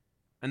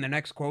 And the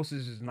next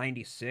closest is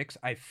 96,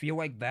 I feel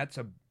like that's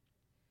a...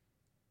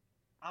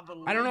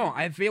 I don't know.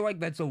 I feel like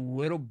that's a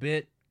little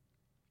bit...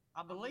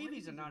 I believe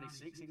he's a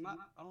 96. He might...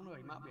 I don't know.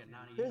 He might be a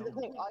 98. Here's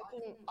the thing.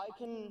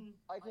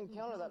 I can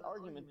counter that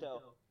argument,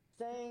 though.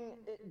 Saying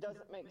it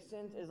doesn't make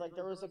sense is like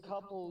there was a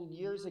couple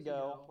years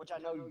ago, which I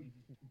know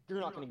you're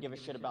not going to give a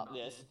shit about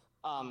this,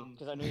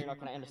 because I know you're not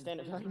going to understand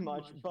it very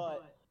much,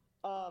 but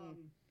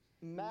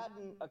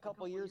Madden a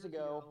couple years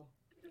ago,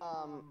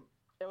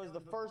 it was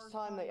the first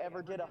time they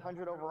ever did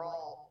 100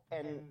 overall,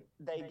 and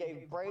they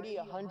gave Brady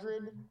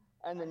 100,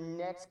 and the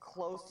next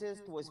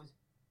closest was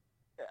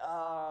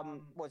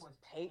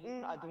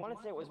Peyton. I want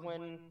to say it was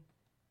when...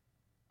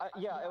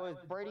 yeah, it was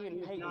Brady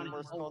and Peyton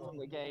were both in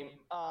the game.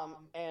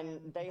 And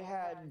they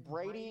had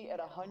Brady at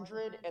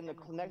 100, and the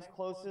next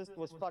closest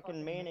was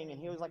fucking Manning,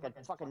 and he was like a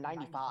fucking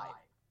 95.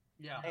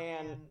 Yeah.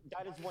 And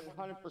that is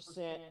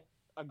 100%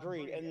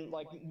 agreed. And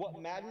like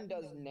what Madden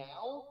does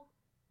now,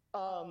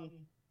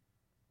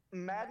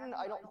 Madden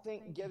I don't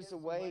think gives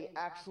away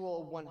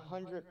actual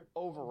 100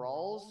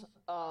 overalls,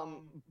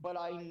 but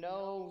I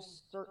know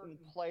certain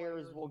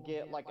players will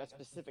get like a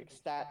specific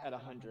stat at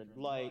 100.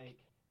 Like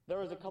there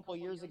was a couple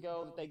years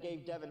ago that they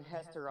gave Devin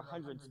Hester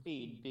 100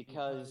 speed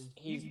because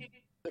he's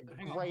the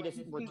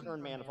greatest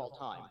return man of all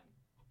time.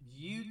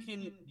 You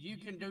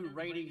can do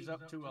ratings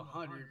up to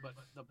 100, but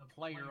the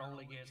player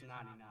only gets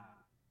 99.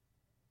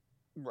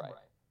 Right.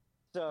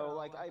 So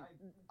like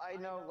I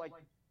know like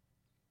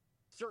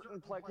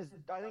certain play, because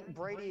I think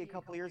Brady a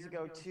couple years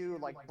ago too,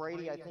 like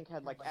Brady I think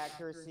had like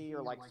accuracy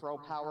or like throw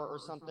power or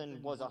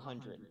something was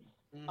 100.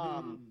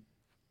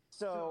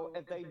 So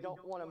if they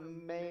don't want to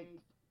make,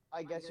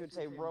 I guess you would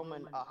say,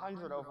 Roman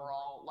 100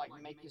 overall, like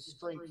make his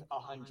strength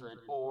 100,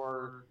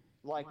 or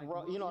like,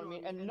 you know what I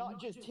mean? And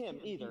not just him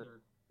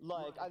either.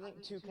 Like I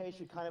think 2K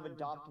should kind of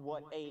adopt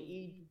what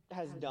AE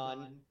has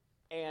done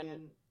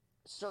and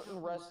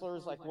certain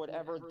wrestlers, like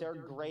whatever their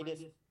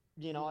greatest,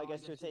 I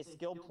guess you would say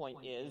skill point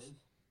is,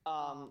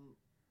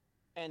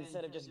 and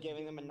instead of just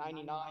giving them a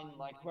 99,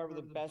 like whoever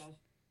the best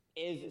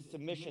is at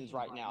submissions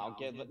right now,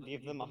 give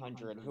them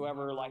 100.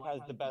 Whoever like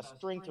has the best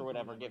strength or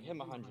whatever, give him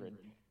 100.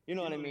 You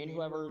know what I mean?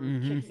 Whoever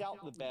kicks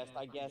out the best,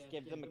 I guess,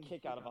 give them a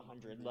kick out of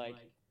 100, like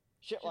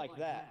shit like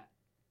that.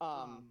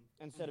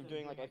 Instead of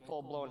doing like a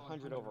full blown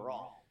 100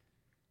 overall.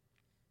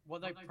 Well,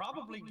 they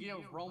probably give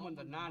Roman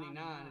the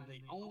 99, and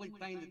the only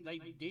thing that they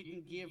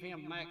didn't give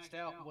him maxed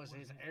out was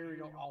his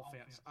aerial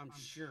offense, I'm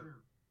sure.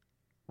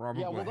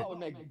 Probably. Yeah, well, that would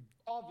make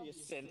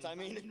obvious sense. I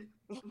mean,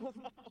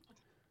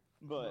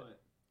 but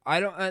I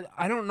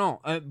don't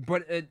know.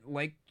 But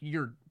like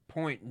your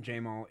point,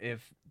 JMO,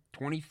 if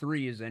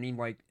 23 is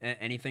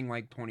anything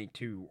like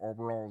 22,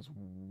 overalls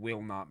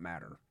will not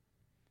matter.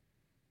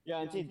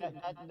 yeah, and see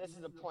this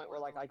is a point where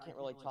like I can't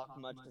really talk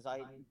much because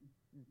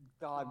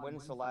God,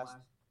 when's the last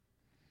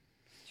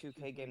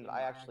 2K game that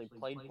I actually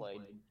played?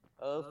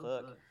 Oh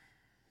fuck!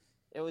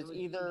 It was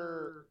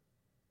either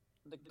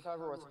the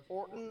cover with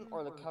Orton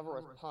or the cover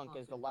with Punk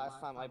is the last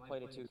time I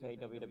played a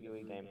 2K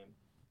WWE game.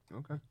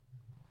 Okay.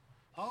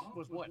 Punk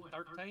was what,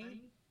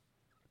 13?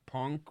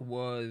 Punk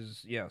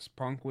was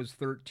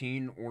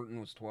 13. Orton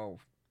was 12.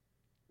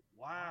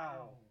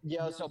 Wow.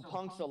 Yeah, so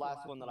Punk's the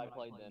last one that I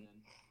played then.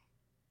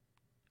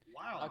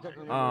 Wow. I couldn't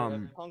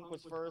remember if Punk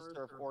was first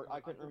or I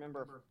couldn't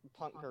remember if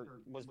Punk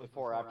was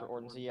before or after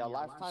Orton. So yeah,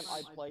 last time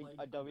I played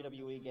a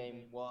WWE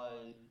game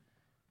was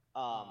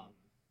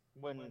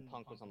when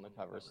Punk was on the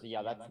cover. So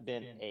yeah, that's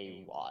been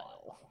a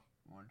while.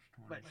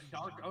 But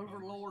Dark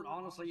Overlord,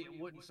 honestly, it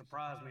wouldn't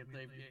surprise me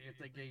if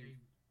they gave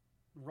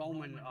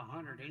Roman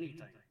 100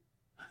 anything.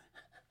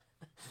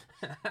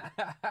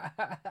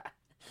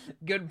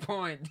 Good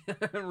point.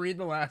 Read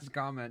the last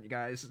comment,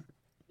 guys.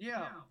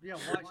 Yeah,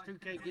 watch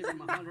 2K give him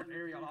 100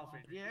 aerial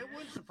offense. Yeah, it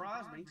wouldn't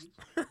surprise me.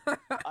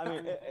 I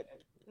mean,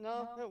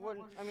 no, it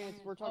wouldn't. I mean,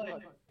 we're talking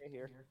about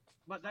here.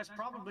 But that's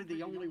probably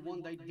the only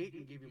one they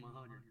didn't give him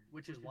 100,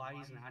 which is why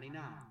he's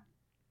 99.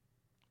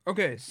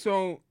 Okay,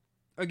 so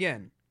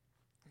again,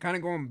 kind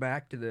of going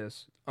back to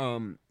this.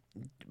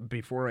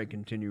 Before I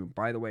continue,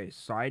 by the way,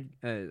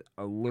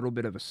 a little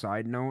bit of a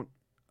side note.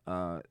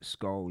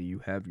 Skull, you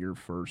have your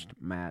first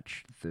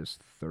match this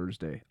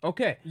Thursday.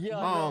 Okay. Yeah,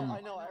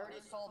 I know. I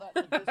already saw that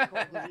in the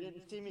Discord because you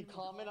didn't see me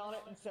comment on it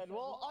and said,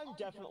 well, I'm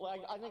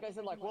definitely, I think I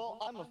said like, well,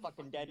 I'm a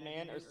fucking dead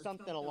man or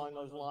something along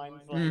those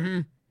lines.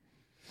 Like,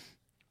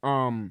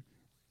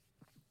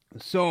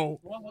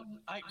 So. Well,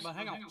 but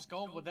hang on,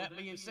 Skull. With that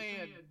being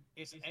said,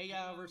 it's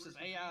AI versus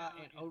AI,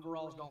 and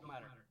overalls don't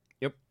matter.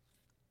 Yep.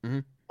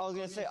 I was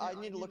gonna say I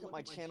need to look at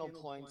my channel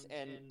points,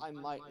 and I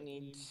might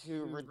need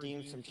to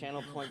redeem some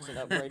channel points and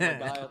upgrade my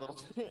guy a little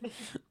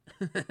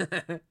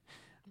bit.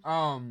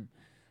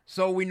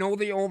 So we know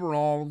the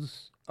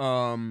overalls.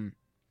 JMO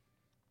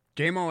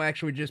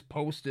actually just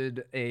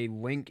posted a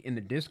link in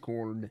the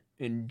Discord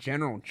in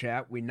general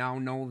chat. We now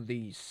know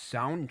the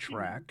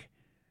soundtrack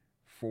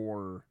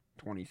for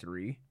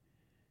 23.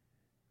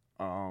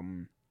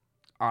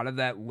 Out of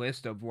that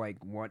list of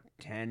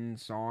 10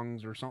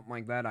 songs or something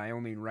like that, I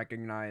only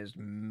recognized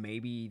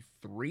maybe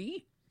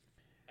 3.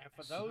 And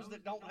for those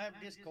that don't have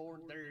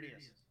Discord, there it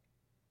is.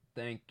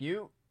 Thank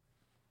you.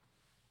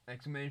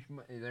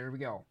 Exclamation! There we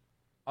go.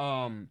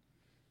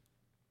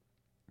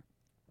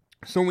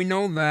 So we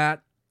know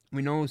that.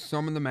 We know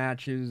some of the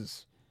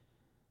matches.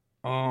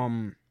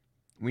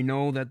 We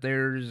know that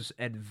there's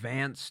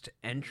advanced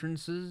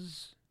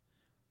entrances.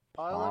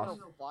 I only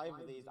know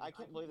 5 of these. I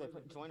can't believe they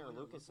put Joyner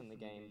Lucas in the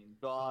game.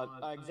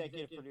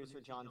 Executive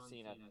producer John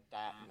Cena.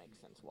 That makes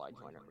sense why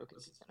Joyner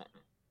Lucas is in it.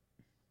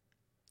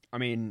 I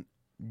mean,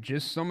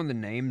 just some of the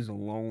names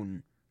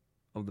alone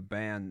of the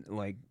band,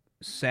 like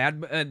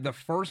the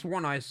first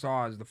one I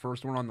saw is the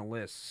first one on the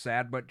list,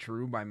 Sad But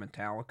True by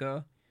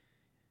Metallica.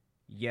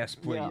 Yes,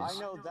 please. Yeah, I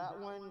know that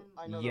one.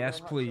 I know yes,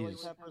 the Red Hot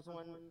please. Chili Peppers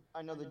one.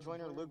 I know the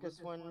Joyner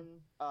Lucas one.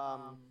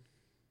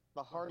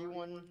 The Hardy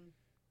one.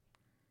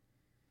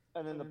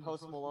 And then the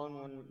Post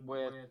Malone one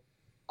with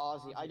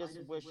Ozzy. I just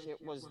wish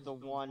it was the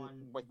one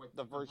with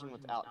the version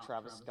without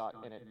Travis Scott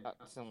in it. I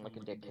sound like a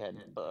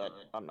dickhead, but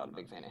I'm not a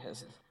big fan of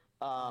his. It's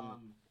all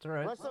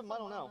right. The rest of them, I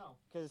don't know,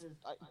 because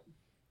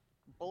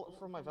Bullet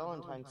for My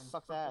Valentine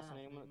sucks ass, and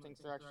anyone that thinks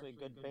they're actually a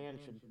good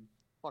band should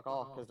fuck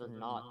off, because they're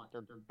not.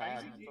 They're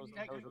bad.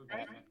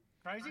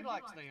 Crazy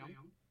likes them.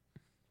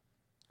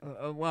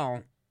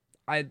 Well,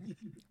 I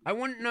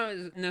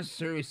wouldn't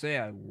necessarily say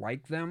I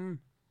like them.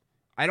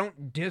 I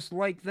don't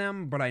dislike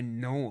them, but I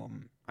know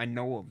them. I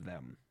know of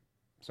them.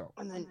 So.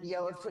 And then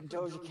let's put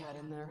Doja Cat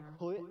in there.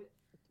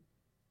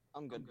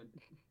 I'm good.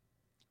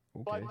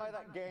 Okay. By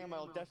that game,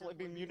 I'll definitely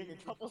be muting a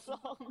couple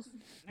songs.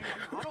 I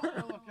don't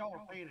know if y'all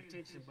are paying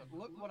attention, but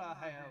look what I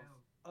have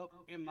up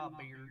in my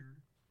beard.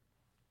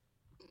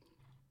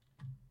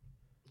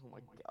 Oh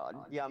my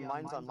god. Yeah,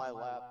 mine's on my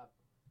lap.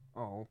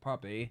 Oh,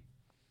 puppy.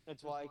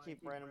 That's why I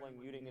keep randomly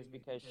muting, is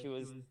because she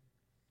was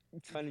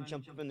trying to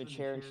jump up in the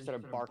chair and she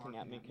started barking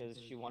at me because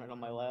she wanted on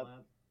my lap.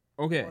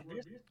 Okay.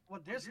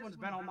 This one's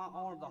been on my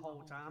arm the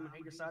whole time, and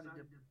he decided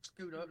to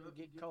scoot up and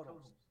get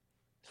cuddles.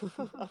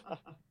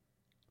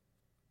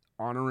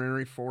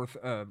 Honorary fourth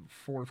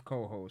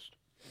co-host.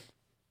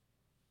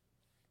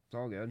 It's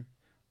all good.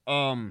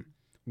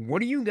 What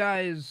do you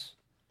guys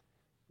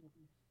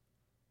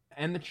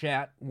and the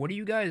chat? What are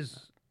you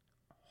guys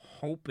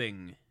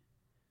hoping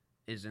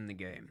is in the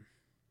game?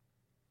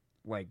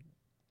 Like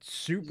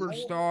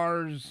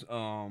superstars,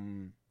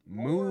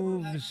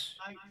 moves. Match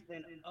types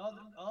than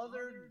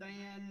other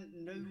than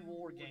new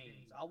war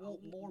games. I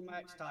want more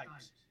match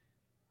types.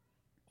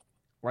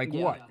 Like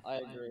Yeah, what? I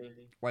agree.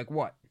 Like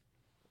what?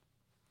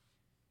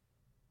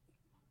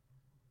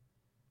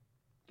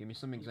 Give me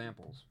some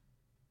examples.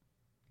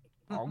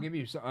 I'll give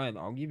you some.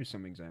 I'll give you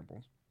some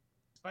examples.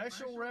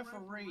 Special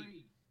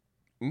referee.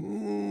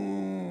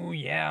 Ooh,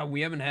 yeah,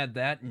 we haven't had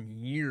that in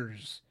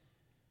years.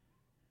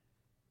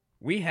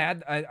 We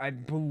had, I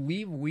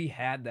believe we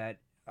had that.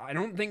 I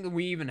don't think that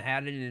we even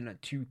had it in a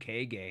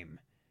 2K game.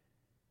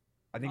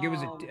 I think it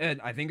was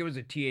I think it was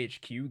a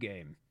THQ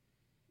game.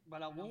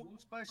 But I want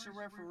special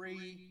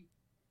referee.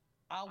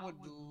 I would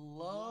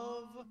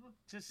love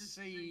to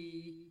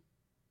see.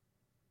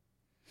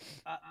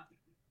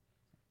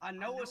 I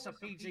know it's a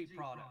PG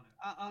product.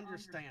 I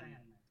understand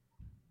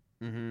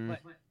that. Mm-hmm.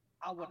 But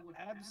I would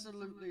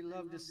absolutely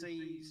love to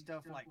see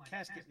stuff like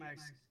casket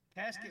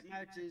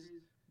matches,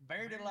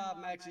 buried alive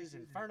matches,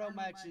 inferno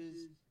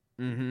matches.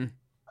 Mm-hmm.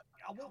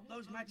 I want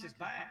those matches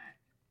back.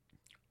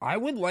 I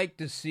would like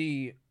to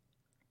see,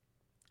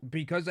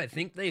 because I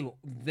think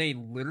they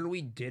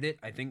literally did it.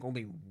 I think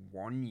only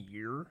 1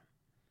 year,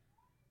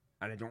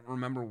 and I don't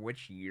remember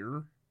which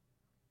year,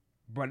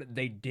 but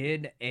they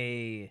did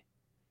a.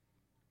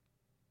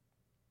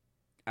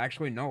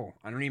 Actually, no,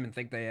 I don't even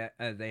think they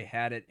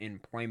had it in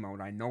play mode.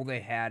 I know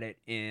they had it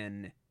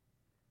in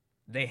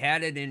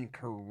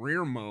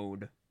career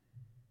mode.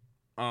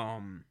 A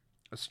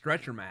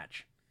stretcher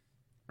match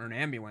or an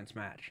ambulance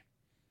match.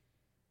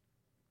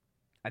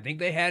 I think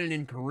they had it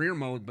in career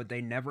mode, but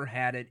they never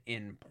had it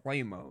in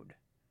play mode.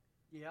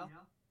 Yeah.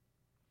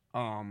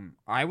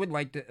 I would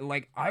like to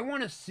I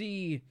want to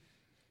see.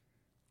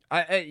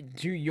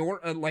 To your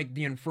like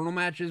the Inferno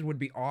matches would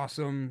be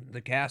awesome.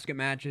 The casket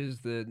matches,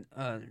 the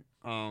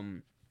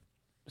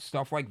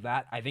stuff like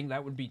that. I think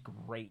that would be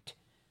great.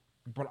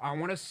 But I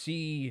want to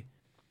see.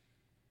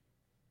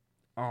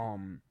 I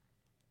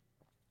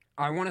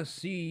want to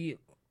see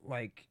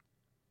like.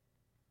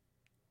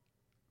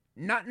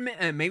 Not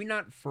maybe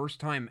not first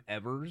time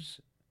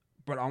evers,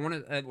 but I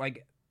want to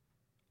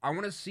I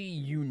want to see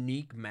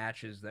unique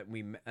matches that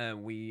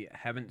we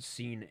haven't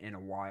seen in a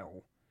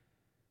while.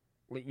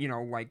 You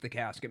know, like the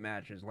casket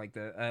matches, like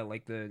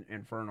the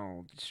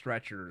Inferno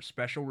stretcher,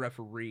 special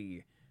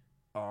referee.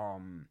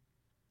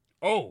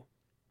 Oh,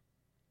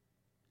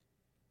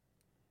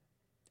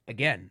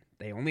 again,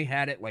 they only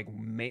had it like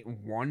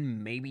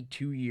 1 maybe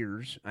 2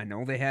 years. I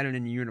know they had it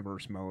in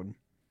universe mode.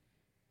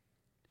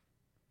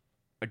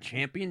 A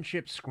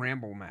championship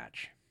scramble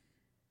match.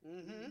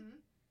 Mm-hmm.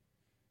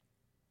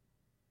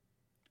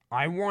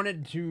 I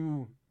wanted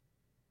to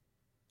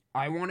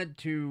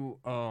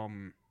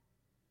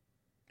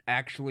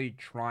actually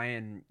try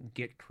and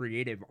get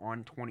creative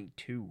on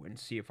 22 and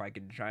see if I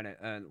could try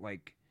to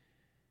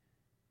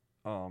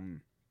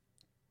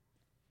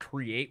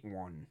create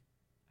one.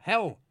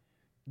 Hell,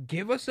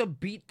 give us a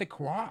beat the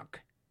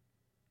clock.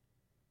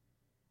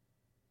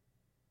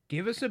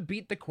 Give us a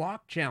beat the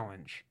clock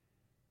challenge.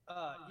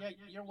 Yeah,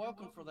 you're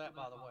welcome for that,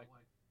 by the way.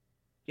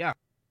 Yeah,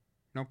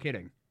 no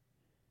kidding.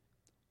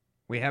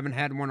 We haven't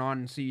had one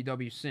on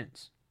CW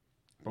since,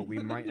 but we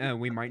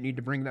might need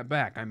to bring that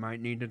back. I might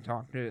need to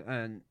talk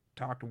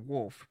to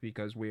Wolf,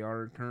 because we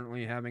are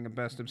currently having a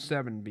best of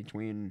 7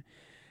 between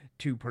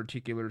 2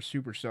 particular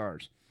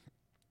superstars.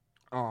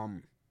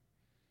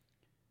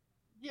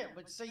 Yeah,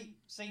 but see,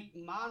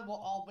 mine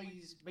will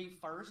always be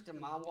first, and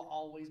mine will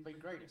always be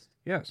greatest.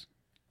 Yes.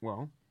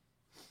 Well,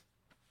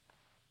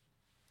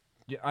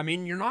 I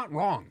mean, you're not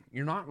wrong.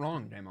 You're not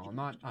wrong, Damo.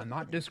 I'm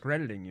not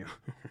discrediting you.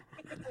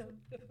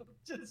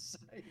 Just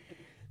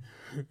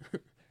saying.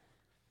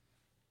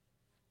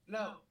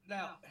 No,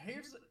 now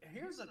here's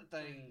a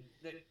thing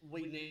that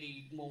we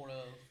need more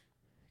of.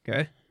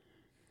 Okay.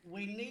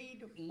 We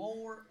need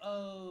more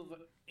of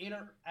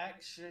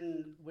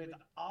interaction with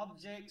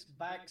objects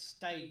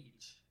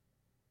backstage.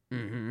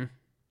 Mm-hmm.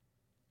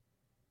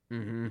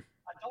 Mm-hmm.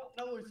 I don't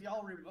know if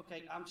y'all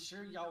okay, I'm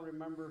sure y'all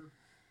remember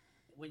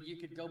when you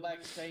could go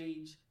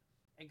backstage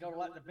and go to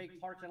like the big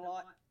parking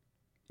lot.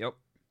 Yep.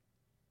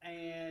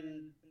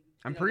 And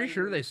I'm pretty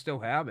sure they still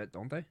have it,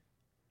 don't they?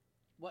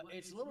 Well,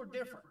 it's a little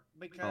different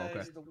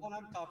because the one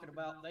I'm talking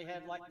about, they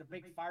had like the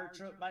big fire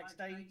truck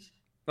backstage.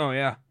 Oh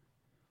yeah.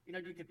 You know,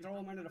 you could throw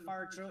them into the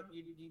fire truck.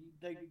 You'd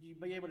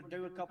be able to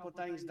do a couple of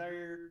things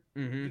there.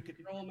 Mm-hmm. You could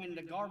throw them in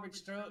the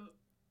garbage truck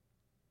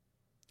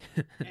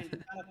and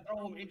kind of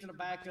throw them into the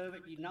back of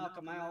it. You knock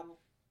them out.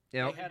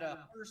 Yep. They had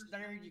a purse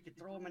there. You could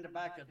throw them in the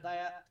back of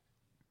that.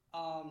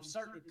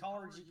 Certain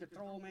cars, you could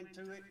throw them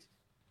into it.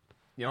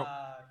 Yep.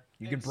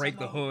 You could and break some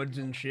the of 'em- hoods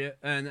and shit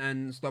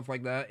and stuff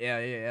like that.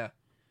 Yeah.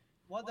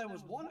 Well, there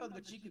was one of them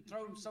that you could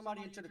throw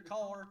somebody into the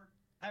car,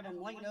 have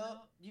them lean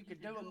up. You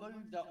could do a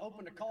move to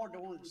open the car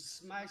door and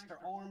smash their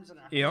arms and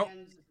their Yep.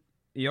 hands.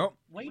 Yep.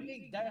 We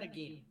need that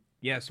again.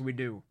 Yes, we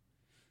do.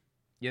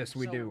 Yes,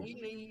 we So do.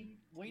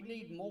 we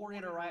need more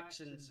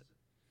interactions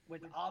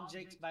with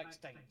objects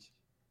backstage.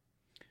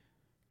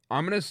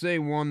 I'm gonna say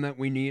one that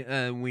we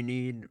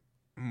need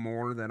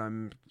more that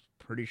I'm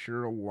pretty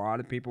sure a lot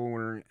of people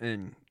were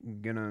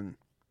gonna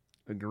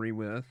agree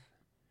with.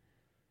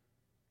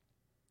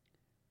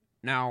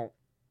 Now,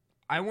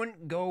 I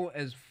wouldn't go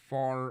as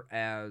far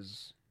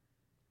as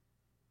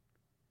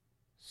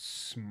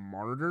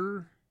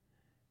smarter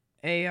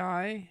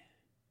AI,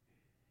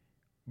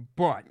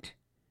 but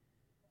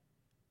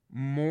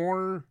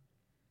more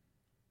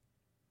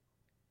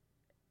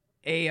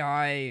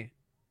AI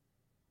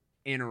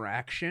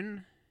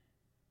interaction.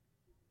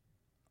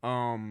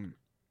 And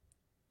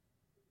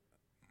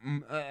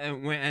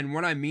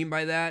what I mean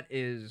by that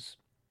is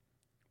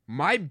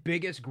my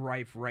biggest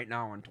gripe right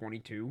now on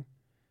 22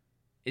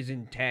 is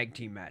in tag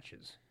team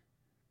matches.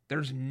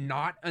 There's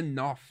not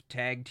enough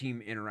tag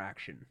team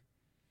interaction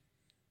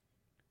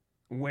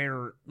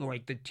where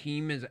like the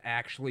team is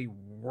actually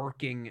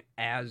working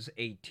as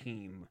a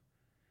team.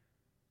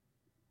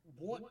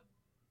 What?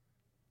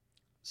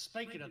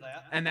 Speaking of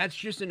that, And that's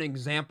just an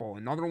example.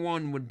 Another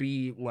one would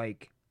be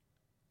like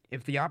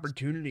if the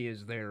opportunity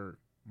is there,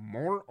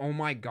 more oh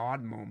my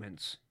god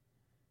moments.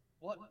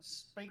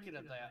 Speaking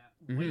of that,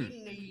 Mhm. we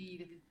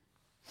need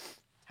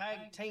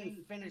tag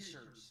team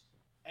finishers.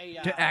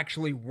 AI. To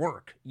actually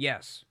work.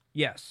 Yes.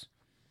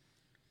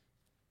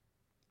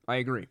 I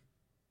agree.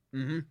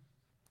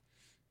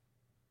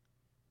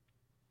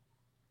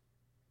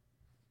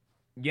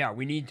 Yeah,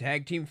 we need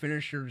tag team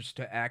finishers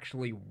to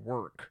actually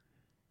work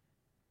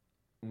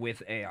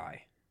with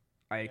AI.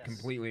 I Yes.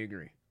 completely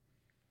agree.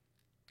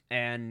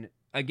 And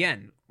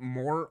again,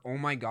 more oh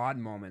my god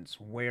moments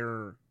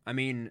where, I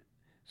mean,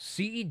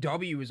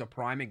 CEW is a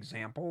prime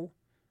example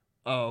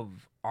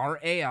of our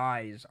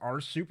AIs, our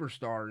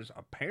superstars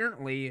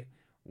apparently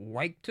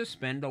like to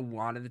spend a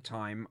lot of the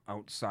time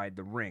outside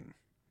the ring.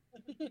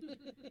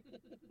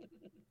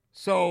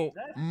 So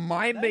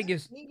my That's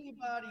biggest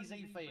anybody's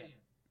e-fan.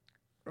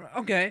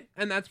 okay,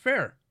 and that's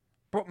fair.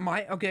 But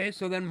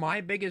so then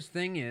my biggest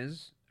thing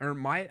is, or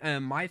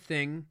my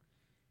thing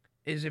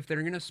is, if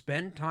they're gonna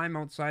spend time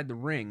outside the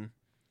ring,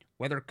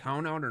 whether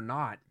count out or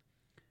not,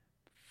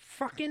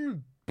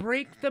 fucking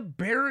break the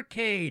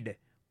barricade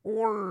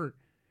or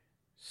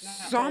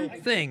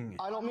something.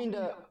 I don't mean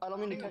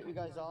to cut you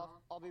guys off.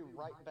 I'll be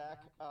right back.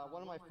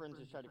 One of my friends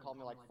has tried to call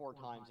me like 4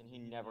 times and he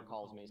never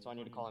calls me, so I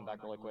need to call him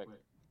back really quick.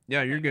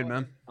 Yeah, you're good,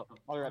 man. I'll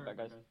be right back,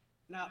 guys.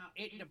 Now,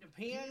 it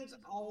depends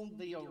on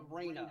the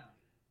arena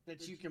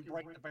that you can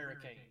break the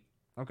barricade.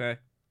 Okay,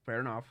 fair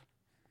enough.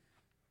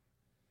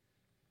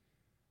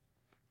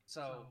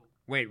 So.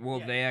 Wait, will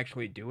they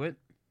actually do it?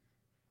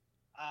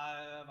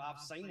 I've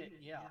seen it.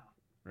 Yeah.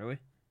 Really?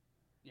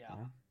 Yeah.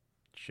 Well,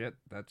 shit,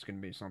 that's gonna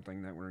be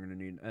something that we're gonna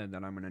need,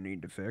 that I'm gonna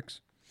need to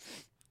fix.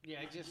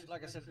 Yeah, it just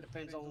like I said, it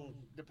depends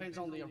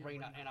on the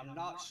arena, and I'm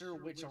not sure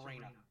which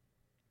arena.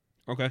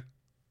 Okay.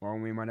 Well,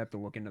 we might have to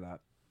look into that,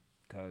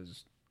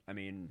 because I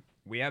mean,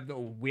 we have a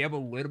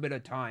little bit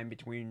of time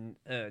between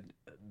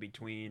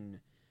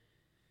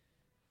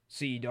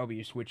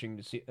CEW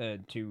switching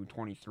to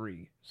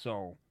 23,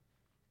 so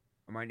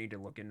I might need to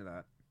look into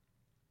that.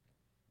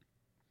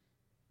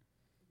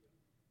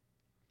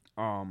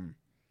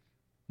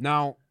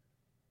 Now,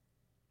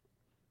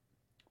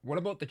 what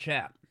about the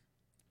chat?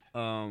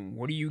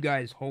 What are you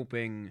guys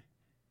hoping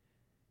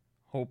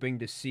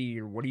to see,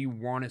 or what do you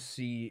want to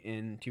see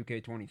in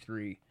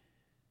 2K23?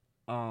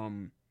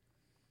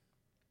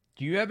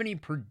 Do you have any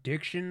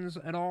predictions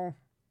at all,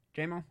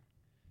 JMO,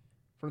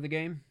 for the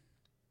game?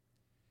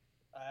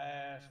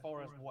 As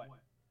far as what?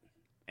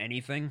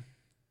 Anything?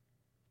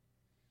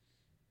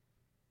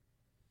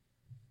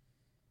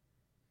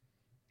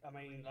 I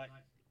mean,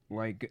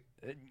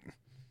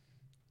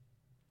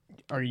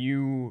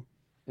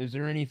 is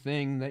there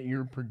anything that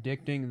you're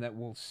predicting that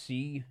we'll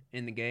see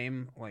in the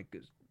game, like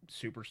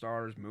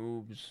superstars,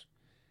 moves,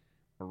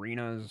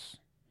 arenas,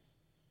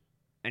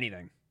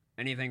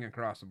 anything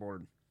across the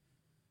board?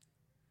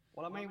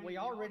 Well, I mean, we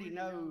already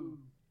know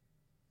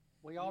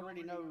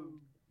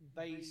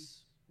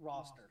base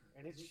roster,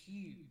 and it's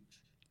huge.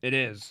 It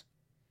is.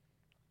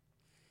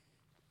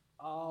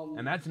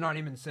 And that's not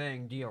even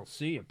saying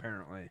DLC,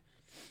 apparently.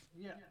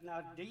 Yeah.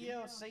 Now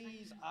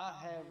DLCs, I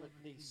have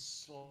the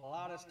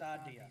slightest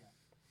idea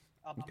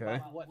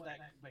about what that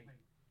could be.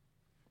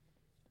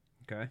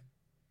 Okay.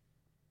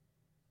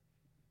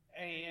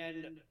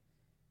 And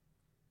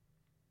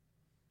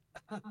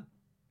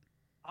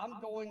I'm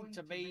going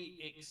to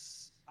be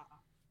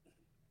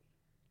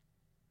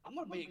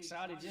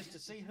excited just to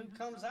see who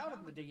comes out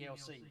of the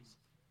DLCs.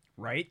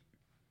 Right.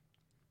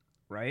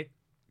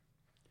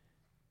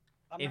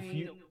 I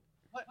mean,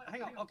 what?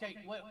 Hang on. Okay.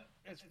 Well,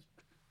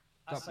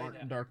 I say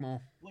that. Dark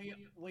Maul.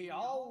 We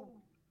all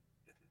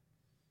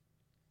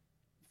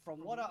from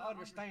what I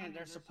understand,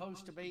 there's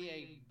supposed to be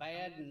a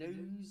bad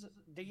news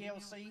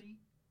DLC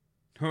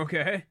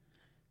Okay.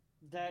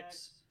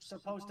 that's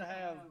supposed to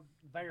have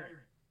Barrett.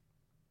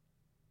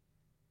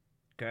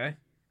 Okay.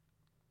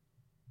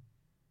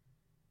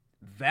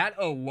 That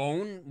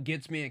alone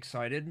gets me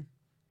excited.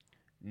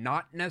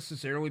 Not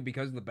necessarily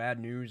because of the bad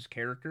news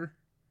character,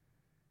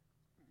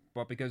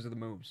 but because of the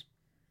moves.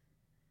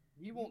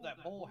 You want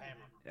that bull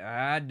hammer?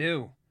 I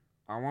do.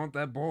 I want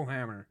that bull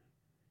hammer.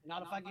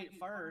 Not if I get it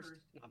first.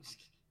 No,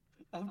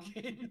 I'm just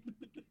kidding.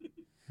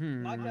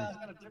 Hmm. My guy's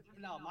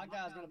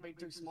gonna be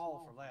too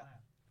small for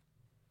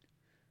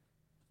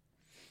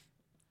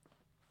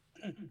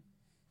that.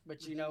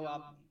 But you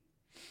know,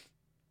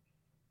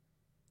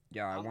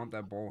 Yeah, I want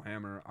that bull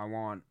hammer.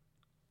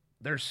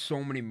 There's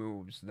so many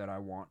moves that I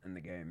want in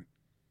the game.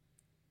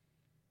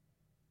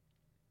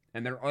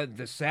 And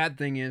the sad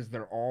thing is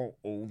they're all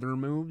older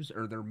moves,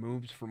 or they're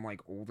moves from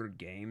like older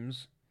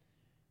games.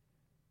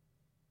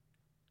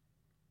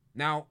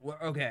 Now,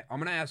 okay, I'm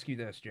gonna ask you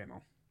this,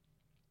 JMO,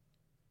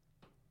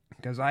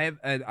 because I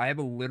have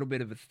a little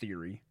bit of a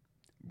theory,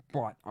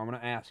 but I'm gonna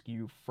ask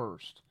you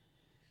first.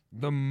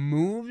 The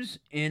moves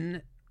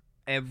in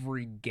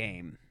every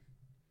game,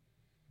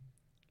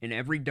 in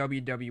every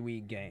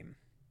WWE game,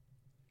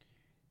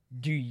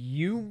 do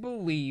you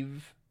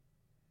believe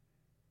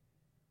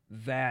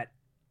that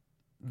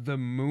the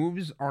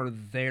moves are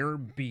there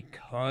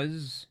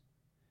because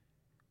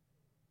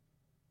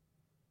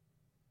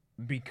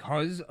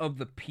of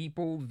the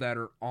people that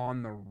are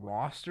on the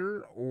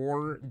roster,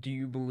 or do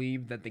you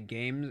believe that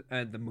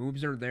the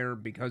moves are there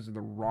because of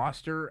the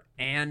roster,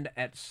 and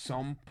at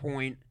some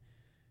point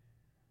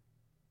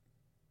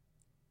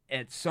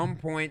at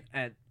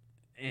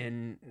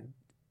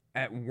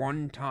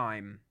one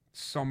time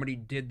somebody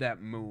did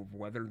that move,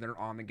 whether they're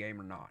on the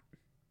game or not?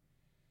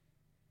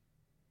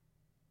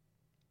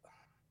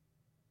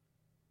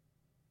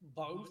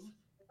 both.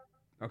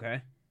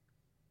 Okay.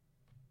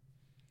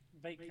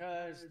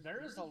 Because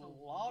there's a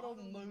lot of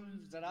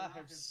moves that I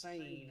have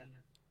seen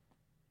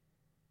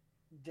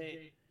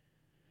that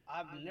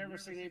I've never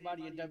seen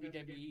anybody in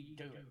WWE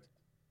do it.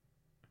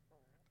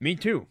 Me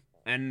too.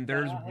 And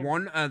there's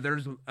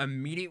there's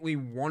immediately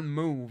one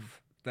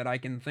move that I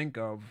can think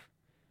of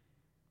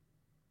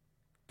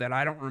that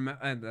I don't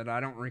that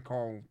I don't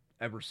recall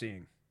ever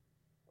seeing.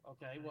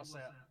 Okay, what's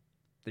that?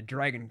 The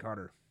Dragon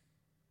Cutter.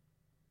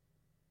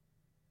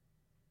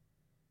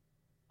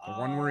 The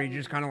one where he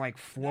just kind of like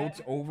floats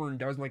over and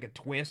does like a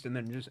twist and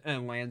then just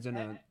lands in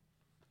a.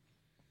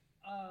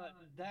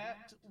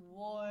 That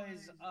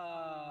was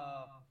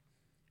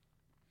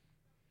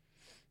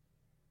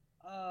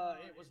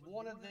it was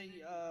one of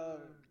the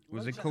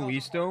Was it Lucha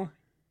House Kalisto? Party.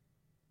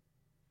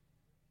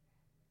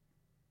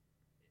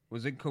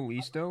 Was it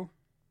Kalisto?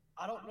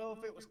 I don't know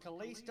if it was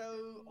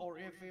Kalisto or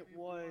if it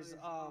was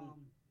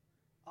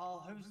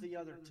oh, who's the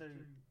other two?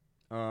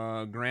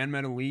 Grand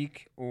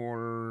Metalik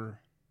or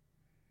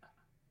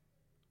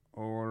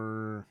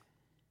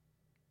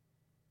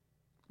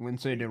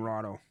Lindsay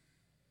Dorado.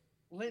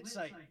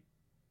 Lindsay.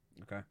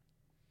 Okay.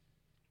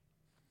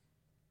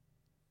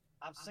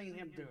 I've seen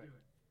him do it.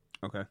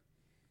 Okay.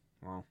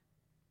 Well,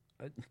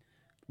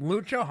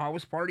 Lucha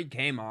House Party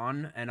came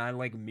on, and I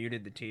like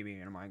muted the TV,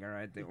 and I'm like, all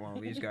right, well,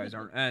 these guys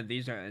aren't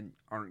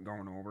aren't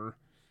going over.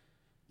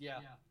 Yeah.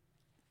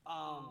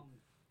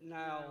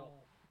 Now.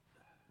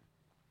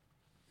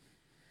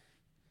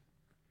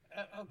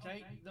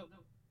 Okay.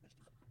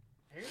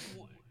 Here's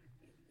one.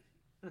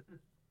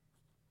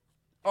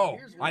 Oh,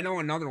 I know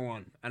another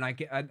one, and I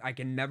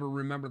can never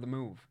remember the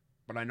move,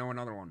 but I know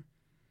another one.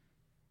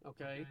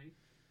 Okay.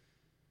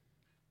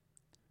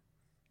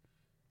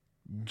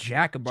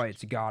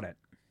 Jacobites got it.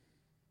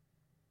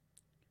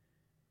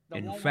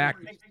 In fact,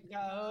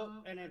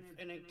 and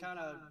it kind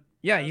of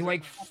yeah, he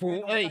like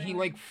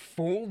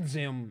folds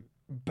him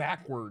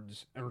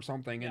backwards or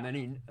something, and then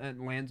he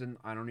lands in,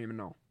 I don't even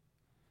know.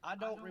 I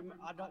don't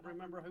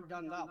remember who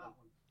done that one.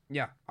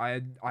 Yeah,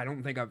 I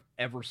don't think I've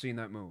ever seen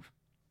that move.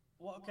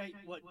 Well, okay,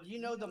 well, you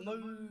know the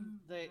move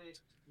that,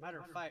 matter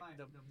of fact,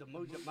 the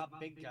move that my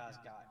big guys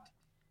got,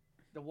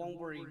 the one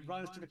where he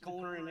runs to the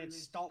corner and then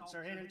stomps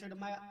their head into the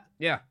mat.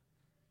 Yeah.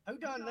 Who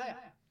done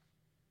that?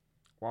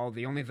 Well,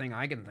 the only thing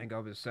I can think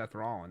of is Seth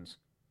Rollins.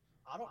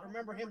 I don't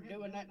remember him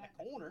doing that in the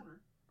corner.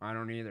 I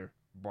don't either,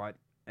 but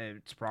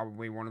it's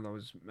probably one of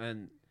those,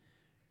 and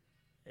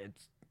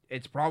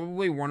it's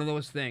probably one of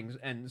those things.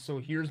 And so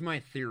here's my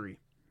theory.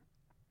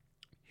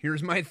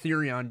 Here's my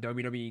theory on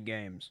WWE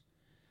games.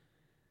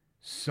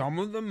 Some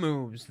of the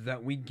moves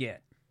that we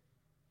get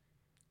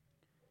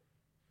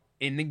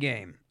in the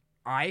game,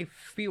 I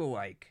feel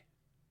like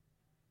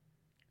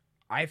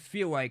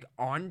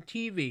on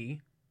TV,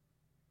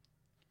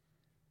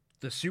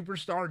 the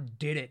superstar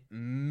did it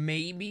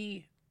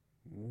maybe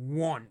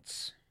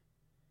once.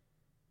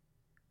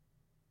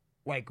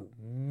 Like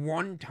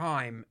one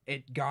time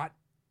it got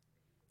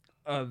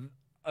a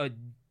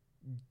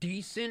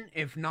decent,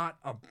 if not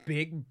a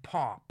big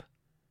pop.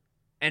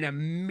 And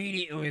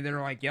immediately they're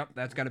like, yep,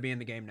 that's got to be in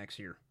the game next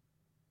year.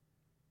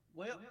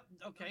 Well,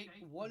 okay,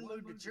 one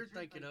move that you're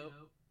thinking of,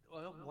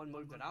 well, one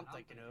move that I'm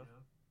thinking of,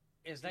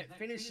 is that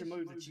finisher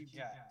move that you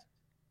got.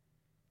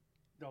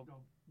 The,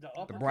 the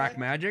The Black uppercut?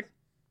 Magic?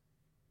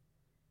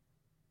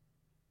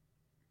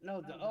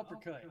 No, the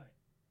uppercut.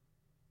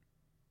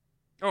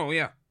 Oh,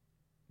 yeah.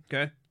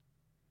 Okay.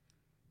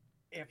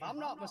 If I'm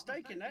not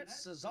mistaken,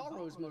 that's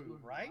Cesaro's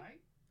move, right?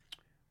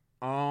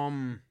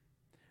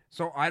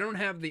 So I don't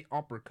have the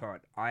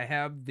uppercut. I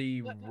have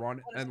the What,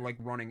 run, what is it? like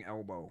running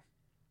elbow.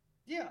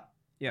 Yeah,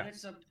 Yeah. but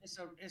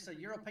it's a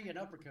European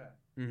uppercut.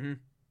 Mm-hmm.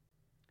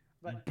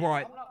 But if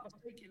But I'm not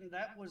mistaken,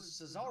 that was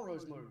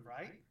Cesaro's move,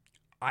 right?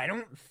 I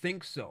don't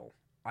think so.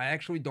 I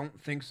actually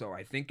don't think so.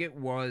 I think it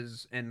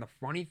was, and the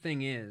funny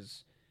thing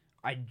is,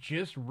 I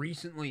just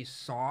recently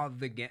saw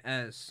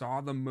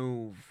the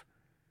move.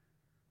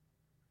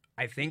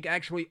 I think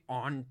actually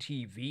on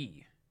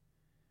TV,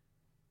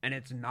 and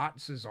it's not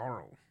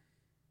Cesaro.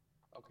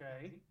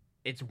 Okay.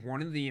 It's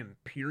one of the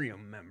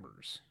Imperium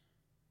members.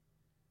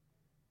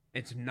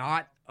 It's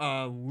not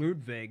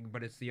Ludwig,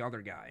 but it's the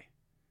other guy.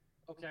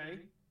 Okay.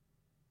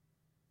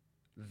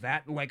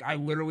 That, like, I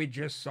literally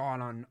just saw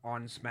it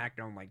on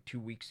SmackDown like 2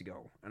 weeks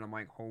ago, and I'm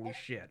like, holy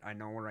shit! I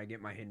know where I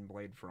get my hidden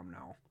blade from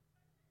now.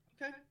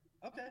 Okay.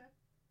 Okay.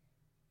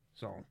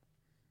 So,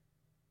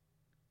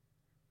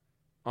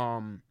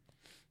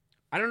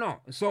 I don't know.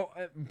 So,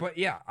 but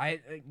yeah,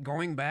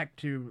 going back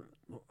to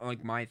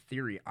like my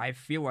theory, I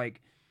feel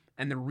like,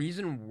 and the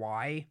reason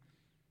why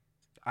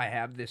I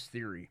have this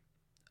theory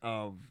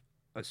of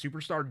a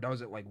superstar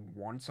does it like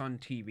once on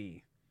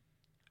TV,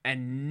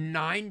 and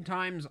 9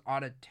 times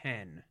out of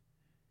 10,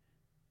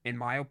 in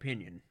my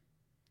opinion,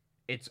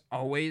 it's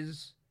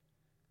always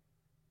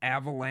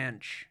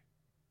Avalanche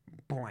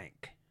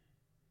blank.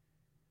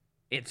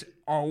 It's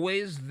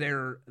always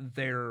their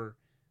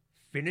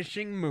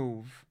finishing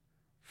move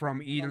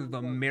from either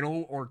the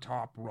middle or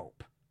top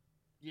rope.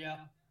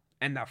 Yeah.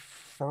 And the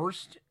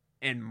first,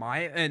 in my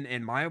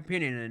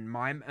opinion,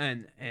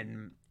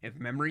 and if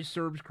memory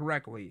serves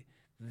correctly,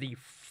 the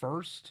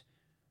first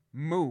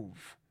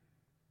move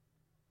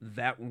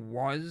that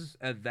was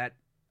that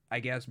I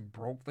guess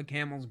broke the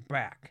camel's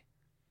back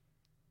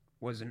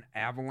was an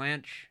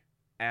Avalanche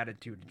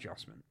attitude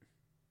adjustment.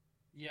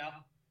 Yeah.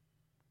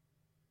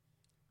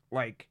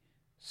 Like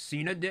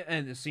Cena did,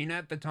 and Cena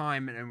at the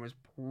time, and it was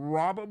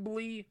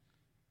probably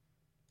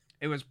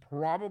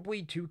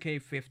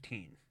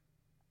 2K15,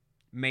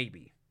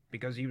 maybe,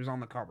 because he was on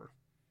the cover.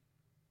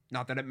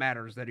 Not that it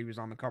matters that he was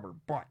on the cover,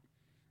 but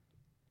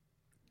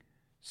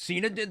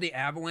Cena did the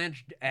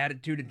Avalanche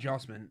attitude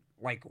adjustment,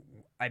 like,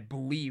 I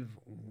believe,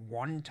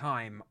 one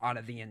time out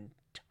of the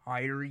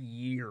entire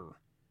year.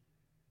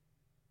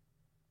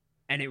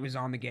 And it was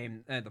on the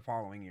game the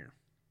following year.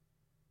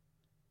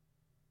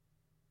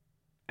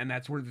 And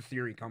that's where the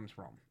theory comes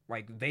from.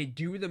 Like, they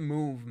do the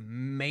move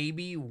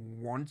maybe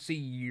once a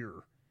year.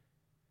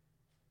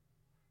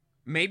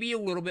 Maybe a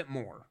little bit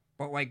more.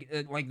 But,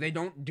 like they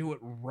don't do it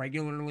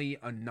regularly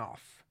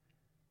enough.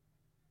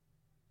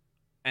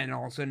 And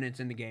all of a sudden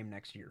it's in the game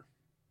next year.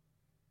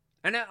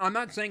 And I'm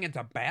not saying it's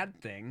a bad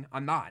thing.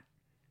 I'm not.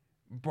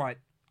 But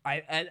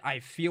I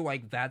feel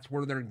like that's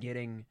where they're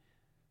getting...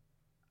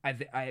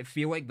 I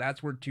feel like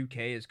that's where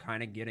 2K is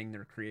kind of getting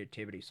their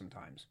creativity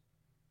sometimes.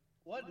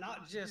 Well,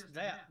 not just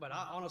that, but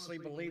I honestly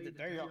believe that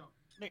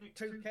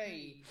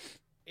 2K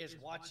is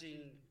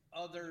watching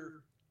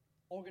other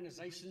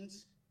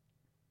organizations.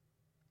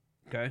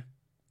 Okay.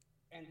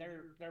 And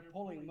they're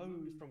pulling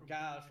moves from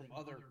guys from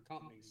other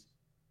companies.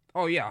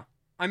 Oh yeah.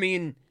 I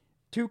mean,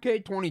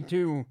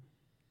 2K22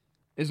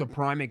 is a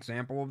prime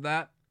example of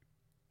that,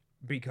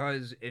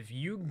 because if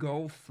you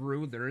go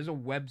through, there is a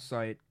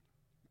website,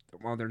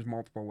 well, there's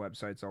multiple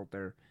websites out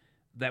there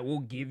that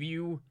will give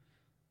you,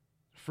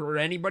 for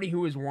anybody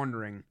who is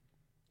wondering,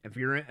 if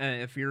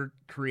you're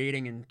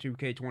creating in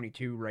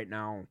 2K22 right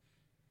now,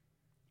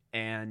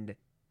 and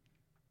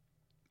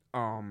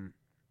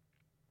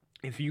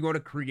if you go to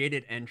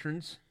created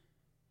entrance,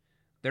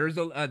 there's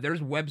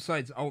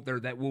websites out there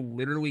that will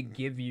literally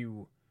give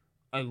you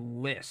a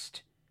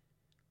list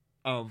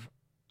of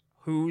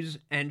whose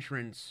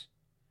entrance,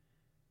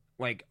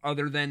 like,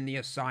 other than the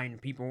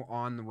assigned people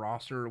on the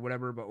roster or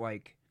whatever, but,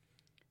 like,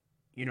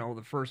 you know,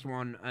 the first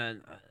one,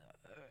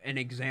 an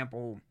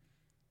example,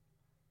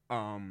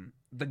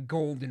 the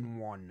golden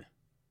one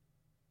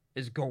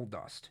is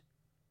Goldust,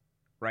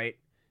 right?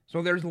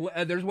 So there's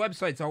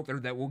websites out there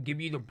that will give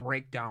you the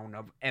breakdown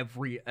of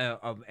every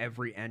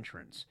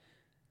entrance.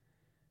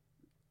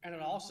 And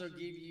it'll also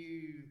give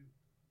you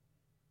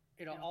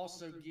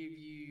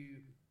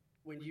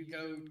when you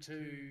go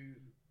to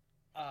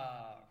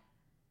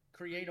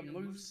create a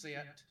move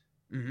set.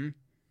 Mm-hmm.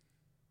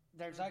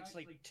 There's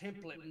actually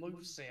template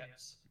move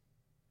sets,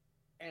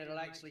 and it'll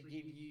actually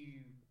give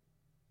you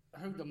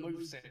who the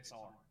move sets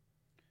are.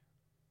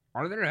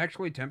 Are there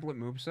actually template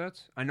move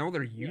sets? I know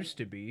there used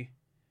to be.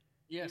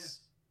 Yes.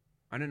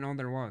 I didn't know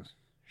there was.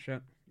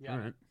 Shit. Yeah. All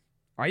right.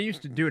 I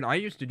used to do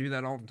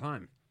that all the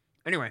time.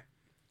 Anyway,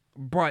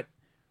 but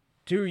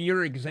to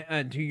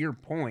your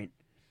point,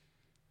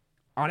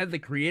 out of the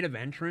creative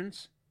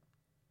entrance,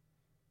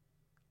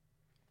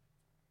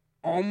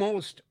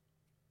 almost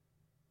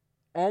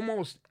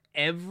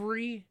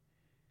every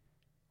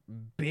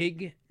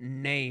big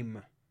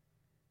name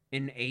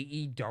in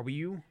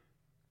AEW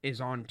is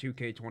on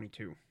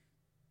 2K22.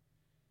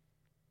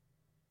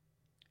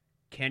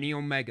 Kenny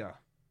Omega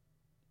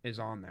is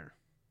on there.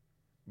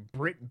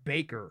 Britt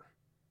Baker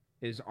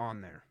is on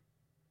there.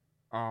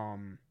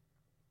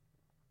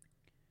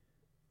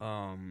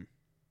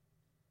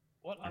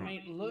 Well, I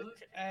mean, look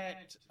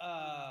at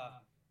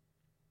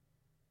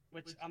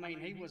which I mean,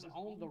 he was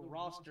on the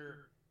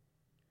roster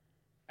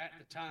at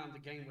the time the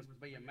game was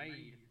being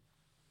made.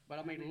 But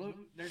I mean, look,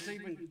 there's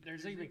even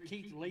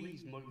Keith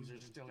Lee's moves are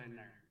still in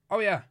there. Oh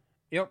yeah,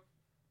 yep.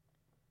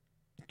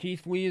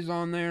 Keith Lee is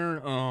on there.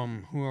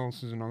 Who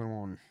else is another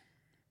one?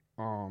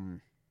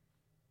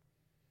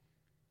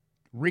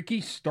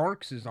 Ricky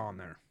Starks is on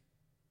there.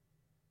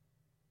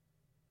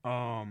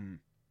 Oh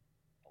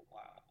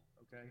wow.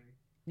 Okay.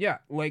 Yeah,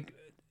 like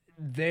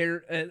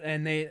they're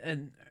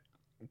and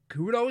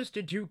kudos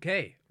to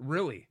 2K,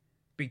 really,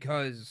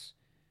 because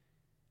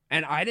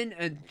and I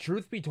didn't.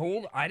 Truth be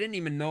told, I didn't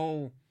even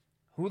know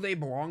who they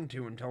belonged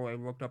to until I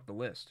looked up the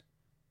list.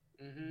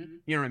 Mm-hmm.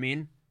 You know what I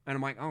mean? And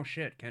I'm like, oh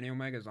shit, Kenny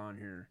Omega's on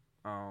here.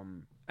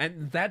 And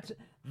that's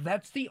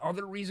the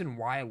other reason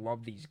why I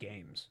love these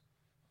games.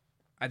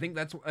 I think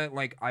that's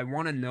like I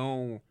want to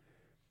know.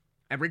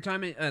 Every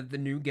time the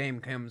new game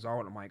comes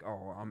out, I'm like,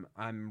 oh,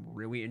 I'm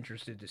really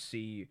interested to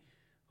see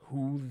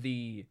who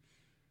the,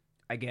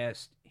 I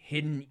guess,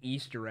 hidden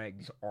Easter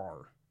eggs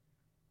are.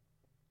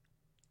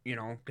 You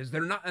know, because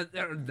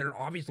they're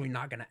obviously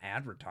not going to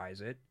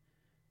advertise it,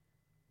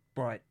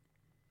 but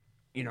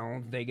you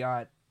know they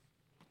got.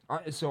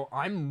 So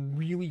I'm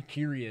really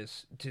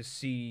curious to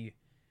see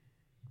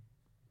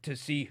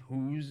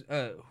who's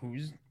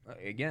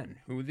again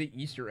who the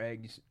Easter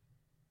eggs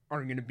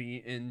are going to be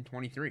in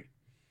 23.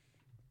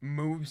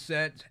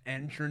 Moveset,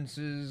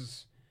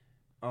 entrances,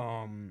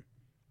 Well,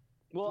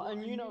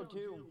 and you know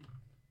too,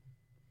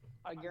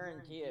 I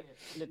guarantee it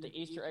that the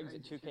Easter eggs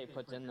that 2K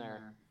puts in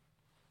there,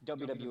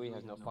 WWE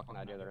has no fucking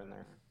idea they're in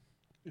there.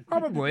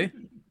 Probably.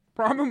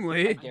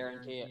 I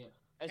guarantee it.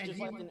 It's just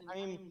like, I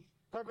mean,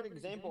 perfect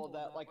example of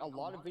that. Like a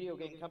lot of video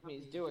game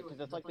companies do it because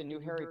it's like the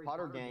new Harry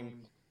Potter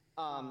game.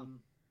 How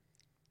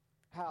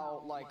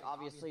like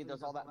obviously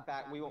there's all that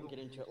we won't get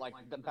into it, like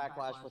the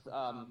backlash with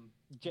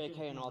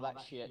JK and all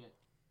that shit.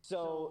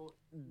 So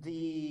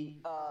the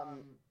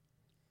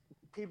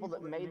people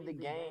that made the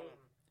game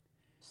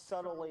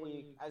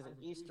subtly as an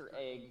Easter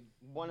egg,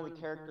 one of the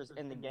characters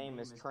in the game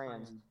is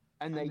trans,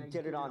 and they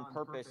did it on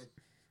purpose,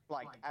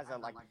 like as a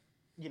like,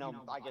 you know,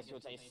 I guess you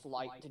would say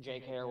slight to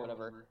JK or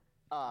whatever.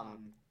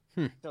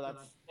 So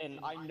that's, and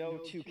I know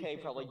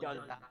 2K probably does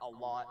that a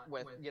lot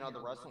with, you know,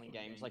 the wrestling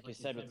games, like you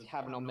said, with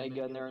having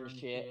Omega in there and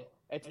shit.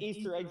 It's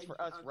Easter eggs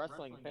for us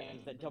wrestling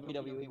fans that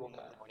WWE will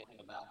never know anything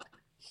about.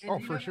 Oh,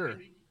 for sure.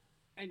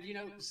 And you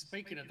know,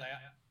 speaking of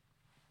that,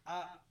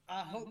 I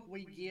hope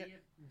we get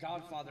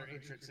Godfather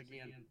entrance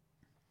again.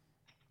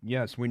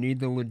 Yes, we need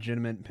the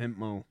legitimate pimp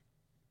mo.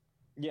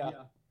 Yeah.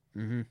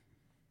 Mm-hmm.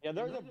 Yeah,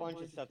 there's a bunch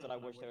of stuff that I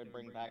wish they would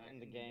bring back in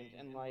the games,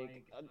 and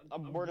like,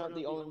 we're not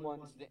the only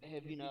ones that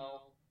have, you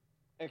know,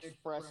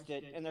 expressed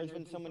it, and there's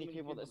been so many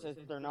people that says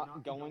they're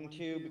not going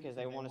to because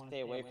they want to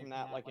stay away from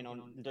that, like, you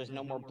know, there's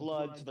no more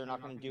blood, so they're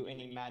not going to do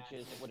any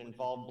matches that would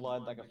involve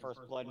blood, like a first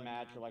blood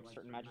match or like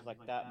certain matches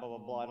like that, blah blah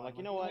blah. And I'm like,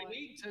 you know what, They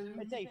need to.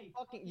 it's a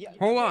fucking, yeah,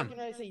 Hold on.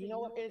 I say, you know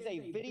what, it is a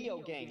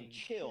video game,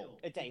 chill,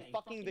 it's a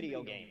fucking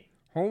video game.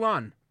 Hold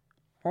on.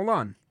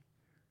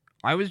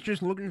 I was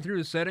just looking through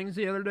the settings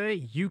the other day.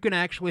 You can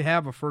actually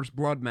have a first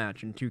blood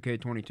match in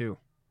 2K22.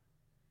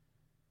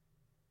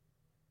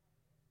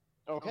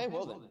 Okay,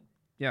 well then.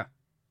 Yeah.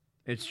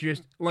 It's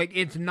just like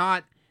it's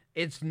not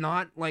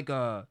like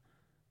a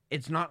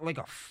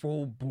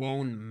full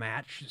blown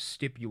match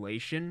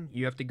stipulation.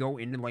 You have to go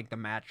into like the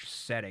match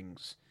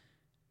settings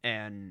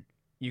and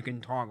you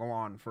can toggle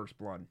on first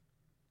blood.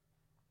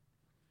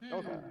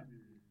 Okay.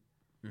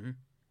 Mhm.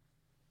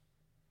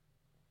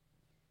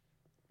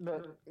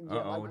 But yeah,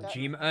 Uh-oh, like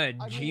that,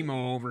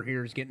 Gmo over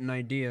here is getting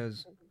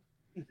ideas.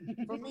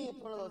 for me, it's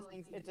one of those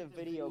things. It's a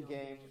video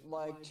game.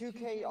 Like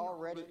 2K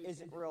already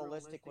isn't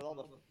realistic with all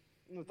the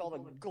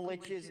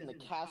glitches and the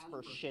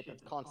Casper shit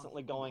that's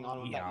constantly going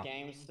on with that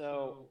game.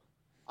 So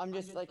I'm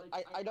just like,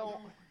 I don't.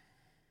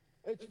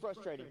 It's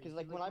frustrating because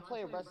like when I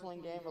play a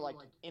wrestling game or like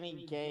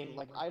any game,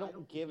 like I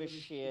don't give a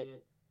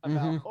shit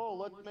about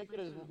let's make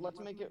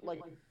it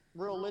like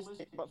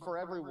realistic but for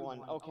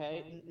everyone.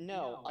 Okay,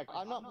 no, like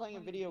I'm not playing a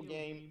video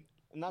game,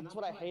 and that's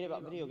what I hate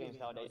about video games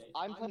nowadays.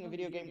 I'm playing a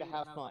video game to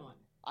have fun.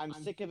 I'm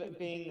sick of it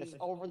being this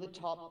over the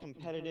top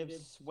competitive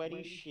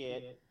sweaty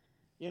shit.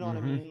 You know what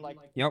I mean? Like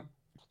Yep.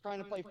 trying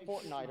to play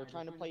Fortnite or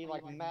trying to play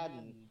like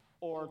Madden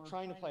or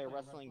trying to play a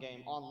wrestling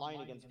game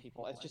online against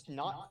people. It's just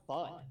not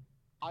fun.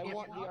 I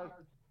want the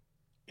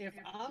If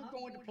I'm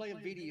going to play a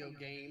video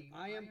game,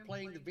 I am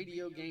playing the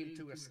video game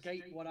to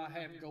escape what I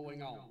have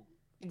going on.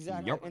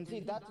 Exactly. Yep. And see,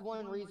 that's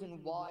one reason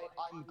why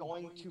I'm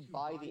going to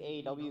buy the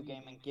AEW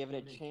game and give it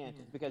a chance.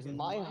 Is because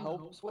my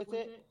hopes with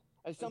it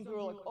And some people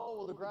are like, oh,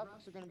 well, the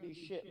graphics are going to be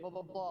shit, blah,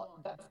 blah, blah.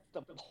 That's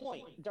the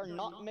point. They're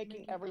not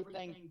making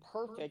everything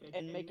perfect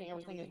and making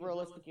everything as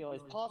realistic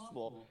as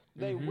possible.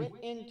 They went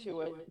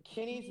into it.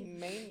 Kenny's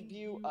main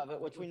view of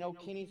it, which we know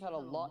Kenny's had a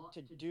lot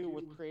to do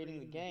with creating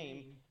the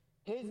game,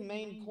 his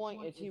main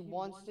point is he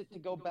wants it to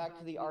go back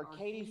to the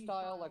arcadey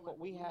style, like what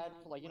we had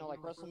for, like, like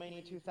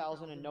WrestleMania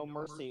 2000 and No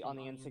Mercy on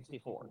the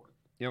N64.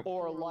 Yep.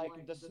 Or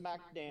like the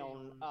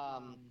SmackDown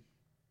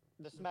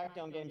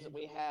games that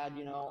we had,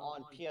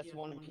 on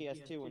PS1 and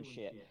PS2 and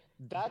shit.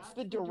 That's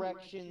the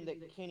direction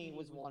that Kenny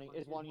is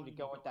wanting to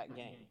go with that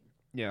game.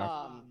 Yeah.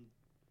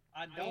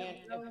 I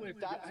don't know if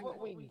that's what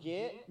we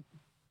get.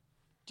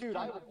 Dude,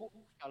 I would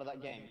out of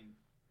that game.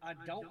 I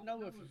don't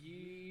know if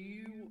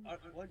you,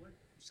 what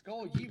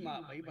Skull you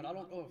might be, but I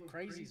don't know if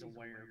Crazy's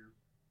aware.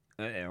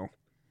 Uh-oh.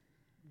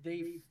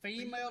 The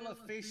female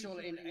official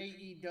in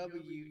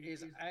AEW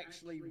is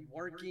actually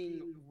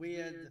working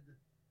with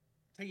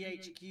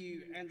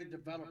THQ and the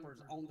developers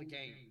on the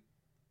game.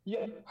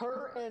 Yeah,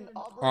 her and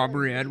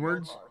Aubrey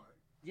Edwards.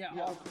 Yeah,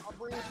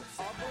 Aubrey and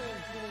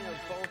Kenny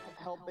are both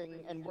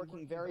helping and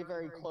working very,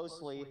 very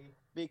closely,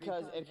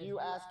 because if you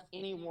ask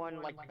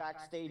anyone like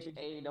backstage at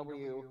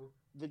AEW,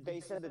 they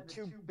said the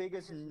two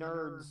biggest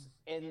nerds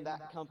in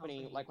that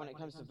company, like when it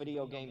comes to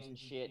video games and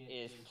shit,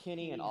 is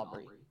Kenny and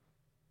Aubrey.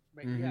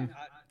 but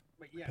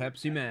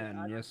Pepsi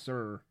Man, yes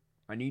sir.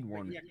 I need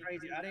one. Yeah,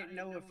 Crazy. I didn't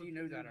know if you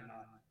knew that or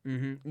not.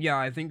 Yeah,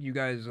 I think you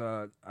guys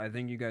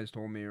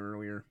told me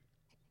earlier,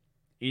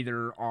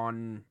 either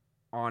on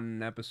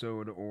an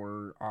episode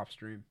or off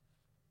stream.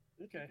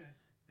 Okay.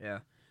 Yeah.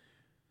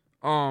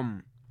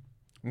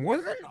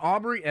 Wasn't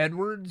Aubrey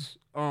Edwards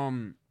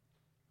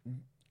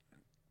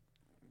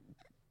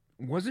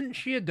wasn't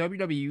she a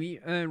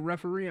WWE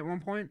referee at one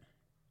point,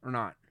 or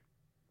not?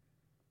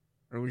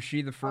 Or was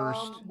she the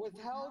first? With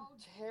how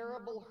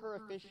terrible her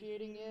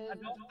officiating is, I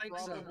don't think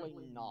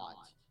probably so. not.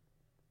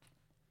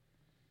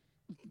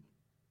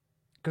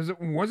 Because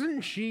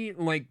wasn't she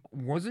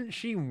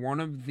one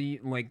of the,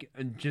 like,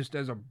 just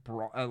as a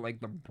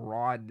like the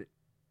broad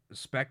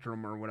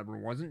spectrum or whatever,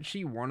 wasn't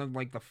she one of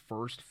like the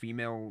first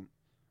female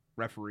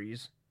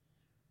referees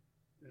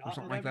or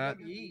something like that?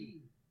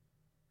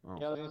 Oh.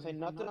 Yeah, I was gonna say,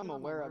 nothing I'm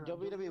aware of.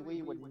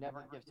 WWE would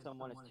never give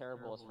someone as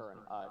terrible as her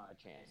a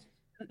chance.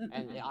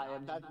 And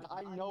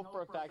I know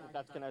for a fact that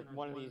that's gonna,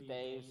 one of these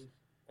days,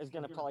 is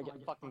gonna probably get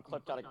fucking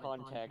clipped out of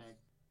context.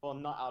 Well,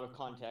 not out of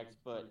context,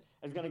 but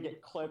it's gonna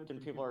get clipped,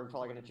 and people are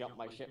probably gonna jump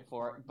my shit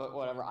for it. But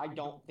whatever. I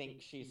don't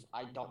think she's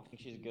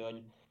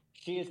good.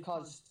 She has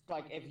caused,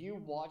 like, if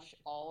you watch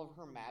all of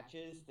her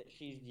matches that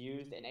she's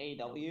used in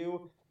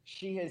AEW,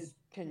 she has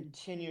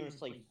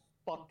continuously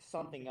fucked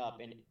something up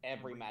in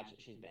every match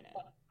that she's been in.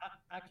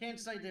 I can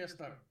say this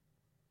though.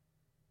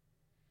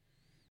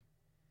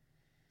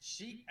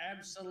 She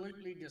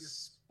absolutely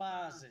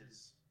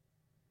despises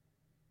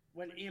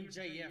when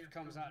MJF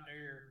comes out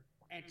there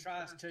and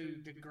tries to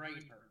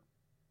degrade her.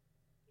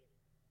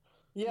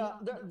 Yeah,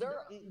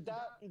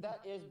 that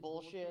is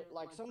bullshit.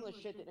 Like, some of the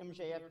shit that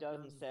MJF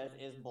does and says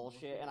is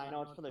bullshit, and I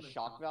know it's for the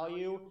shock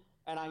value,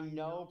 and I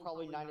know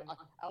probably I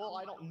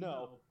don't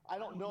know. I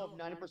don't know if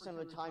 90% of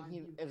the time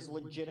he is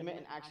legitimate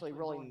and actually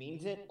really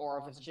means it, or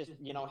if it's just,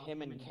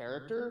 him in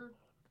character.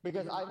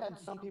 Because I've had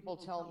some people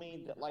tell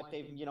me that, like,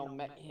 they've,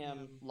 met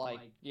him, like,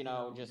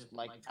 just,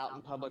 like, out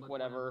in public,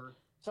 whatever.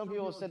 Some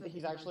people have said that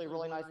he's actually a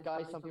really nice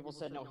guy. Some people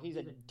said, no, he's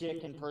a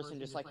dick in person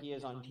just like he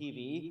is on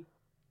TV.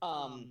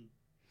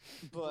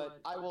 But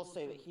I will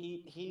say that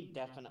he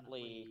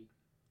definitely,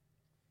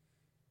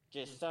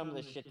 just some of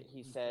the shit that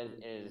he says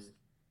is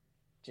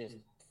just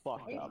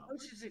fucked up,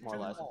 more or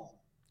less.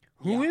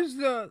 Who is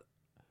the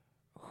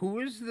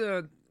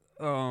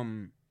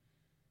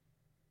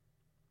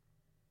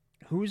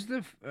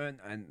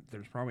and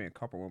there's probably a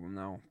couple of them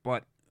now,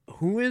 but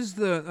who's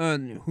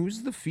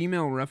the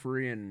female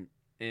referee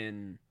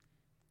in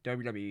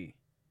WWE? Do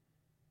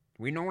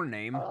we know her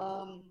name?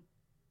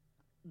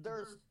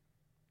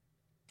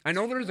 I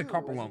know there's a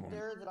couple of them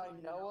there that I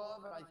know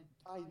of.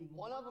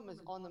 One of them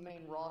is on the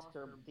main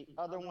roster, but the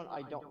other one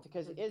I don't,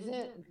 because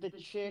isn't the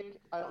chick,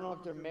 I don't know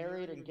if they're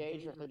married,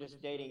 engaged, or if they're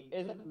just dating,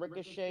 isn't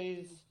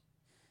Ricochet's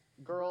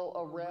girl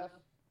a ref?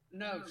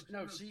 No,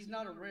 she's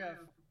not a ref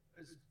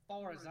as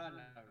far as I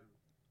know.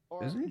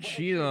 Or isn't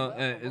she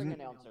ring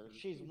announcer?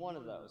 She's one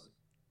of those.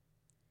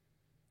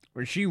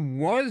 Or she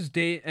was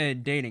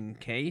dating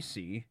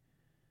Casey.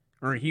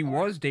 Or he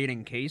was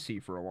dating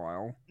Casey for a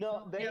while.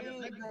 No, they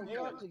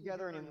aren't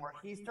together anymore.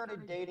 He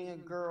started dating a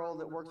girl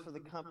that works for the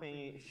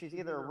company. She's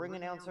either a ring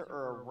announcer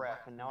or a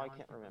ref, and now I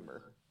can't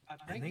remember.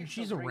 I think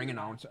she's a ring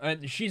announcer.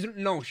 She's a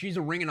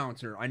ring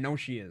announcer. I know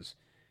she is.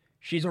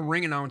 She's a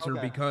ring announcer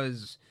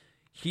because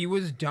he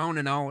was down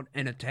and out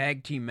in a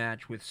tag team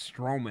match with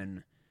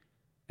Strowman,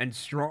 and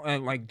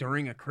like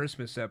during a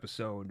Christmas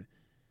episode,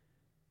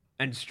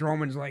 and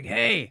Strowman's like,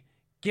 "Hey,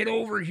 get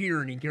over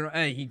here," and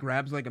he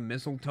grabs like a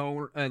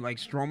mistletoe, like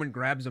Strowman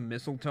grabs a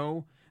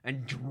mistletoe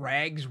and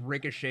drags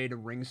Ricochet to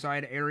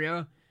ringside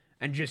area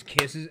and just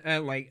kisses,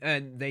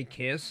 they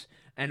kiss,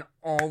 and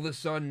all of a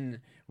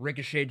sudden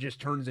Ricochet just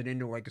turns it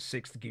into like a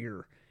 6th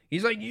gear.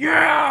 He's like,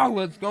 yeah,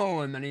 let's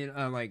go, and then he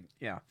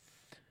yeah,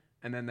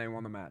 and then they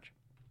won the match.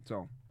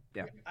 So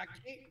yeah, I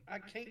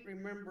can't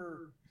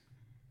remember.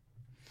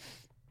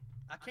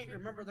 I can't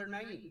remember their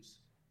names.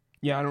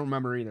 Yeah, I don't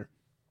remember either.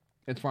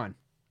 It's fine.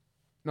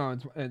 No,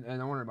 and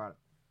don't worry about it.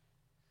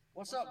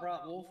 What's up,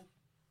 Brock Wolf?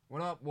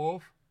 What up,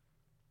 Wolf?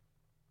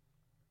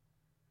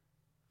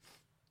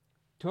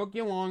 Took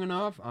you long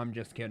enough? I'm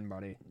just kidding,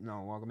 buddy.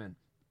 No, welcome in.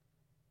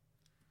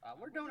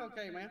 We're doing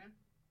okay, man.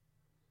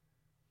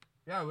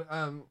 Yeah,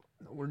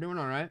 we're doing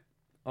all right.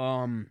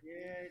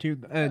 Yeah.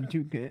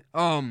 2K.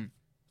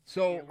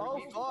 So. Yeah, Oh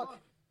fuck.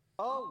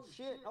 Oh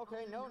shit.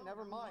 Okay, no,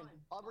 never mind.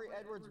 Aubrey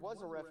Edwards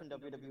was a ref in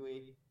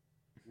WWE.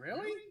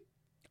 Really?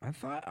 I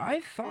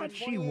thought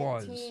she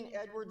was.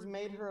 Edwards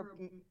made her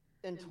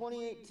in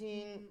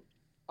 2018.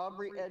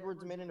 Aubrey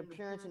Edwards made an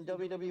appearance in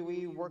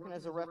WWE, working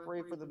as a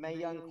referee for the Mae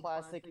Young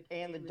Classic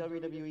and the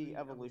WWE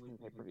Evolution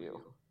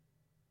pay-per-view.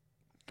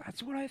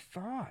 That's what I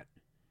thought.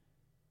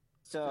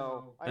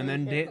 So, and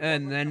then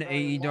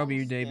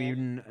AEW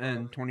debuted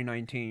in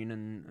 2019,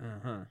 and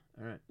all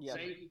right. Yep.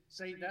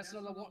 See, that's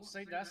another one.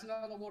 See, that's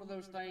another one of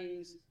those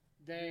things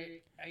that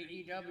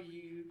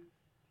AEW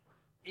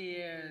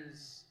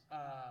is.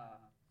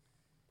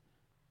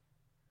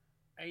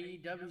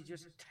 AEW is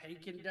just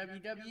taking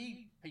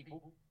WWE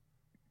people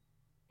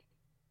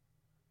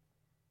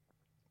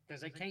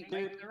because they can't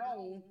make their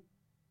own.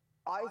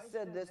 I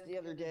said this the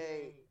other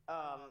day.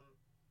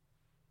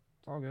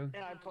 It's all good.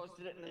 And I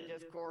posted it in the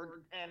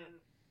Discord, and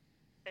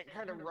it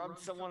kind of rubbed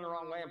someone the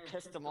wrong way and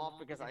pissed them off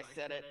because I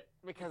said it.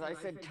 Because I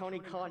said Tony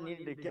Khan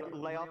needed to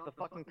lay off the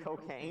fucking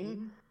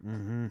cocaine.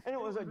 Mm-hmm. And it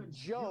was a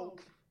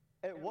joke.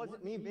 It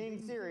wasn't me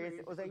being serious.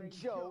 It was a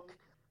joke.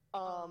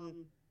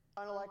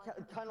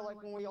 Kind of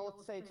like when we all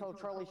say tell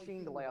Charlie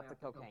Sheen to lay off the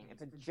cocaine.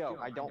 It's a joke.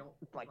 I don't,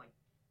 like,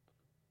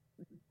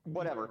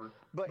 whatever.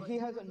 But he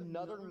has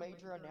another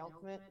major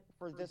announcement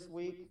for this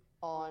week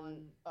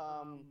on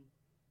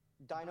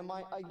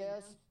Dynamite, I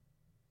guess.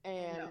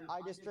 And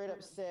I just straight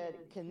up said,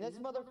 can this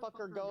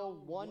motherfucker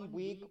go 1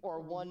 week or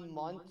 1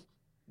 month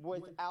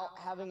without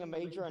having a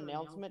major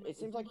announcement? It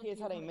seems like he has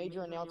had a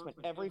major announcement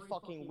every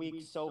fucking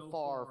week so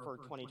far for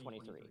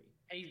 2023.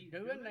 He's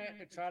doing that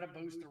to try to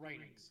boost the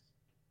ratings.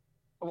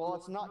 Well,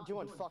 it's not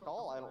doing fuck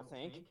all, I don't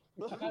think.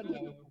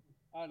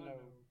 I know.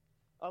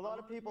 A lot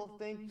of people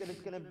think that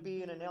it's going to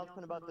be an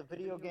announcement about the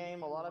video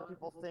game. A lot of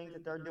people think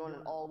that they're doing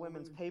an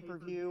all-women's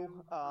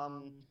pay-per-view.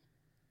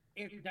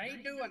 If they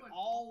do an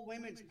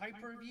all-women's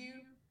pay-per-view,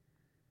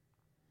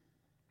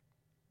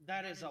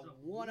 that is a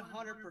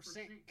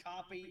 100%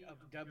 copy of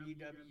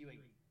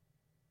WWE.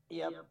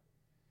 Yep.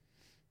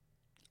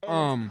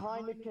 And it's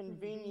kind of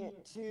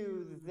convenient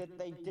too that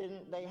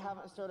they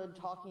haven't started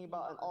talking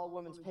about an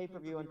all-women's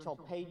pay-per-view until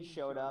Paige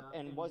showed up,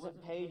 and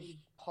wasn't Paige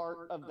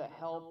part of the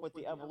help with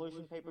the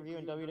Evolution pay-per-view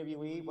in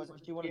WWE? Wasn't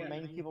she one of the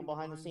main people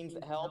behind the scenes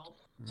that helped?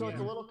 So it's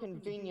a little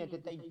convenient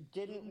that they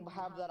didn't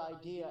have that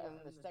idea, and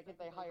then the second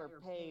they hire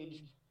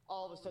Paige,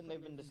 all of a sudden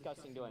they've been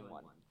discussing doing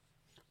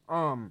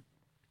one.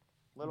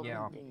 Little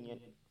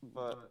convenient,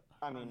 but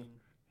I mean,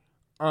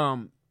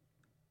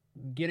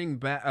 getting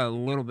back a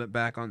little bit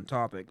back on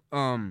topic.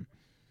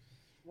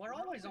 We're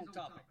always on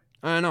topic.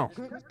 I know,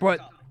 but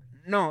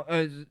no,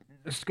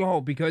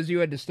 Skull, because you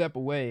had to step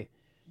away.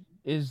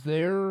 Is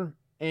there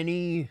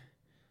any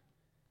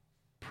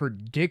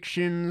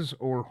predictions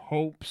or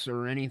hopes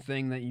or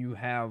anything that you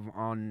have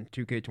on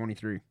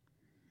 2K23?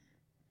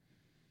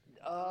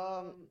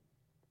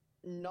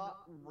 Not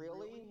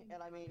really,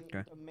 and I mean,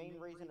 the main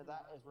reason of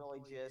that is really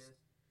just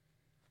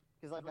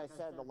because, like I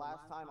said, the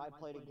last time I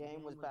played a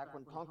game was back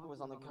when Punk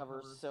was on the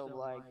covers, so,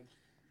 like,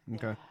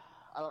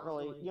 I don't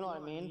really, you know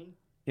what I mean?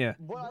 Yeah.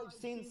 What I've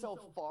seen so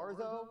far,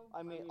 though,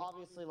 I mean,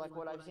 obviously, like,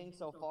 what I've seen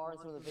so far in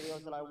some of the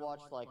videos that I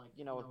watched, like,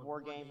 you know, with war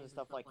games and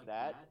stuff like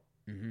that,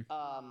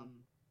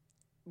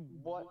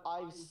 what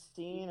I've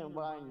seen and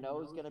what I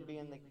know is going to be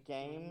in the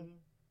game,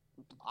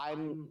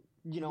 I'm,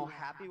 you know,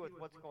 happy with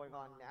what's going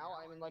on now.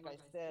 I mean, like I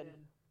said,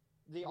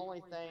 the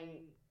only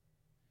thing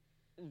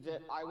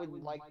that I would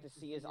like to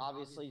see is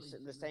obviously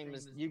the same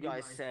as you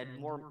guys said,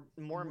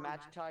 more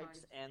match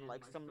types and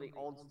like some of the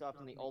old stuff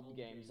in the old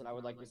games that I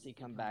would like to see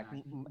come back,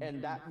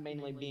 and that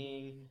mainly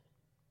being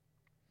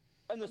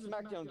in the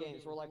SmackDown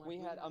games where, like, we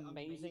had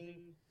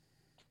amazing,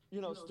 you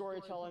know,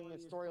 storytelling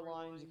and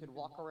storylines. You could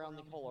walk around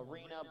the whole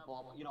arena,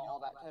 blah, blah, you know, all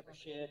that type of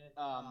shit.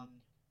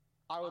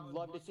 I would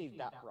love to see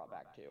that brought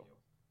back too.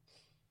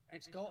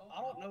 And Scott,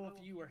 I don't know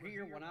if you were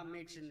here when I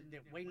mentioned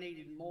that we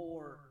needed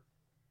more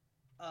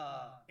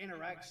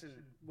interaction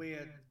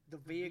with the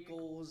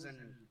vehicles and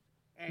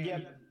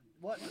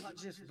what, not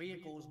just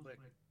vehicles, but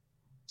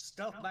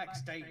stuff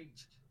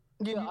backstage.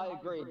 Yeah, I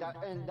agree.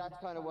 And that's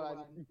kind of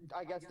what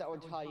I guess that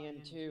would tie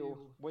in too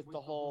with the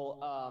whole,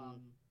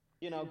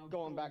 you know,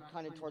 going back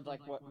kind of towards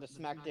like what the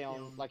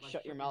SmackDown, like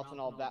Shut Your Mouth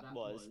and all that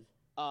was.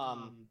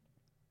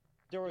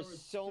 There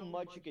was so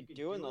much you could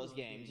do in those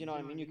games. You know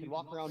what I mean? You could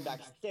walk around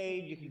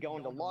backstage. You could go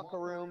into locker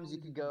rooms. You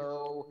could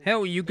go.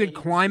 Hell, you could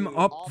climb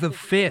up the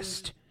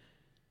fist.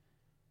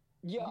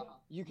 Yeah,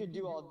 you could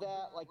do all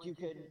that. Like you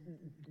could,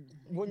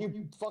 when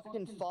you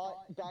fucking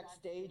fought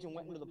backstage and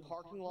went into the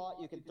parking lot,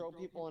 you could throw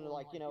people into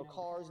like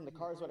cars, and the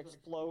cars would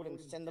explode and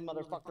send the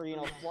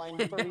motherfucker flying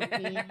 30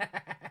 feet.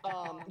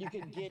 You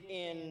could get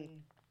in,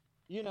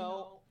 you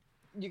know,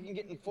 you can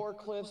get in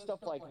forklifts,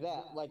 stuff like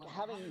that. Like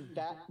having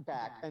that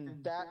back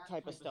and that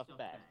type of stuff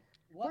back.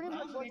 What Pretty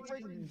much, I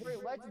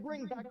let's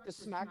bring back the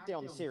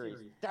SmackDown series.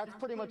 That's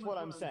pretty much what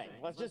I'm saying.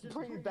 Let's just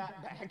bring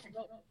that back.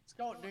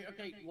 Scott,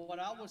 okay, what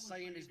I was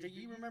saying is, do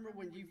you remember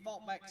when you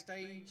fought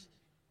backstage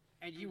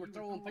and you were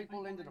throwing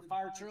people into the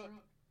fire truck?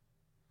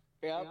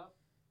 Yep.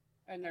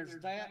 And there's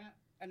that,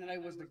 and then there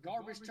was the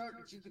garbage truck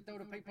that you could throw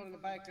the people in the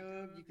back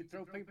of. You could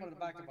throw people in the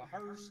back of a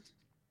hearse.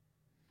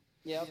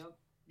 Yep.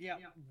 Yeah,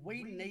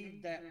 we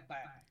need that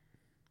back.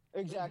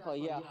 Exactly,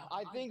 yeah.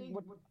 I think,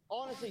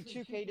 honestly,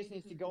 2K just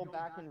needs to go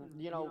back and,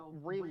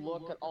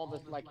 re-look at all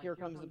this, like, Here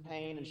Comes the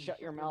Pain and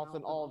Shut Your Mouth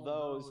and all of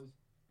those.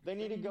 They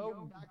need to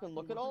go back and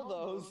look at all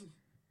those,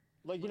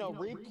 like,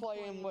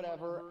 replay and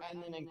whatever,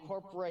 and then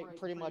incorporate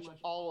pretty much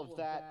all of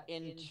that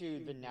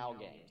into the now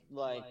game.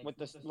 Like, with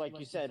the, like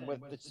you said,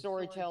 with the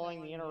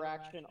storytelling, the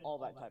interaction, all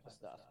that type of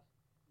stuff.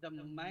 The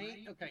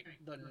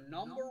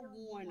number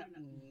one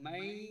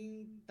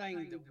main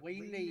thing that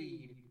we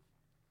need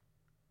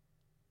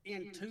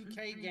in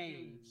 2K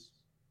games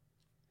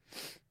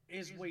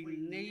is we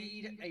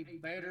need a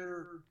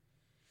better,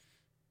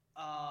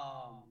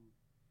 I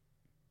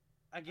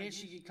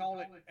guess you could call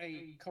it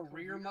a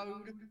career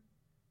mode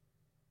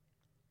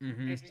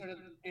instead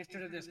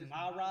of this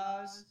My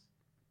Rise.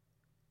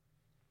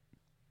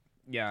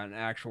 Yeah, an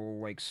actual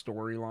like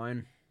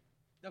storyline.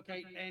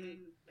 Okay, and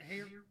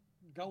here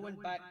going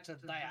back to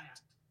that,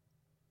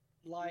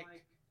 like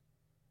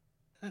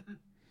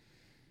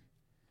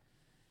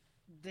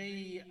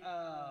the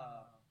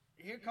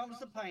Here Comes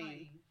the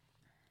Pain.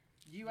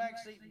 You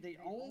actually, the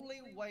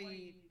only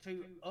way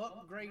to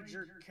upgrade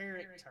your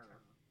character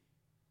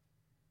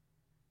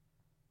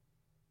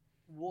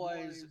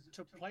was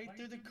to play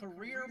through the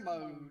career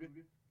mode.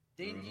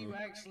 Then you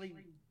actually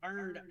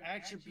earned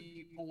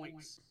attribute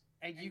points,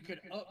 and you could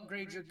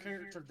upgrade your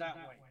character that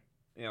way.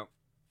 Yep.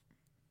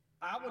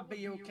 I would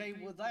be okay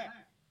with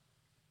that.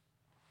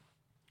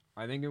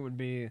 I think it would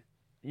be.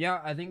 Yeah,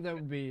 I think that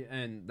would be,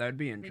 and that'd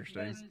be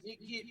interesting. Because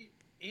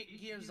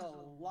it gives a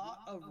lot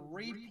of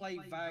replay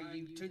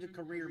value to the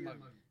career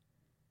mode.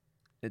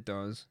 It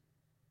does.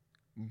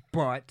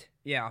 But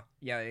yeah.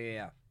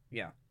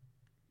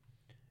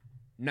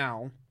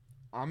 Now,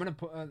 I'm gonna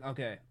put I'm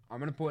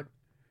gonna put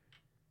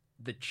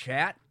the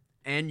chat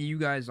and you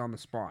guys on the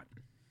spot.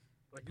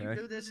 Okay. You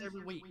do this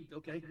every week,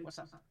 okay? What's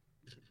up?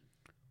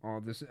 Oh,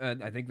 this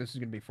I think this is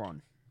gonna be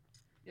fun.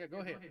 Yeah, go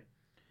ahead.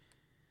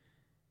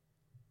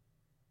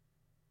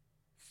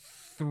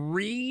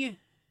 Three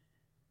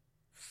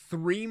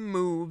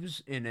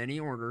moves in any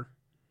order.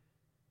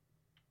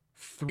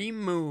 3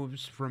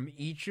 moves from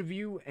each of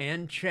you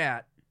and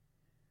chat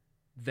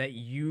that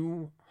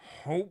you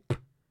hope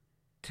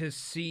to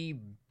see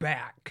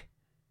back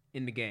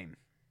in the game.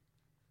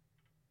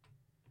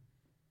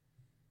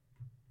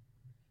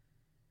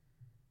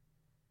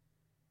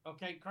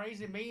 Okay,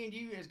 Crazy, me and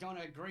you is going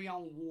to agree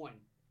on one.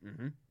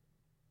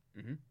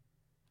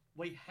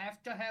 We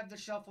have to have the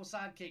shuffle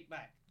sidekick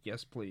back.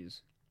 Yes,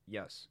 please.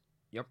 Yes.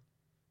 Yep.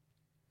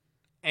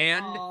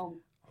 And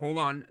hold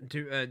on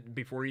to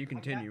before you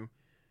continue.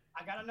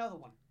 I got another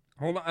one.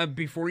 Hold on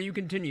before you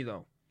continue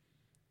though.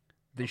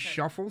 The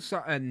shuffle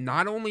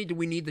not only do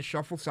we need the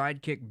shuffle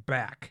sidekick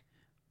back,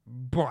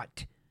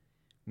 but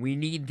we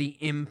need the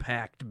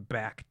impact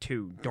back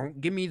too. Don't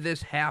give me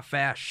this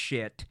half-ass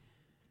shit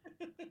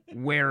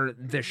where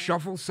the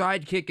shuffle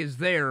sidekick is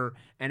there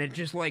and it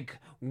just like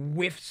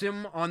whiffs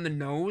him on the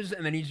nose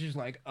and then he's just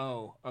like,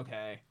 "Oh,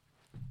 okay."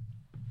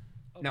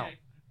 No.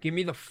 Give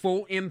me the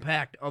full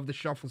impact of the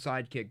shuffle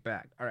sidekick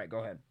back. All right, go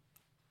ahead.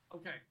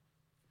 Okay.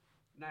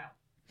 Now,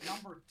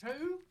 number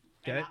 2,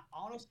 and I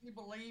honestly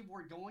believe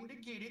we're going to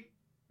get it.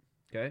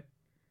 Okay.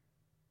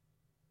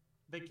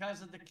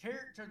 Because of the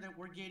character that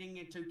we're getting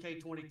in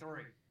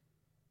 2K23.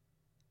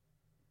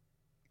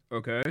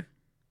 Okay.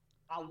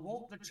 I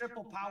want the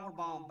triple power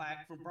bomb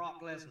back from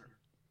Brock Lesnar.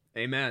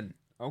 Amen.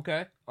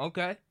 Okay.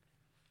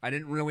 I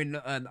didn't really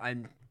know. I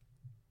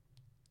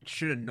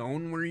should have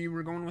known where you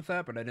were going with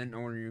that, but I didn't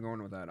know where you were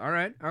going with that. All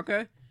right.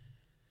 Okay.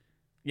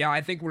 Yeah,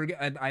 I think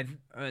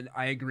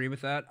I agree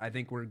with that. I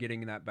think we're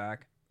getting that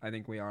back. I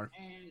think we are.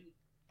 And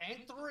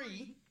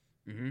 3,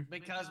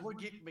 because we're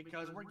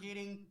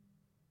getting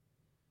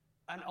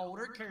an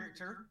older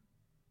character.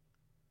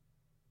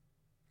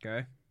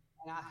 Okay.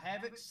 And I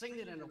haven't seen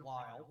it in a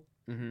while.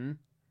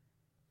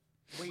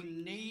 We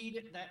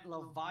need that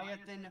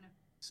Leviathan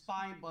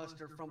spine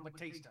buster from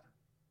Batista.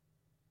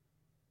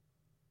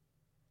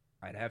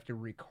 I'd have to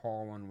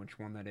recall on which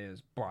one that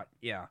is, but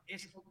yeah.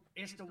 It's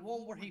the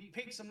one where he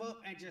picks him up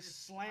and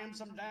just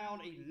slams him down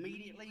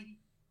immediately.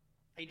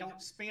 He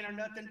don't spin or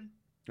nothing.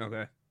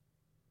 Okay.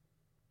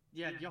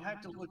 Yeah, you'll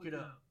have to look it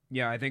up.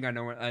 Yeah, I think I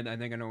know. I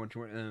think I know which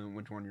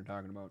one you're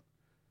talking about.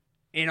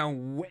 In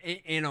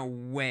a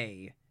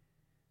way,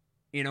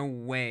 in a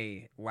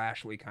way,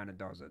 Lashley kind of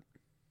does it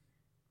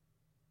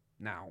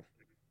now.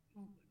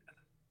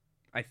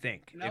 I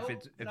think No, if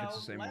it's the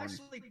same one.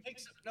 Lashley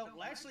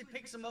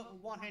picks him up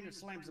with one hand and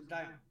slams him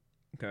down.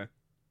 Okay.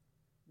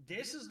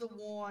 This is the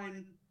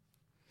one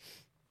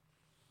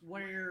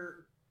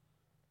where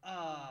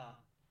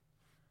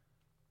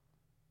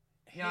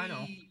Yeah, I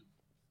know.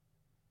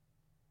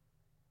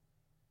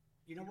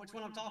 You know which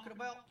one I'm talking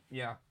about?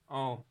 Yeah.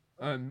 Oh,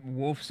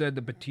 Wolf said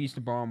the Batista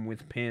bomb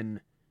with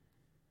pin.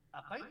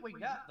 I think we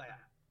got that.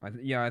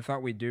 Yeah, I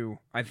thought we do.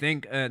 I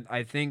think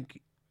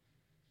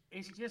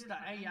It's just the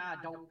AI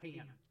don't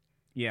pin.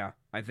 Yeah,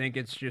 I think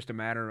it's just a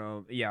matter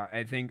of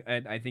I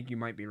think you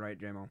might be right,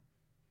 JMO.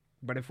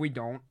 But if we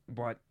don't,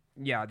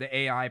 yeah, the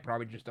AI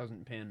probably just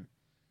doesn't pin.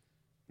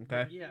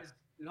 Okay.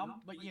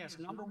 But yes,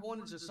 number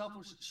one is a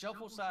shuffle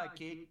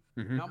sidekick.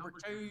 Mm-hmm. Number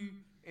two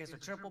is a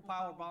triple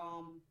power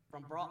bomb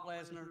from Brock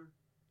Lesnar.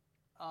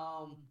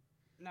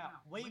 Now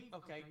we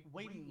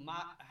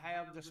might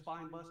have the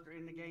spine buster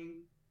in the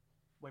game.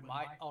 We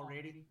might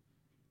already.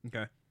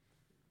 Okay.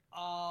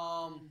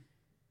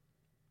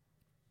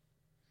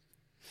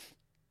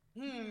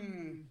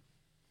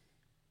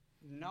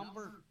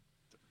 Number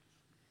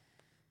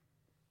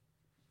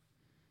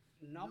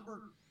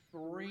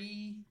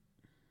three.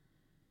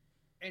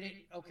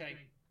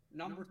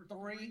 Number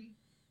three,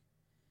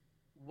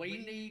 we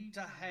need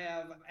to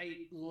have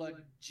a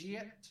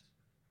legit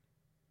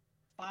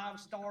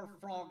 5-star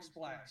frog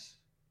splash.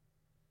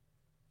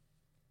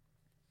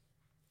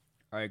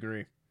 I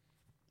agree.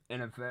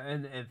 And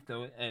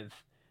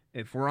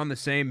if we're on the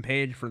same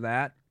page for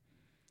that,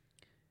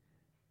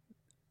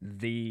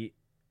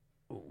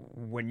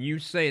 when you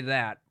say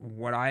that,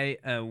 what I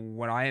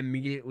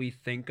immediately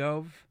think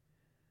of,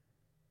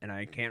 and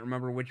I can't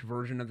remember which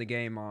version of the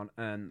game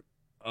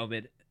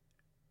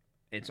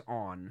it's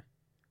on,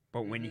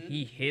 but when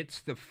he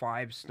hits the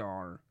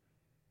 5-star,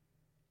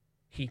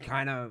 he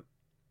kind of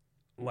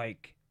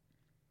like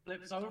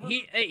flips over.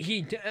 He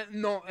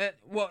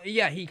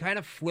kind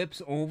of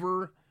flips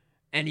over,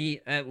 and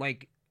he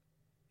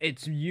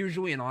it's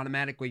usually an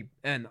automatic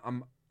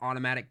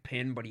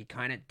pin, but he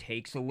kind of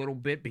takes a little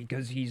bit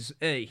because he's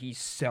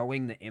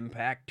selling the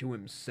impact to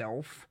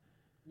himself.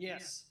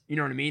 Yes. You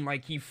know what I mean?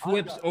 Like, he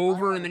flips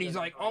over, and then he's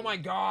like, oh my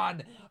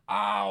god,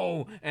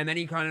 ow! And then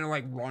he kind of,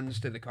 like, runs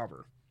to the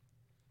cover.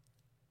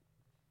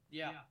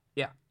 Yeah.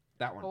 Yeah,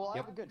 that one. Well, I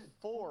have a good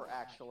 4,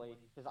 actually,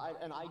 because I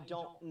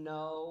don't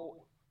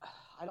know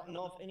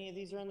if any of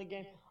these are in the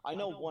game. I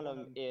know one of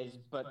them is,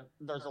 but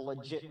there's a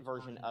legit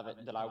version of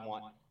it that I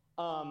want.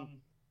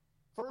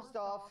 First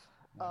off,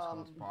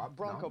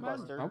 Bronco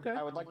Buster. Okay.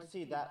 I would like to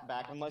see that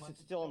back, unless it's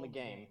still in the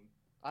game.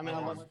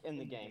 Unless it's in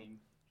the game.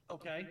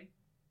 Okay.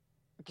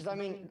 Because,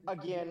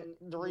 again,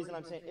 the reason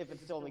I'm saying if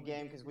it's still in the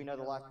game, because we know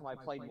the last time I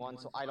played one,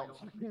 so I don't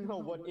know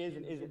what is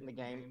and isn't in the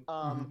game.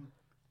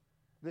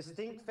 The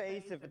stink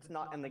face, if it's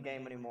not in the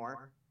game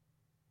anymore.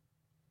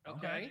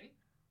 Okay.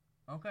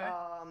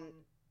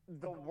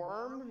 The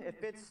worm,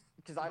 if it's,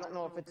 because I don't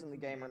know if it's in the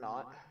game or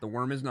not. The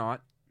worm is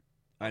not.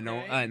 I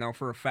know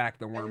for a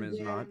fact the worm is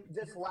not.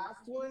 This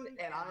last one,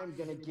 and I'm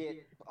gonna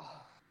get.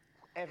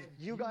 If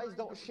you guys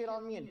don't shit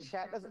on me and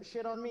chat doesn't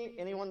shit on me,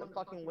 anyone that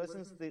fucking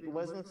listens to this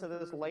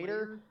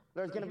later,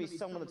 there's gonna be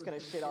someone that's gonna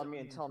shit on me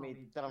and tell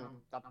me that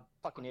I'm a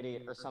fucking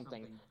idiot or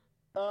something.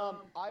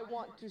 I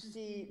want to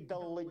see the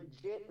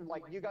legit,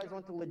 like, you guys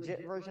want the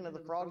legit version of the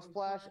frog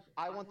splash.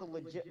 I want the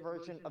legit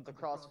version of the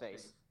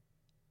crossface.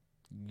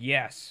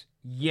 Yes.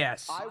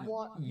 I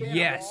want the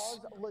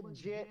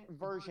legit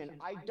version.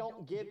 I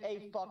don't give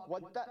a fuck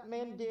what that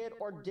man did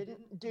or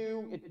didn't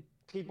do.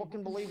 People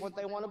can believe what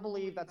they want to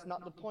believe. That's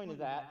not the point of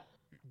that.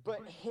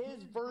 But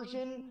his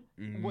version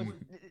was...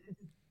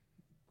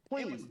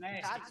 Please,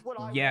 that's what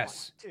I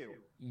want, too.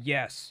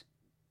 Yes.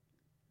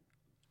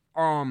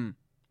 Okay,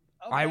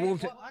 I will.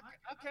 I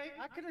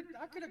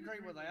could agree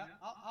with that.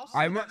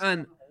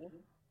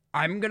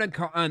 I'm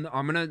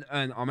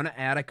gonna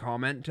add a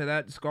comment to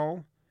that,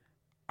 Skull.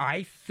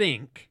 I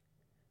think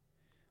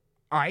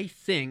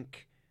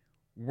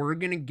we're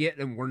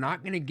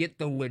not gonna get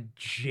the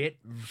legit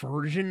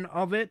version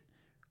of it,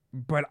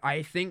 but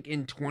I think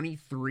in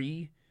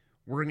 23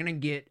 we're gonna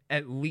get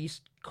at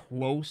least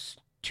close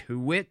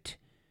to it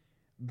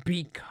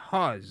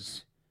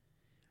because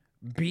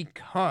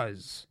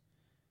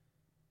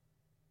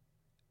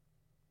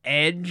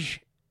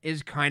Edge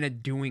is kind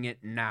of doing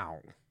it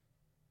now.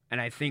 And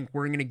I think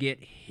we're going to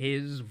get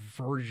his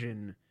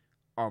version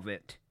of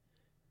it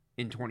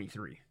in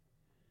 23.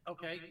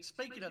 Okay,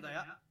 speaking of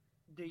that,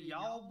 do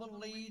y'all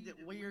believe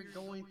that we are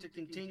going to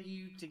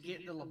continue to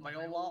get the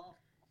LaBelle lock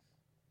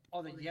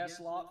or the yes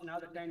lock now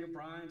that Daniel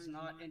Bryan's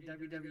not in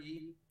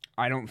WWE?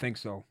 I don't think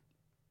so.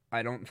 Yeah,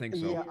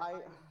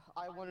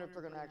 I wonder if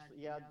they're going to actually...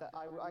 Yeah,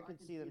 I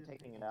could see them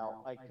taking it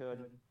out. I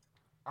could...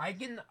 I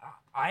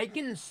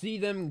can see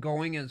them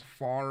going as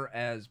far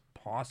as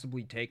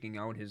possibly taking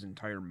out his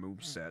entire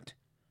moveset.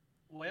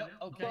 Well,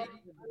 okay. But,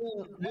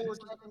 we were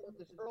talking about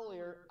this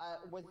earlier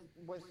with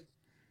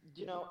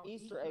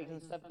Easter eggs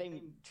and stuff.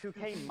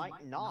 2K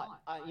might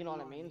not. You know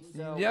what I mean?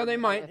 So Yeah, they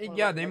it's like might. it's one of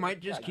Yeah, those they like, might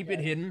just I keep it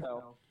guess. hidden.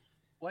 So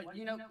What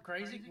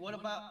crazy? What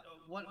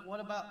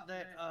about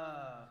that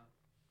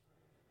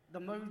the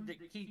move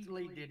that Keith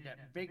Lee did,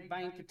 that Big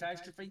Bang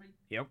Catastrophe?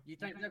 Yep. You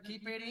think they'll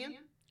keep it in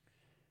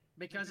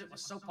because it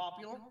was so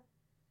popular?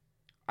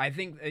 I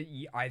think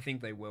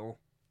they will.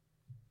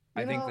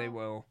 I you think they know,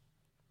 will.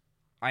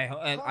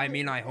 I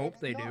mean, I hope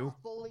it's they not do.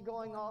 fully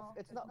going off.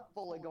 It's not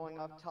fully going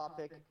off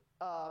topic,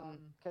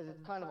 because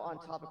it's kind of on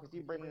topic with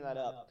you bringing that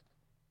up.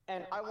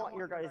 And I want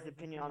your guys'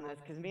 opinion on this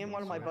because me and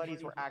one of my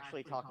buddies were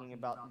actually talking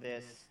about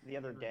this the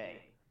other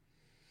day.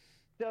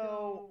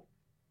 So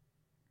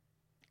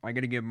I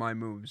gotta give my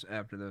moves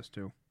after this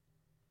too.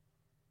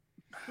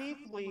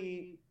 Keith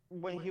Lee,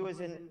 when he was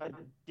in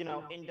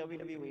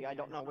WWE, I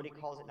don't know what he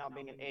calls it now,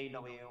 being in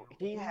AEW,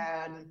 he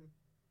had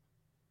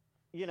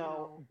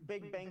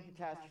Big Bang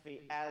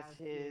Catastrophe as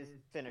his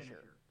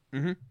finisher.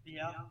 Mm-hmm.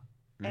 Yeah.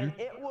 And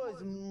it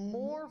was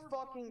more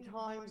fucking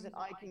times than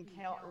I can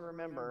count and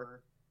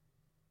remember.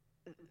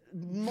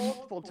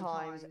 Multiple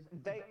times,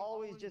 they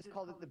always just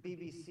called it the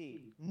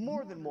BBC.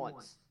 More than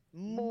once.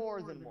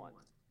 More than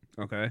once.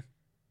 Okay.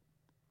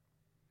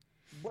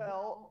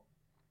 Well,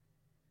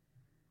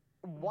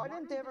 why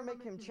didn't they ever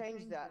make him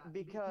change that?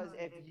 Because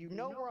if you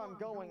know where I'm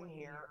going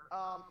here,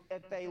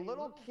 if a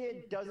little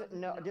kid doesn't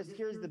know, just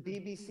hears the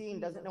BBC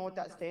and doesn't know what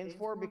that stands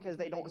for because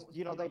they don't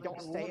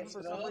say it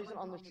for some reason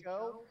on the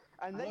show,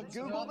 and they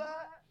Google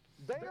that,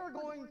 they are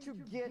going to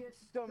get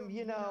some,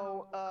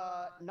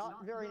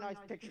 not very nice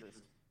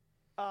pictures.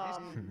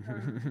 And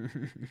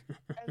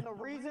the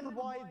reason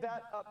why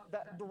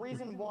the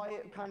reason why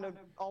it kind of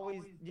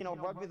always,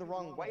 rubbed me the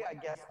wrong way, I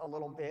guess, a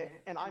little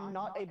bit, and I'm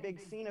not a big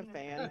Cena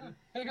fan,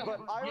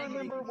 but I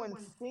remember when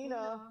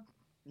Cena,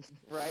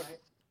 right?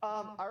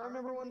 I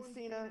remember when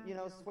Cena,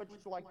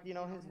 switched like,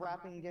 his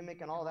rapping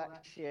gimmick and all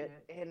that shit,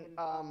 and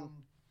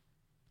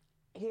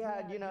he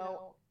had,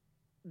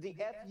 the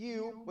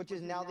FU, which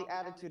is now the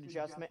attitude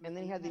adjustment, and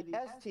then he had the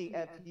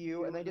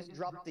STFU, and they just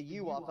dropped the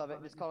U off of it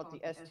and just called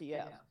it the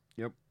STF.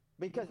 Yep.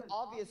 Because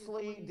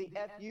obviously the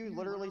FU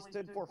literally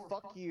stood for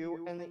fuck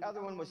you, and the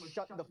other one was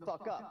shut the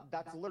fuck up.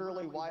 That's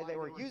literally why they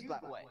were used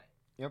that way.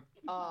 Yep.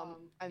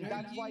 And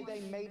that's why they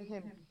made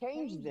him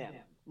change them.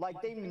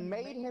 Like, they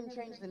made him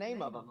change the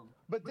name of them.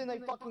 But then they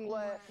fucking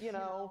let, Keith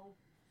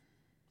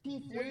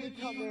Lee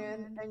come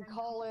in and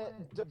call it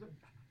the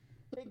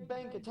Big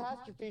Bang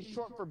Catastrophe,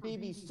 short for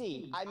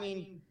BBC. I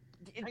mean...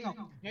 Hang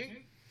on.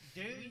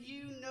 Do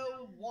you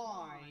know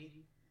why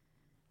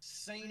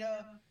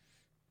Cena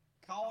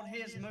called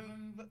his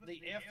move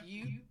the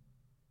FU?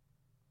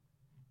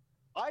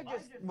 I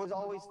just was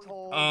always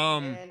told,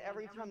 Um. and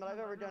every time that I've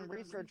ever done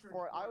research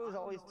for it, I was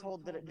always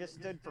told that it just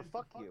stood for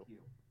fuck you.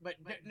 But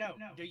no,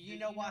 do you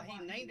know why he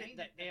named it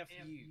the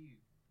FU?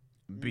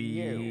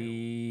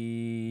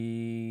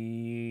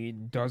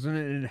 Doesn't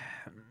it?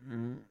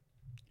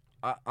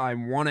 I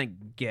want to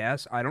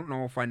guess. I don't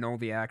know if I know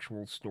the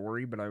actual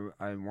story, but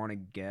I want to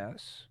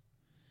guess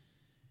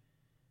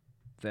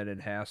that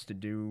it has to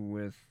do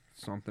with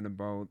something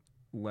about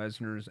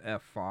Lesnar's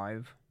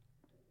F5.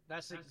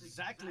 That's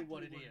exactly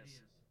what it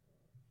is.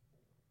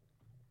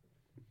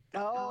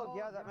 Oh,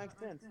 yeah, that makes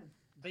sense.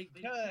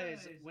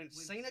 Because when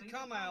Cena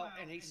come out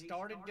and he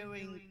started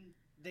doing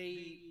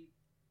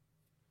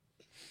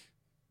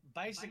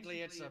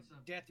basically it's a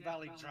Death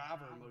Valley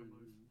driver move.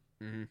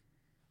 Mm-hmm.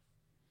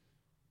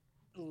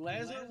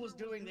 Lesnar was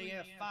doing the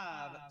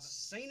F5.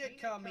 Cena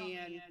come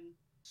in,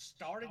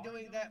 started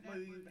doing that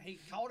move. He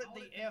called it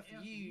the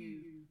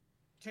FU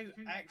to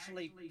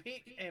actually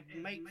pick and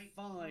make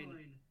fun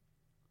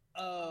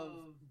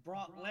of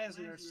Brock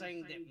Lesnar,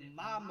 saying that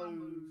my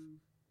move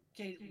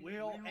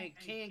will and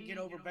can get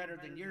over better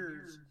than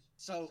yours.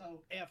 So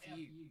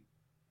FU.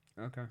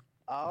 Okay.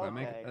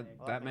 Okay.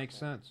 That makes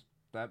sense.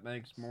 That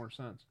makes more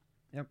sense.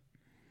 Yep.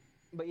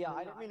 But yeah,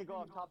 I didn't mean to go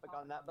off topic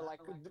on that, but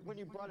like when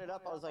you brought it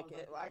up, I was like,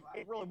 it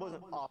really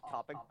wasn't off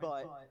topic,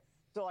 but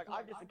so like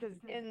I just because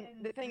and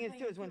the thing is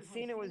too is when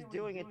Cena was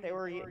doing it, that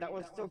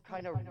was still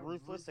kind of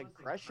ruthless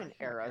aggression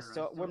era,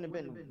 so it wouldn't have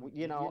been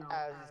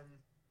as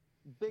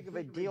big of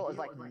a deal as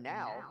like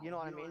now, you know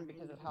what I mean?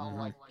 Because of how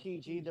like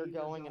PG they're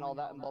going and all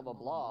that and blah blah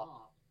blah.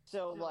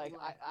 So like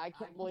I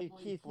can't believe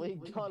Keith Lee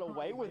got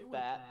away with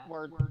that,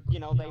 where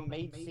they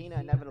made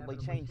Cena inevitably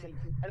change it,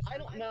 and I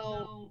don't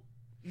know.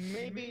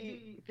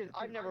 Maybe because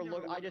I've never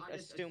looked, I just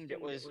assumed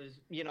it was,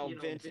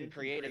 Vince and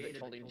creative that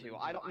told him to.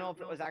 I don't know if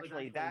it was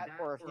actually that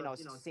or if,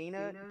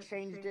 Cena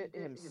changed it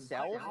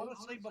himself. I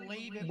honestly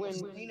believe it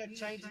was Cena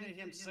changing it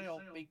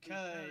himself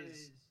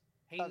because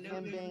he of knew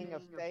him being a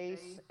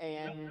face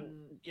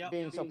and Yep.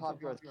 being so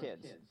popular with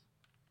kids.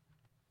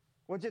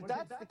 Which, if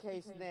that's the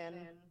case,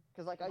 then,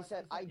 because like I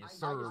said, I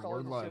just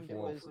always assumed it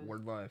was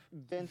Word life.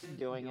 Vince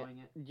doing it,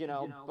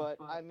 but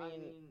I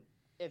mean,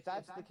 if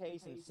that's the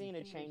case and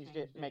Cena changed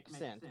it, makes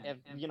sense. If,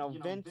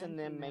 Vince and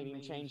them made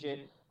him change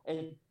it,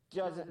 it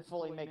doesn't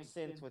fully make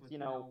sense with,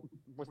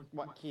 with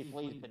what Keith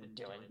Lee's been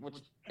doing, which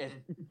is,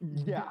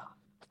 yeah.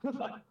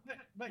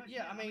 but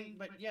yeah, I mean,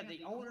 but yeah,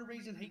 the only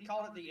reason he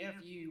called it the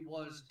FU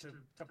was to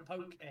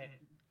poke at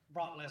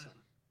Brock Lesnar.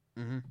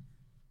 Mm-hmm.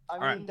 I All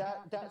right. mean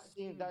that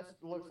scene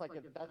looks like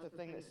that's a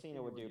thing that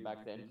Cena would do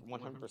back then,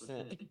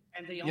 100%.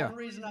 And the Yeah.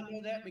 only reason I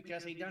know that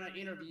because he done an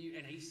interview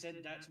and he said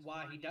that's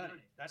why he done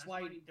it. That's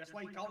why he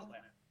called it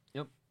that.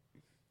 Yep.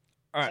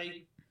 All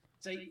right.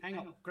 See, hang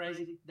on,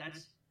 crazy.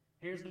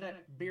 Here's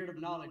that beard of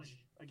knowledge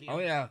again. Oh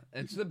yeah,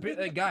 it's the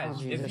guys.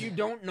 Oh, if Jesus. you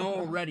don't know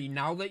already,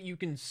 now that you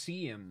can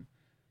see him,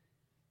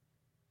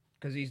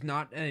 because he's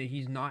not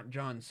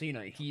John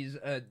Cena. He's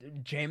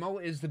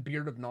JMO is the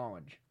beard of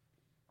knowledge.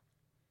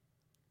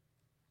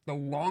 The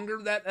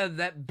longer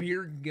that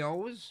beard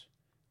goes,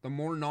 the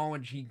more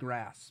knowledge he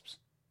grasps.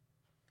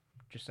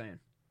 Just saying.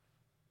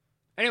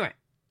 Anyway.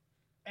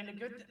 And the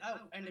good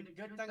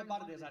thing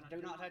about it is I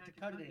do not have to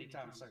cut it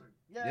anytime soon.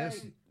 Yay!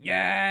 Yes.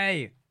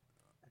 Yay!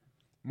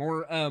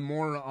 More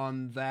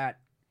on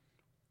that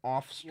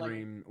off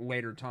stream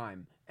later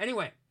time.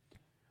 Anyway,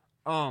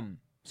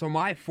 so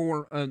my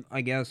four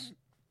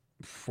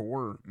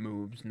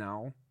moves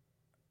now.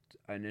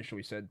 I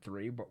initially said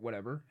 3, but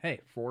whatever.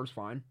 Hey, 4 is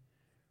fine.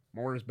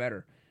 More is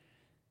better.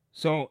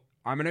 So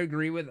I'm gonna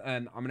agree with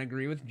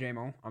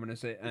JMO. I'm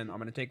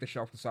gonna take the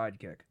shuffle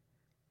sidekick.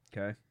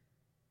 Okay.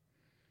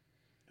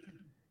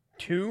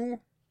 2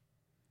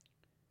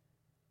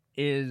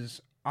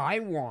 is I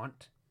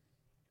want,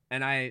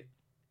 and I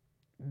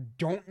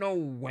don't know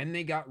when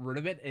they got rid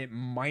of it. It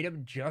might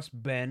have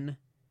just been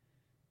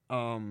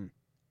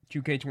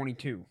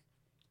 2k22.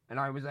 And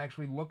I was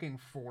actually looking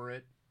for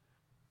it.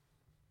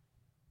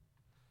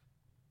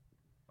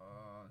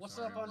 What's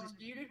up,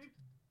 Undisputed?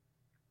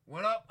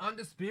 What up,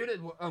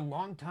 Undisputed? A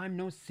long time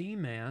no see,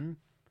 man.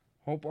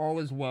 Hope all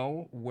is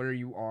well where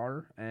you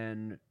are,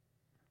 and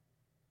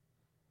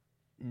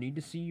need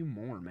to see you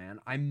more, man.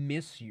 I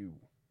miss you.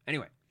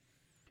 Anyway.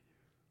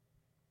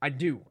 I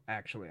do,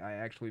 actually. I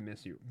actually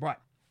miss you.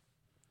 But,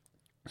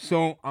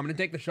 so, I'm going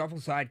to take the shuffle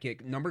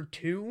sidekick. Number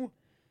 2,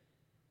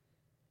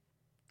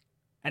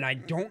 and I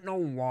don't know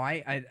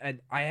why.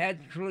 I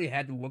actually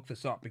had to look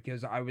this up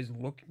because I was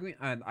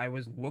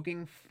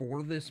looking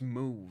for this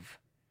move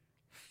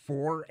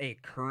for a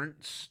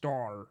current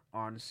star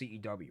on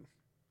CEW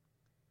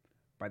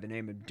by the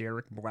name of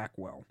Derek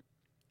Blackwell.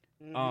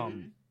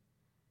 Mm-hmm.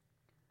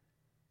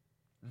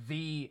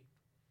 The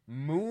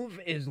move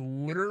is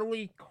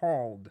literally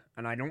called,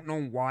 and I don't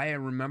know why I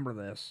remember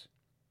this,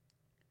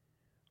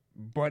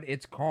 but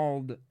it's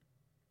called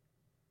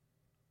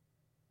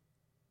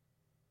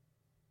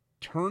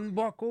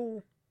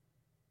Turnbuckle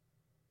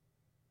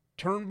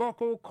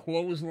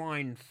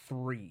Clothesline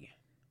 3.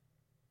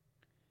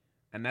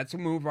 And that's a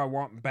move I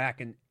want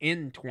back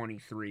in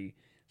 23.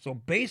 So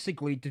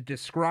basically, to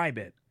describe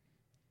it,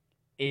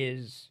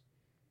 is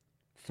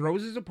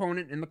throws his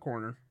opponent in the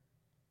corner,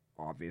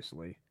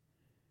 obviously,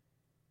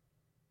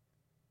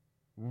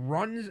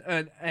 runs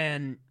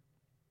and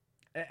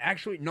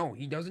actually no,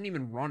 he doesn't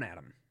even run at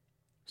him.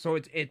 So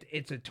it's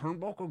a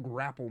turnbuckle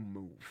grapple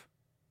move.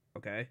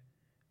 Okay,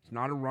 it's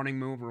not a running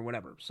move or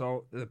whatever.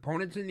 So the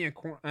opponent's in the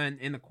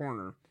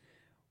corner.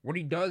 What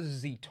he does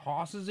is he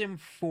tosses him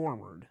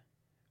forward,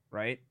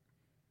 right?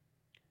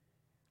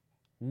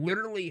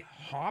 Literally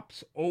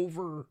hops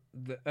over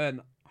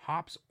the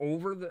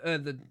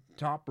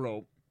top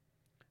rope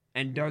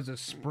and does a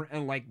sprint,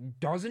 and like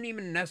doesn't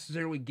even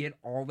necessarily get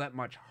all that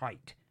much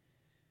height.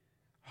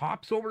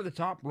 Hops over the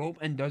top rope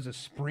and does a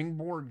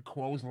springboard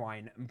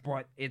clothesline,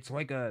 but it's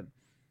like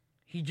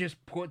he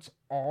just puts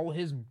all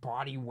his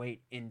body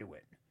weight into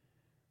it.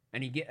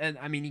 And he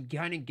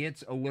kind of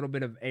gets a little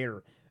bit of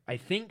air. I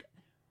think,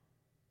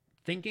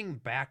 thinking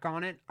back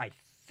on it, I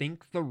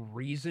think the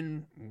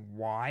reason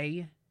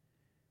why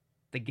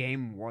the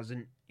game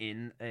wasn't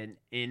in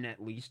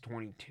at least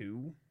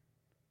 22,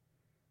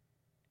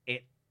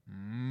 it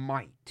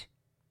might,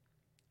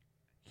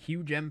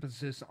 huge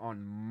emphasis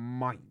on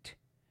might,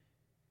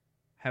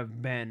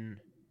 have been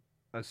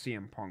a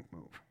CM Punk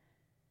move.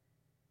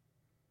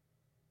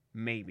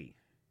 Maybe.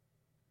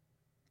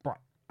 But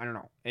I don't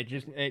know.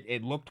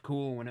 It looked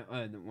cool when it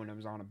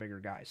was on a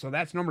bigger guy. So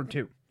that's number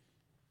 2.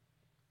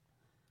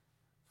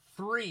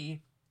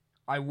 3,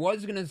 I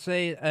was gonna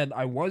say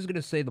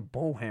the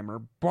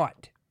bullhammer,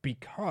 but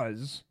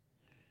because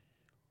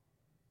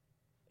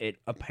it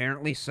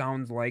apparently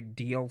sounds like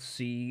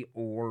DLC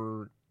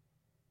or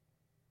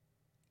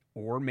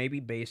maybe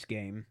base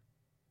game.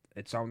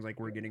 It sounds like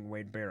we're getting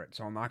Wade Barrett,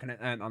 so I'm not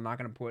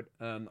gonna put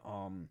the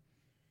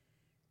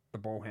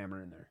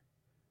bullhammer in there.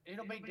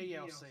 It'll be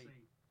DLC.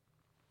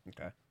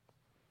 Okay.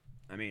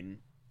 I mean,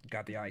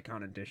 got the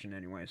Icon edition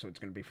anyway, so it's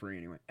gonna be free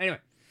anyway. Anyway,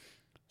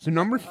 so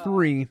number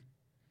 3.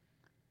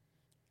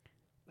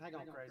 Hang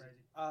on, crazy.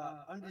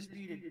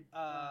 Undisputed. He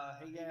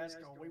asked,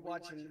 "Are we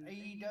watching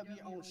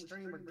AEW on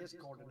stream or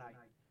Discord tonight?"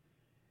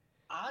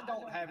 I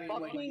don't have any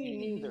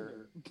way.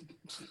 Neither.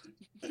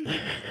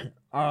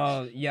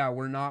 Yeah,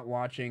 we're not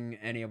watching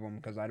any of them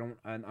because I don't.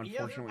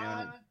 Unfortunately,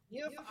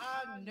 If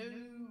I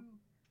knew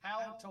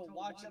how to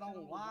watch it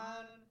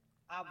online,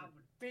 I would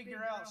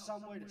figure out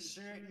some way to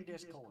share it in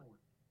Discord.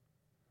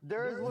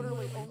 There is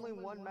literally only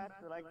one match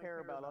that I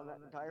care about on that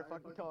entire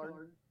fucking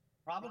card.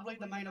 Probably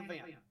the main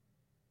event.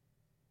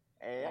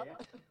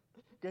 Yep.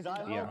 Because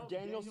I Yeah. hope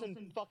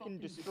Danielson fucking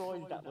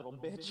destroys that little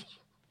bitch.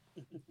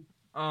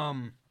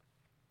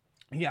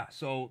 Yeah,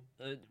 so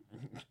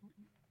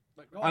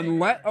But go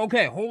ahead.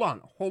 okay,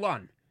 hold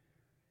on.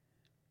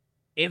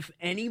 If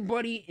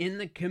anybody in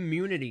the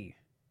community,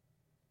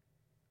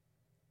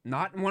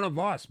 not one of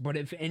us, but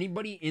if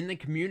anybody in the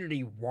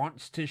community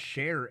wants to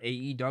share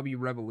AEW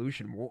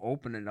Revolution, we'll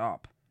open it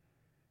up.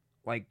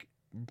 Like,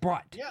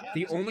 but Yeah,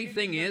 the so only you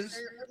thing can is,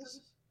 share it with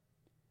us?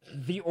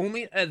 the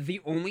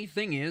only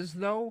thing is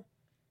though,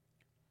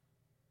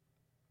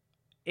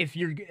 if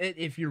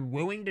you're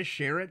willing to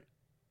share it,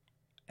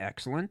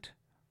 excellent.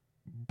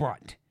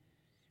 But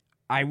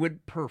I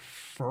would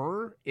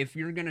prefer, if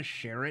you're gonna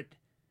share it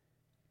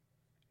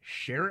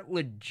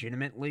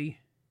legitimately.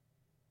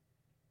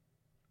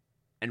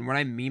 And what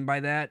I mean by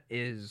that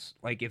is,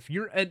 like, if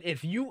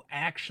you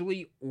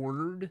actually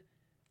ordered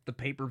the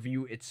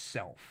pay-per-view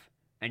itself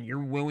and you're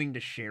willing to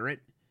share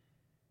it,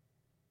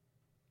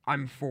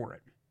 I'm for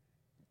it.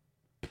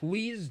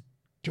 Please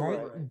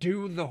don't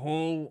do the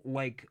whole,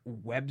 like,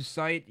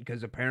 website,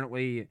 because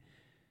apparently,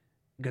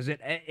 because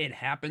it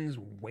happens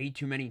way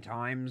too many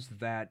times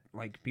that,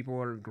 like, people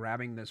are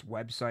grabbing this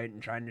website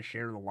and trying to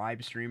share the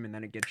live stream, and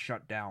then it gets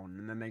shut down,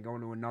 and then they go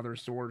to another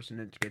source and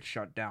it gets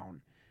shut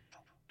down.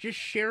 Just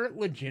share it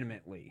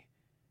legitimately.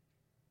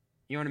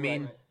 You know what I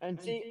mean? Right. And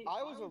see,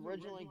 I was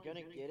originally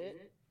gonna get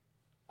it,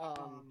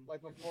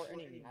 like before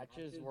any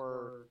matches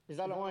were, because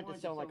I don't want it to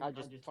sound like I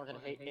just fucking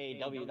hate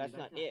AEW. That's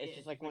not it. It's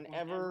just like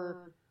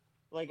whenever,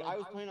 like I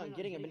was planning on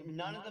getting it, but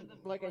none of them,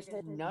 like I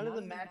said, none of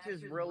the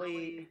matches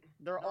really,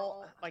 they're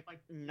all like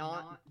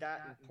not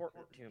that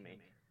important to me.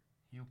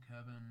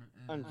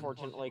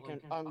 Unfortunately,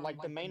 like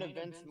the main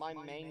event's my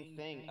main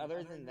thing.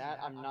 Other than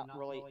that, I'm not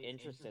really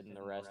interested in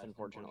the rest.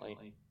 Unfortunately.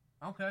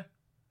 Okay.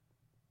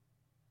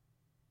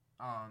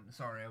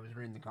 Sorry, I was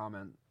reading the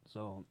comment.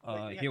 So,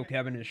 yeah. Heel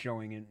Kevin is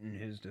showing it in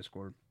his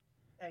Discord.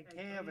 And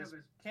Kev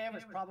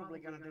is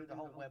probably going to do the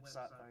whole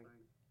website thing.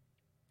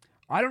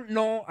 I don't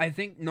know. I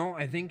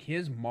think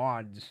his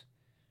mods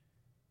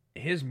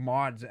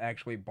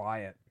actually buy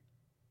it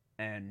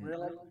and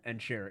Really?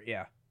 and share it.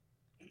 Yeah.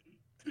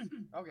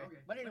 Okay,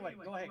 but anyway,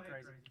 go ahead,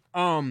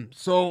 Crazy.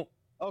 So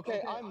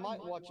Okay, I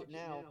might watch it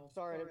now.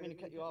 Sorry, I didn't mean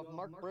to cut you off.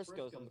 Mark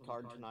Briscoe's on the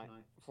card tonight,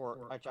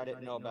 which I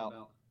didn't know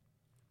about.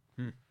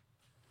 Him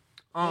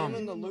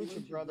and the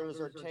Lucha Brothers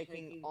are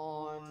taking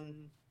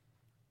on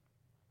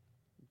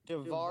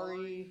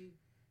Davari,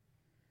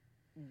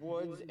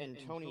 Woods, and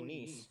Tony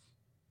Nese.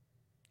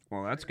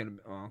 Well, that's gonna be.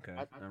 Oh, okay.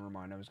 Never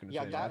mind. I was gonna say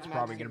that that's match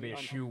probably is gonna be a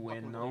shoe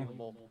win, though.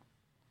 unbelievable.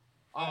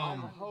 I'm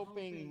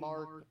hoping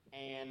Mark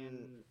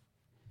and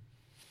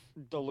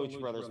the Lucha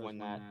Brothers win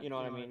that. You know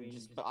what I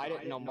mean? But I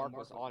didn't know Mark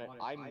was on it.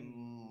 I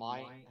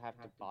might have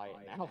to buy it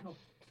now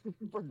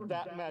for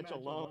that match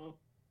alone.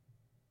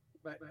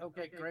 But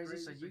okay, Crazy.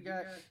 So you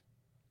got.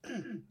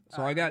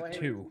 So I got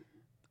two.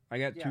 I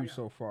got two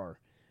so far.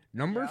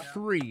 Number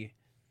 3.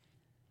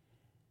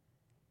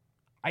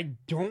 I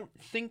don't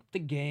think the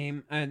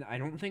game, and I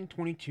don't think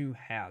 22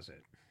 has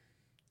it.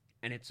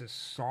 And it's a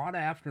sought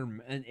after,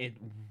 and it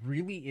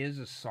really is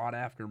a sought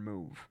after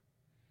move.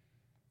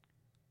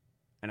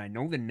 And I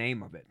know the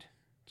name of it.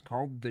 It's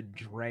called the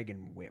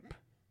Dragon Whip.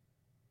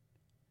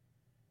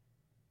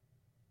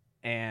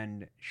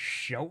 And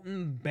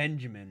Shelton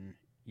Benjamin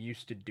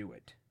used to do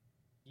it.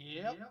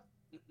 Yep.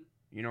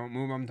 You know what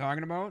move I'm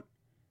talking about?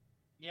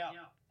 Yeah.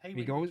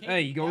 He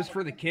goes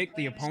for the kick,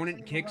 the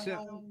opponent kicks it.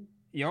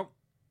 Yep.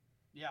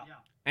 Yeah.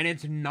 And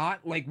it's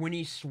not like when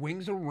he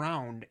swings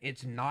around,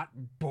 it's not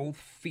both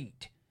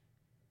feet.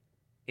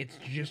 It's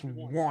just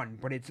one,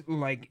 but it's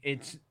like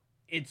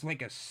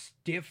a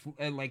stiff,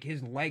 like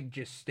his leg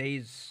just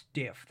stays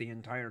stiff the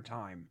entire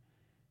time,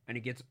 and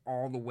he gets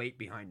all the weight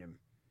behind him.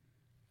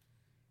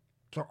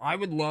 So I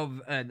would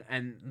love,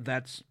 and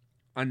that's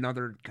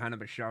another kind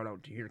of a shout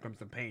out to Here Comes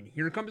the Pain.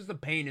 Here Comes the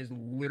Pain is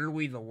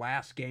literally the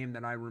last game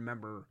that I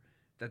remember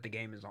that the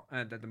game is on,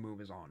 that the move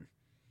is on.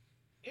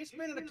 It's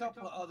been in a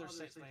couple of others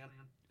since then.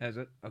 Has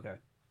it? Okay.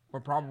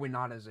 But probably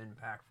not as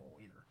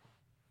impactful either.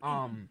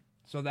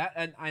 So that,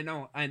 and I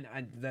know, and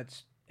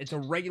that's, it's a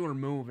regular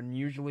move, and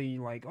usually,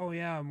 like, oh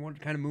yeah, what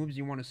kind of moves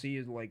you want to see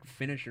is like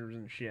finishers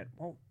and shit.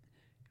 Well,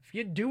 if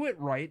you do it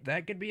right,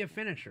 that could be a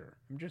finisher.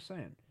 I'm just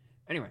saying.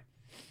 Anyway.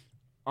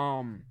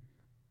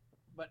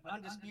 But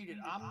undisputed,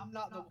 I'm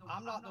not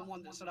the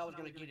one that said I was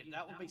gonna get it.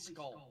 That would be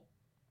Skull.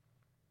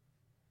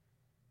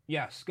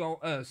 Yeah,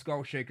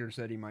 Skull Shaker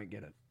said he might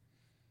get it.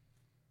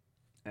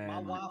 And my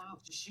wife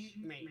would shoot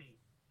me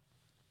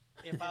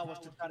if I was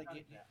to try to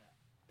get that.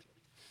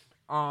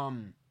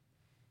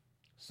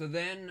 So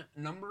then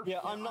number. Yeah,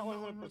 I'm not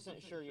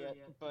 100% sure yet,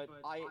 but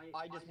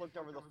I just looked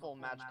over the full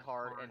match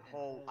card and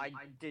I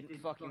didn't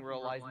fucking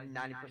realize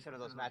 90% of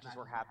those matches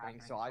were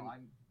happening, so I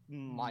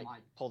might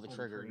pull the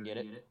trigger and get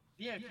it.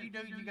 Yeah, if you do,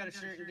 you gotta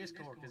share it in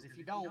Discord, because if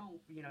you don't,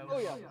 you know. Oh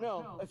yeah,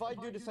 no. If I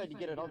do decide to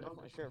get it, I'll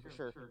definitely share it for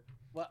sure.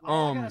 Well,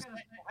 all I gotta say,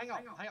 hang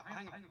on.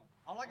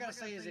 All I gotta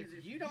say is, if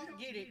you don't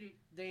get it,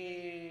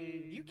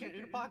 then you can't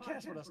do the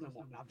podcast with us no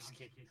more. No, I'm just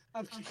kidding.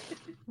 I'm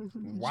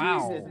kidding.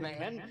 Wow. Jesus,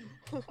 man.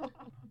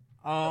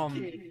 I'm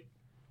kidding.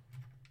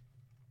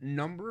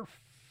 Number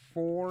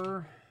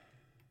 4.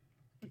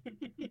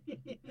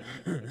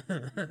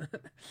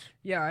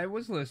 Yeah, I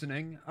was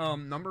listening.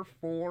 Number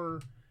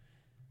 4,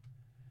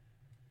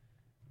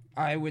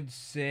 I would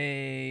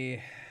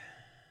say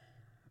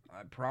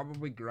I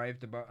probably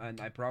griped about,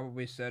 and I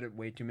probably said it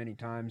way too many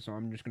times, so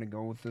I'm just gonna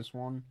go with this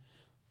one.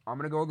 I'm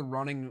gonna go the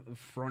running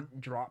front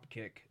drop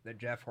kick that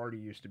Jeff Hardy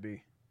used to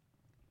be.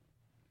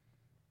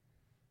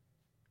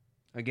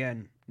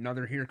 Again,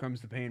 another here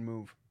comes the pain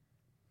move.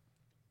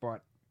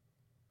 But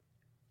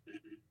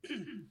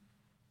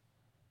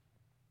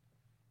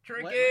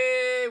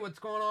Tricky, what's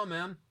going on,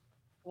 man?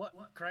 What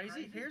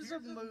crazy? Here's a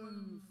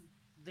move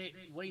that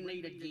we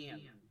need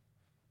again.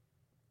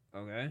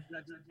 Okay.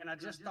 And I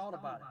just thought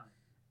about it.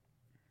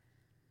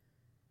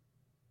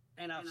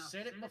 And I've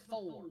said it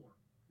before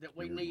that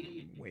we need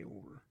it. Way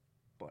over.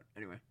 But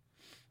anyway.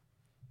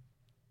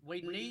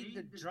 We need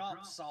the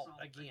drop salt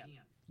again.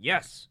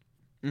 Yes.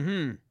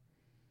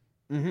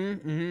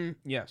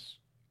 Yes.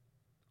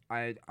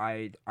 I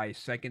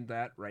second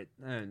that right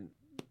and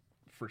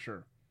for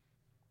sure.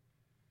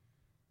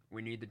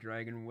 We need the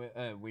dragon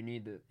we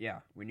need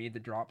the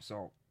drop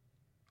salt.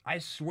 I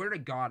swear to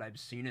God I've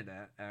seen it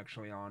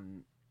actually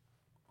on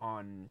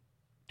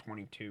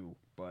 22,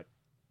 but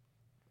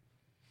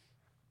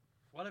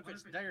well, if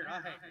it's there, I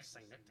haven't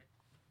seen it.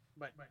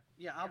 But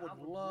yeah, I would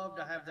love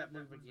to have that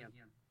move again.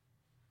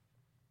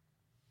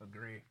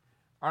 Agree.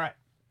 All right.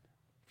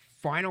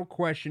 Final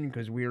question,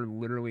 because we are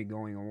literally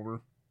going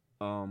over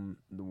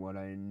what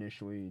I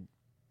initially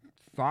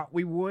thought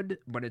we would,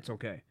 but it's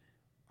okay.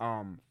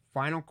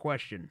 Final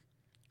question.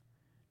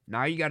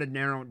 Now you got to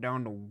narrow it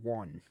down to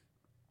one.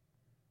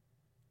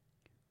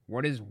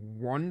 What is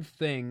one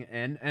thing,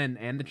 and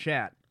the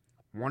chat,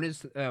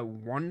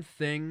 one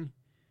thing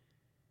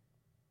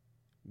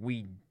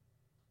we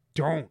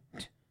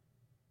don't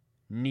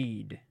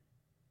need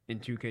in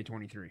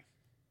 2K23?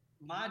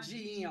 My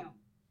GM.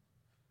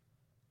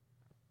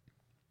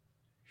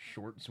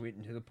 Short, sweet,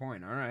 and to the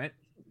point. All right.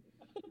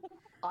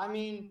 I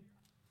mean,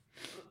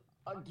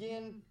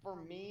 again, for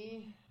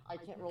me, I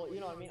can't really,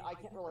 I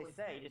can't really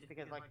say, just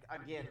because, like,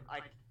 again,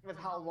 with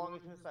how long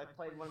since I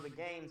played one of the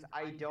games,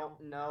 I don't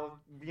know,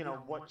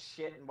 what's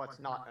shit and what's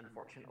not,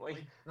 unfortunately.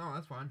 No,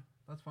 that's fine.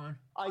 That's fine.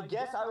 I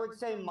guess I would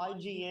say my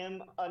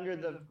GM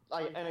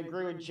and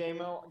agree with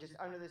JMO, just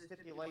under the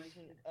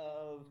stipulation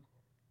of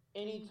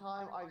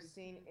anytime I've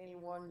seen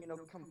anyone,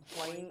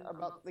 complain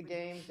about the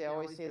game, they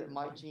always say that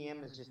my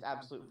GM is just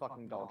absolute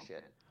fucking dog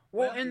shit.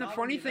 Well, and the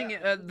funny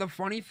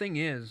thing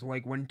is,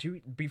 like,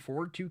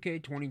 before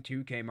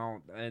 2K22 came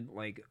out, and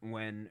like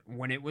when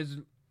it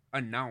was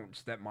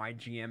announced that my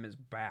GM is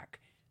back,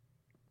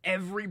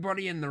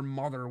 everybody and their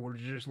mother were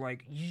just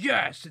like,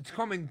 "Yes, it's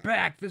coming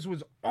back. This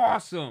was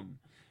awesome."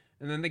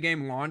 And then the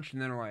game launched,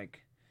 and they're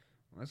like,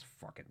 well, "This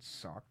fucking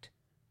sucked."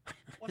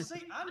 Well,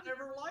 see, I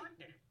never liked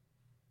it.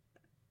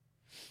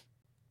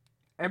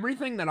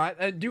 Everything that I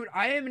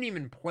haven't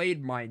even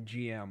played my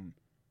GM.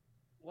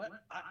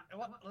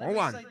 Hold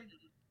on.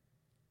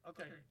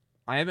 Okay.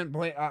 I haven't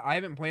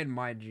played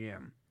my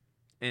GM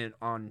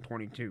on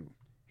 22.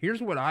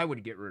 Here's what I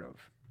would get rid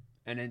of,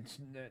 and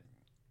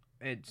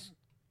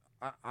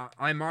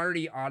I'm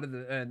already out of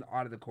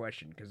the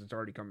question because it's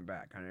already coming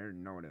back. I already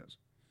know it is.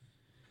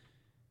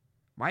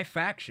 My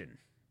faction.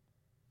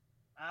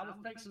 I was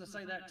fixing to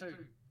say that too.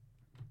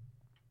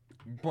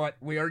 But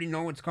we already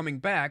know it's coming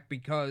back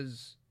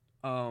because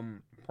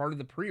part of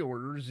the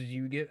pre-orders is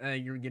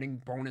you're getting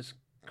bonus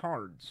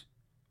cards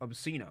of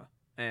Cena,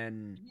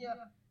 and yeah.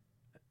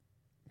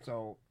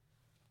 So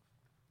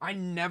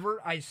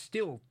I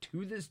still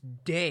to this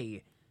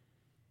day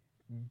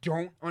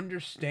don't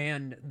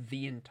understand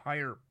the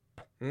entire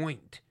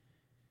point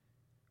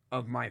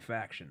of my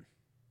faction.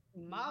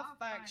 My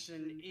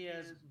faction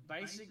is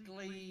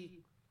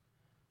basically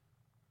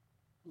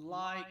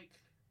like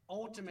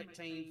Ultimate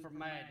Team for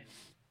Madden.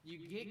 You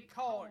get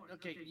cards.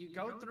 Okay, you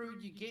go through,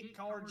 you get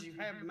cards, you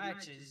have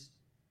matches.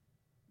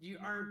 You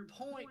earn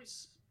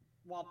points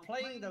while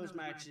playing those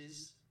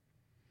matches,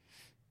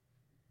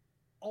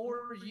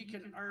 or you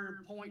can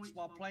earn points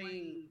while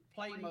playing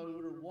play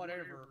mode or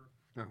whatever.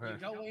 Okay. You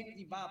go in,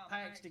 you buy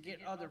packs to get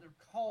other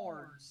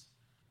cards,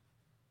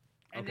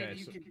 and then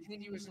you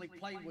continuously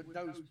play with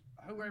those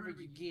whoever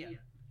you get.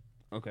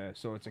 Okay,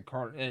 so it's a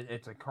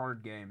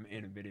card game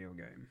in a video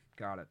game.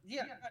 Got it.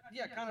 Yeah,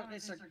 kind of.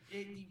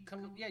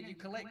 You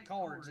collect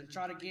cards and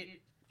try to get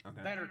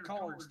better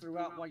cards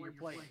throughout while you're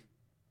playing.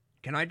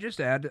 Can I just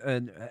add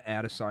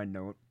a side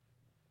note?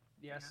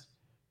 Yes.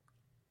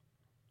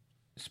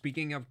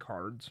 Speaking of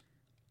cards,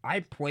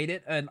 I played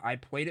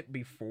it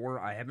before.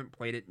 I haven't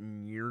played it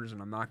in years,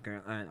 and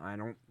I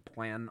don't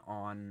plan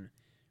on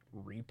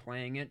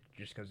replaying it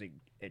just because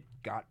it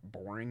got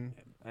boring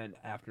and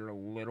after a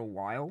little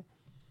while.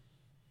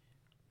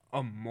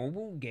 A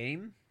mobile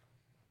game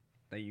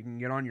that you can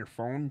get on your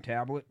phone,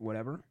 tablet,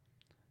 whatever,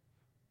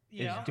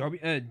 Yeah.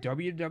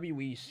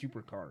 WWE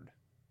Supercard.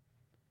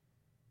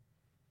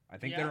 I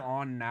think they're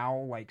on now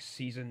like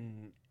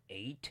season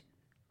 8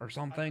 or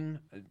something,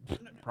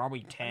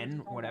 probably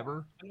 10,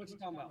 whatever. I know what you're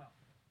talking about.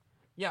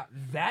 Yeah,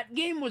 that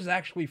game was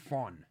actually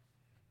fun.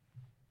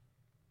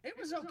 It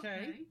was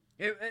okay.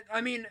 It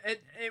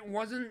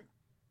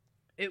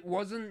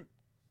wasn't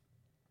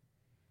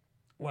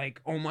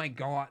like, oh my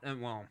god.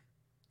 Well,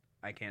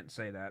 I can't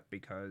say that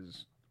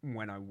because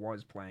when I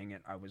was playing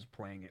it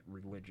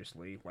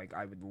religiously. Like,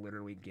 I would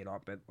literally get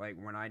up at, like,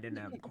 when I didn't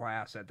have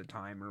class at the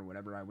time or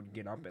whatever, I would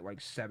get up at like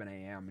 7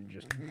 a.m. and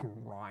just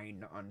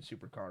grind on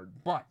Supercard.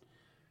 But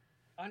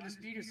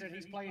Undisputed said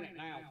he's playing it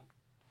now.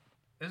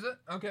 is it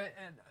okay?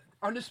 And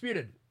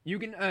Undisputed, you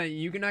can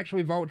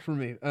actually vouch for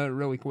me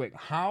really quick.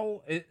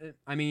 How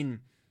I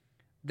mean,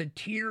 the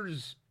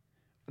tiers.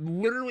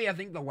 Literally, I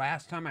think the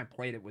last time I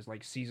played it was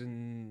like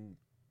season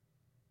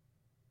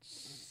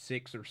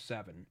 6 or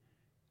 7,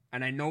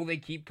 and I know they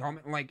keep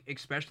coming. Like,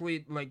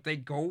 especially like they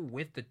go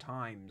with the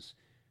times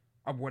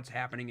of what's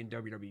happening in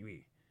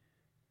WWE.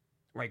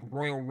 Like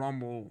Royal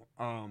Rumble,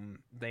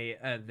 they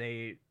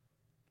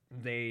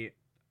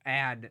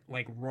add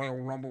like Royal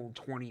Rumble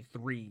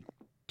 23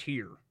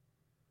 tier.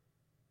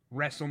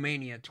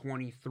 WrestleMania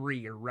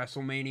 23 or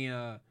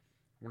WrestleMania,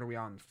 what are we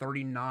on,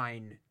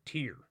 39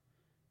 tier.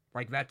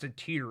 Like, that's a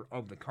tier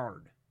of the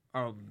card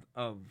of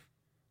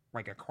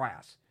like a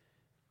class.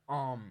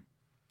 I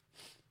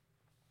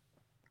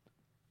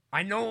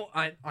know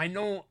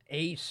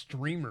a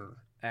streamer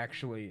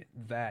actually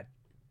that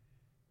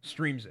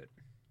streams it.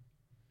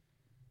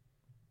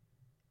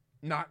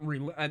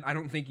 I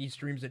don't think he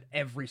streams it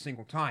every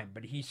single time,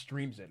 but he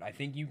streams it. I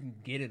think you can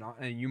get it on,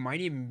 and you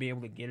might even be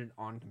able to get it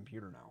on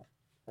computer now.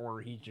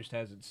 Or he just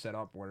has it set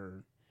up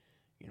where,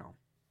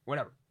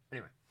 whatever.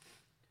 Anyway,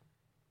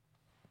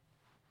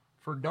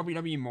 for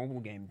WWE mobile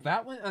game,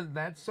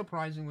 that's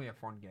surprisingly a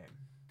fun game.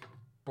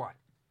 But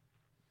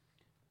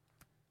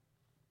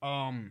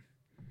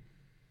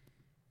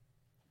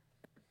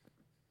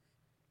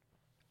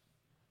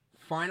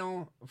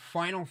final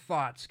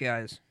thoughts,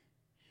 guys.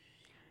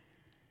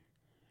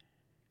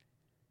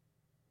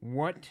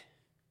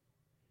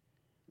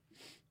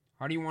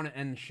 How do you want to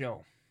end the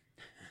show?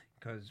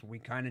 Because we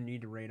kind of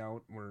need to rate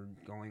out. We're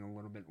going a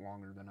little bit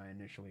longer than I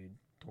initially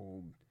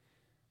told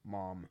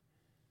Mom.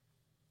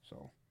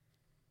 So.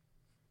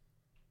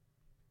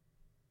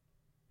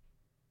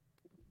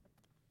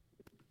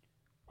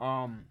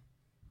 Oh,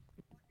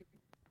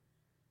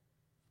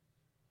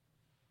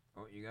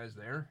 you guys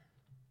there?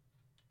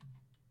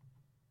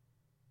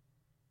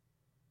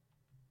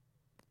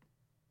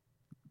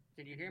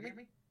 Can you hear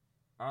me?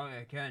 Oh,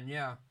 I can,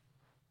 yeah.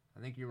 I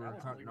think you were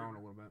cutting out a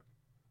little bit.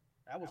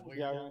 That was weird.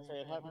 Yeah, I was gonna say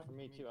it happened for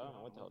me too. I don't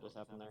know what the hell just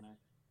happened there.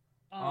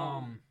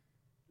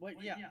 Well,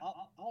 yeah.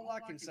 All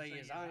I can say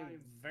is I'm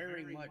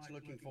very much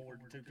looking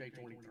forward to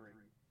 2K23.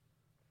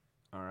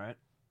 All right,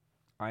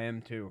 I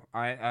am too.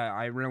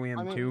 I really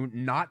am too.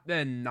 Not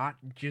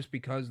just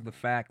because of the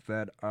fact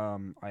that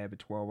I have a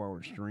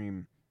 12-hour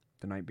stream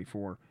the night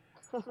before.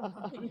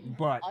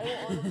 But I will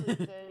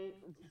honestly say,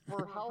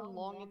 for how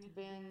long it's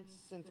been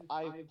since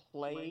I've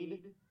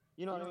played,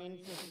 you know what I mean?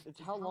 Since it's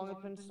how long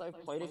it's been since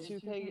I've played a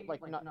 2K,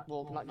 like not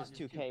just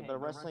 2K, but a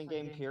wrestling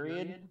game,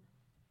 period.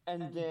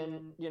 And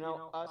then,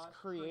 us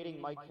creating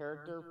my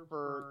character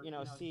for,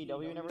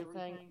 CEW and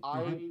everything,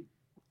 I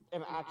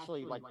am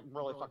actually, like,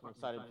 really fucking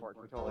excited for it,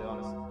 to be totally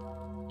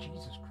honest.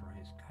 Jesus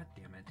Christ, god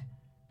damn it.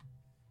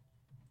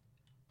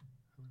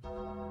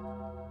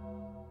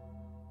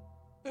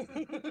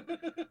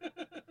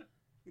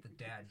 The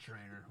dad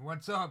trainer.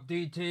 What's up,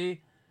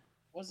 DT?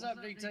 What's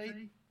up,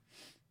 DT?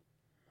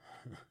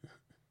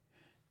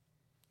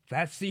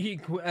 That's the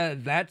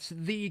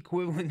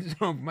equivalent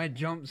of my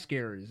jump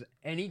scares.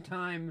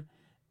 Anytime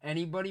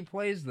anybody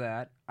plays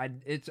that,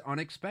 it's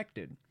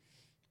unexpected.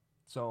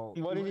 So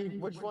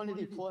which one did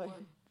he play?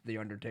 The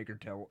Undertaker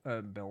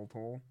bell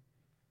toll.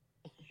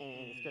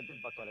 And scared the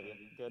fuck out of you.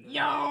 Good.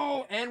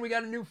 Yo! And we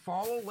got a new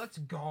follow. Let's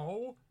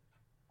go.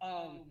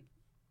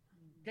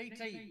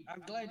 DT,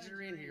 I'm glad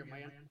you're in here,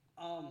 man.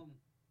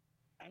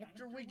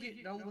 After we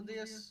get done with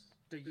this,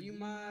 do you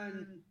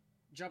mind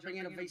jumping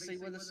in a VC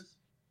with us?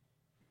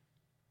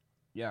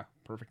 Yeah,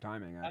 perfect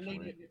timing,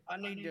 actually. I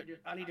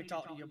need to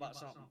talk to you about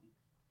something.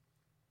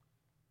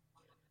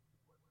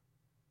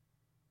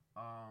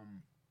 Hold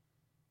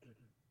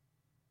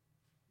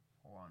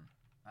on.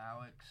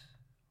 Alex,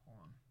 hold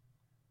on.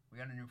 We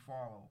got a new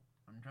follow.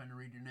 I'm trying to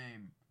read your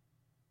name.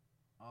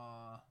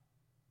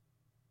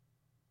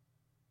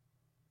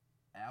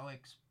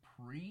 Alex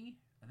Pre?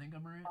 I think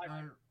I'm right.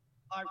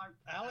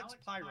 Alex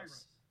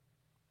Pyrus.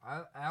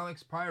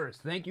 Alex Pyrus,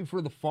 thank you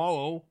for the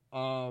follow.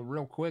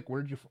 Real quick,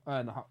 where are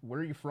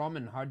you from,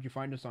 and how did you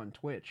find us on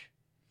Twitch?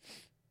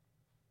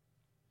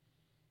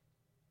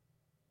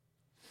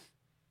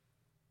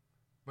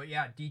 But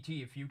yeah,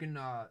 DT, if you can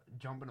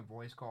jump in a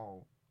voice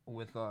call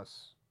with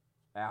us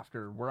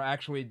after, we're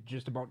actually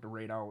just about to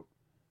raid out.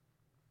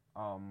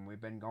 We've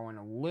been going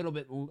a little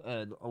bit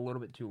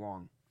too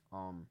long.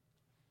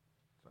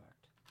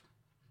 Fact.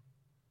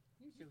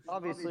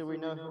 Obviously, we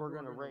know who we're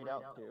going to raid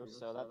out to,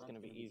 so that's going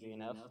to be easy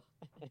enough.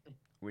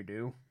 We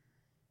do.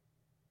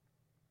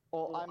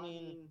 Well,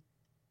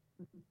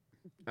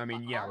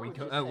 Yeah, we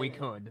could. We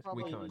could.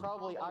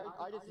 Probably.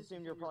 I just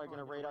assumed you're probably going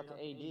to raid out to AD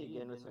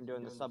again with him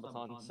doing the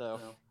subathon. So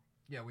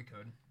Yeah, we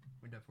could.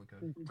 We definitely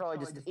could. probably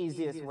just the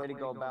easiest way to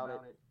go about it.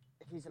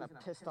 He's in a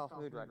pissed off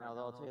mood right now,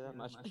 though. I'll tell you that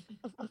much.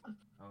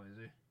 Oh, is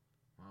he?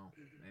 Well,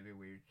 maybe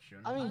we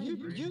shouldn't. I mean,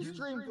 you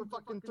streamed for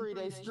fucking 3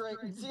 days straight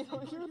and see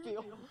how you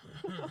feel.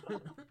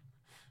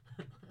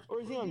 Or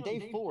is he on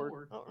day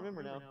 4? I don't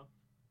remember now.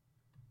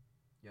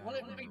 Yeah, Well,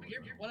 it would be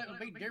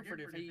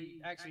different if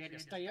he actually had to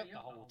stay up the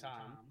whole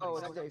time. Oh,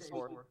 it's day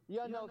 4.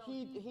 Yeah, no,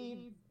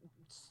 he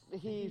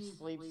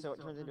sleeps, so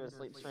it turns into a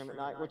sleep stream at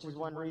night, which is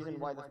one reason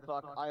why the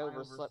fuck I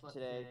overslept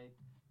today.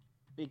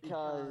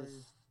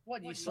 Because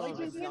What, you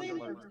sleeping with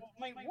him? Or,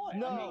 I mean, what?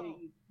 No,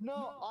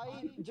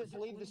 I just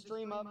leave the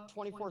stream up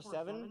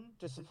 24/7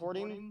 to support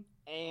him,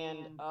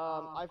 and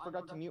I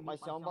forgot to mute my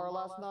soundbar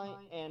last night,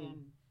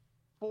 and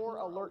 4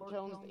 alert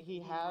tones that he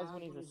has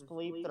when he's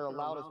asleep that are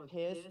loud as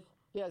piss.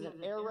 He has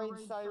an air raid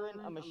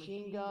siren, a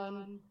machine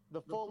gun,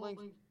 the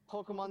full-length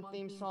Pokemon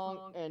theme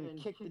song, and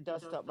Kick the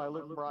Dust Up by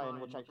Luke Bryan,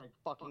 which I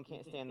fucking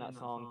can't stand that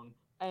song.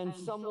 And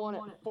someone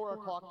at 4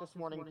 o'clock this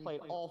morning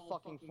played all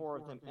fucking 4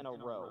 of them in a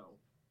row.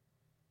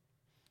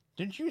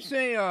 Didn't you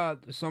say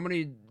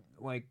somebody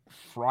like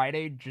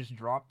Friday just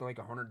dropped like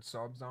 100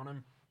 subs on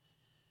him?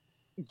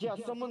 Yeah,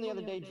 someone the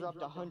other day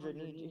dropped 100,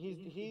 and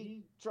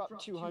he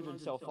dropped 200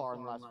 so far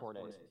in the last 4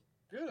 days.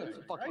 Good. It's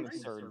fucking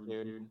absurd,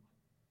 dude.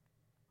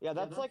 Yeah,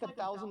 that's like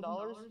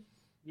 $1,000.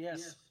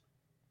 Yes.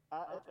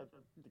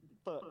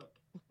 Fuck.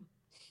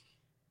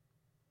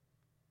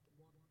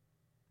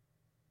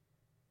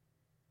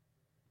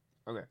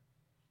 Okay.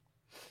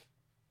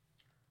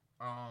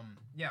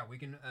 Yeah, we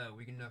can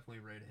definitely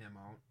raid him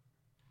out.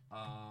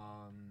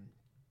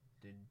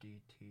 Did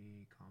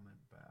DT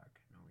comment back?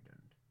 No, we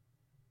didn't.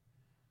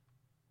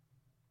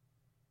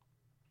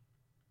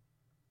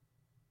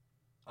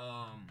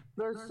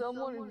 There's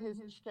someone in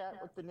his chat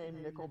with the name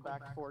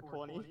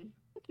Nickelback420.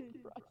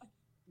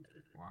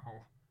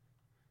 Wow.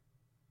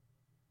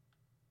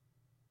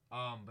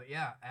 But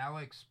yeah,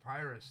 Alex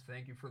Pyrus,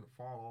 thank you for the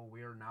follow.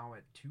 We are now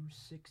at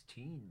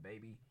 216,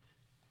 baby.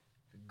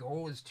 The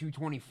goal is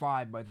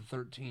 225 by the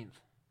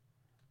 13th.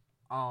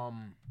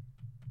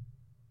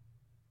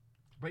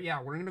 But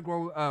yeah, we're gonna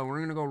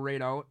go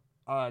raid out.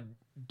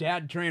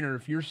 Dad Trainer,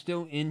 if you're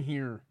still in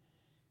here,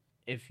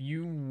 if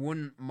you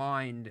wouldn't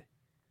mind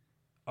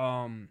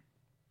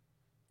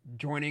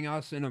joining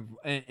us in a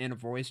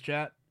voice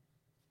chat.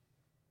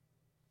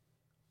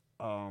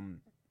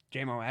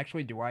 JMO,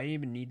 actually, do I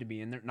even need to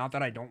be in there? Not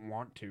that I don't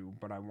want to,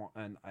 but I want,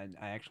 and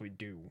I actually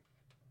do.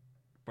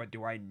 But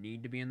do I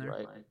need to be in there?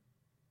 Right.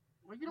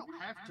 Well, you don't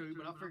have to,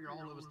 but I figure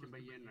all of us can be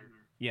in there.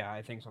 Yeah,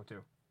 I think so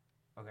too.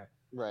 Okay.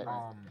 Right.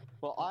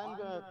 Well, I'm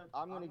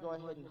gonna go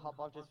ahead and hop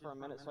off just for a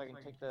minute so I can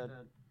take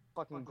the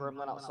fucking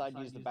gremlin outside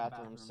to use the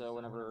bathroom. So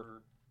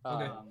whenever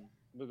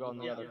we go on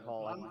the other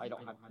call, I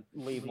don't have to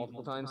leave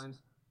multiple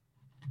times.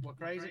 Well,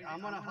 crazy.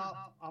 I'm gonna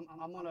hop. I'm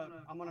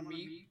gonna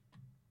mute,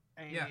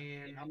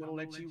 and I'm gonna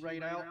let you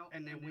raid out,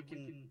 and then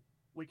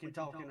we can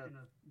talk in a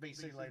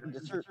BC later.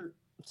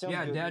 Sounds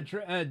yeah,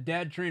 good.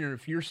 Dad Trainer,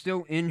 if you're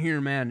still in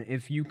here, man,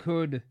 if you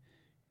could,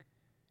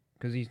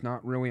 because he's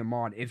not really a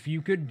mod, if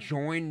you could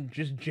join,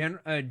 just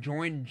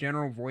join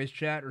general voice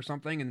chat or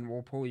something, and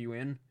we'll pull you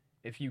in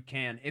if you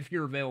can, if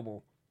you're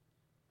available.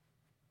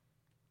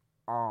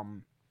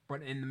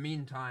 But in the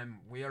meantime,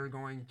 we are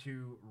going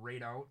to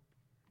raid out.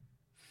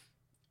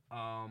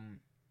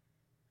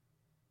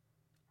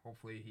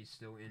 Hopefully he's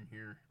still in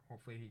here.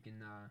 Hopefully he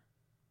can. I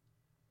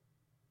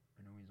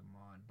know he's a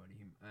mod, but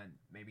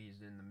maybe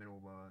he's in the middle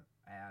of a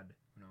ad.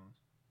 Who knows?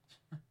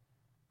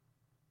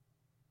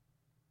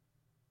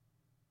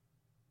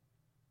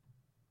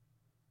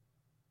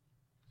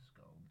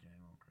 Skull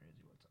Jamo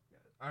crazy. What's up,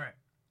 guys? All right.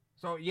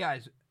 So yeah,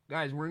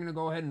 guys, we're gonna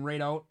go ahead and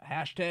rate out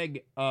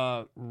hashtag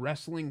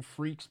Wrestling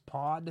Freaks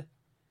Pod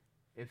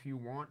if you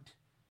want.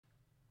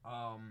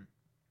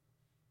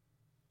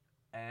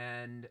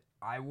 And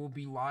I will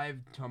be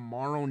live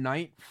tomorrow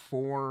night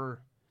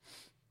for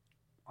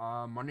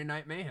Monday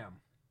Night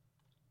Mayhem.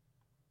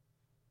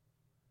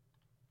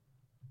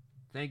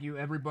 Thank you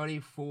everybody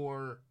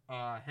for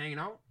hanging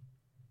out,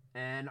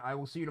 and I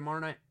will see you tomorrow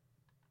night.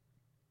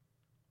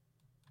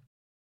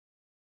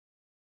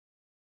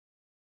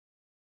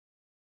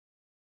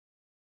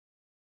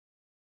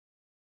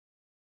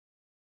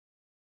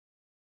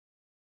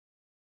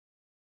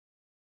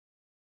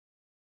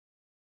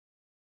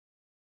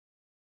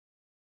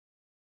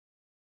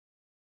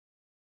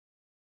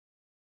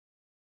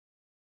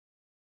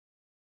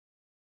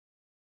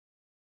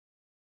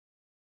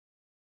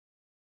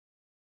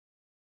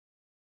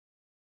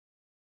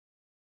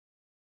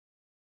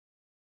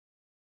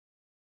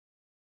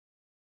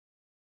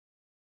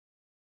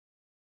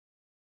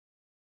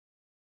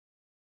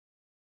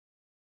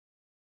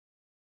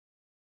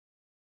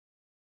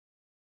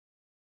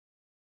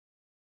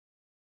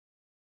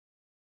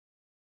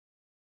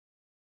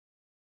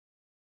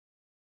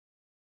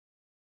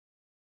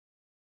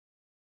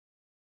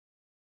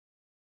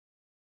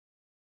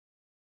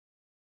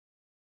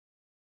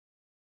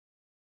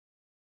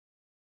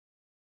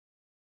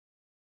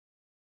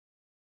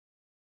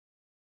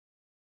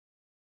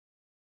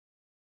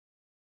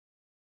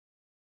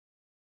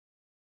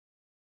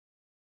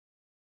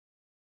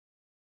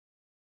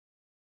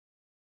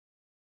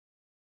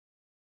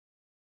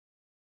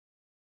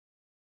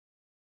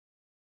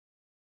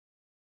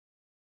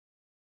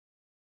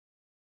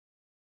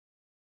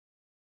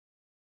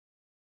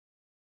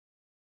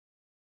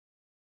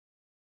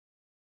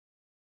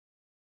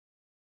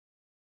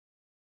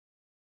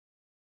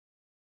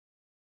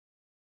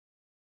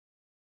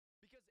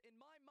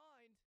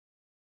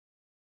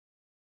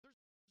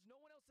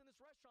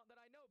 restaurant that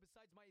I know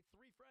besides my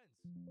 3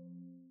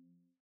 friends.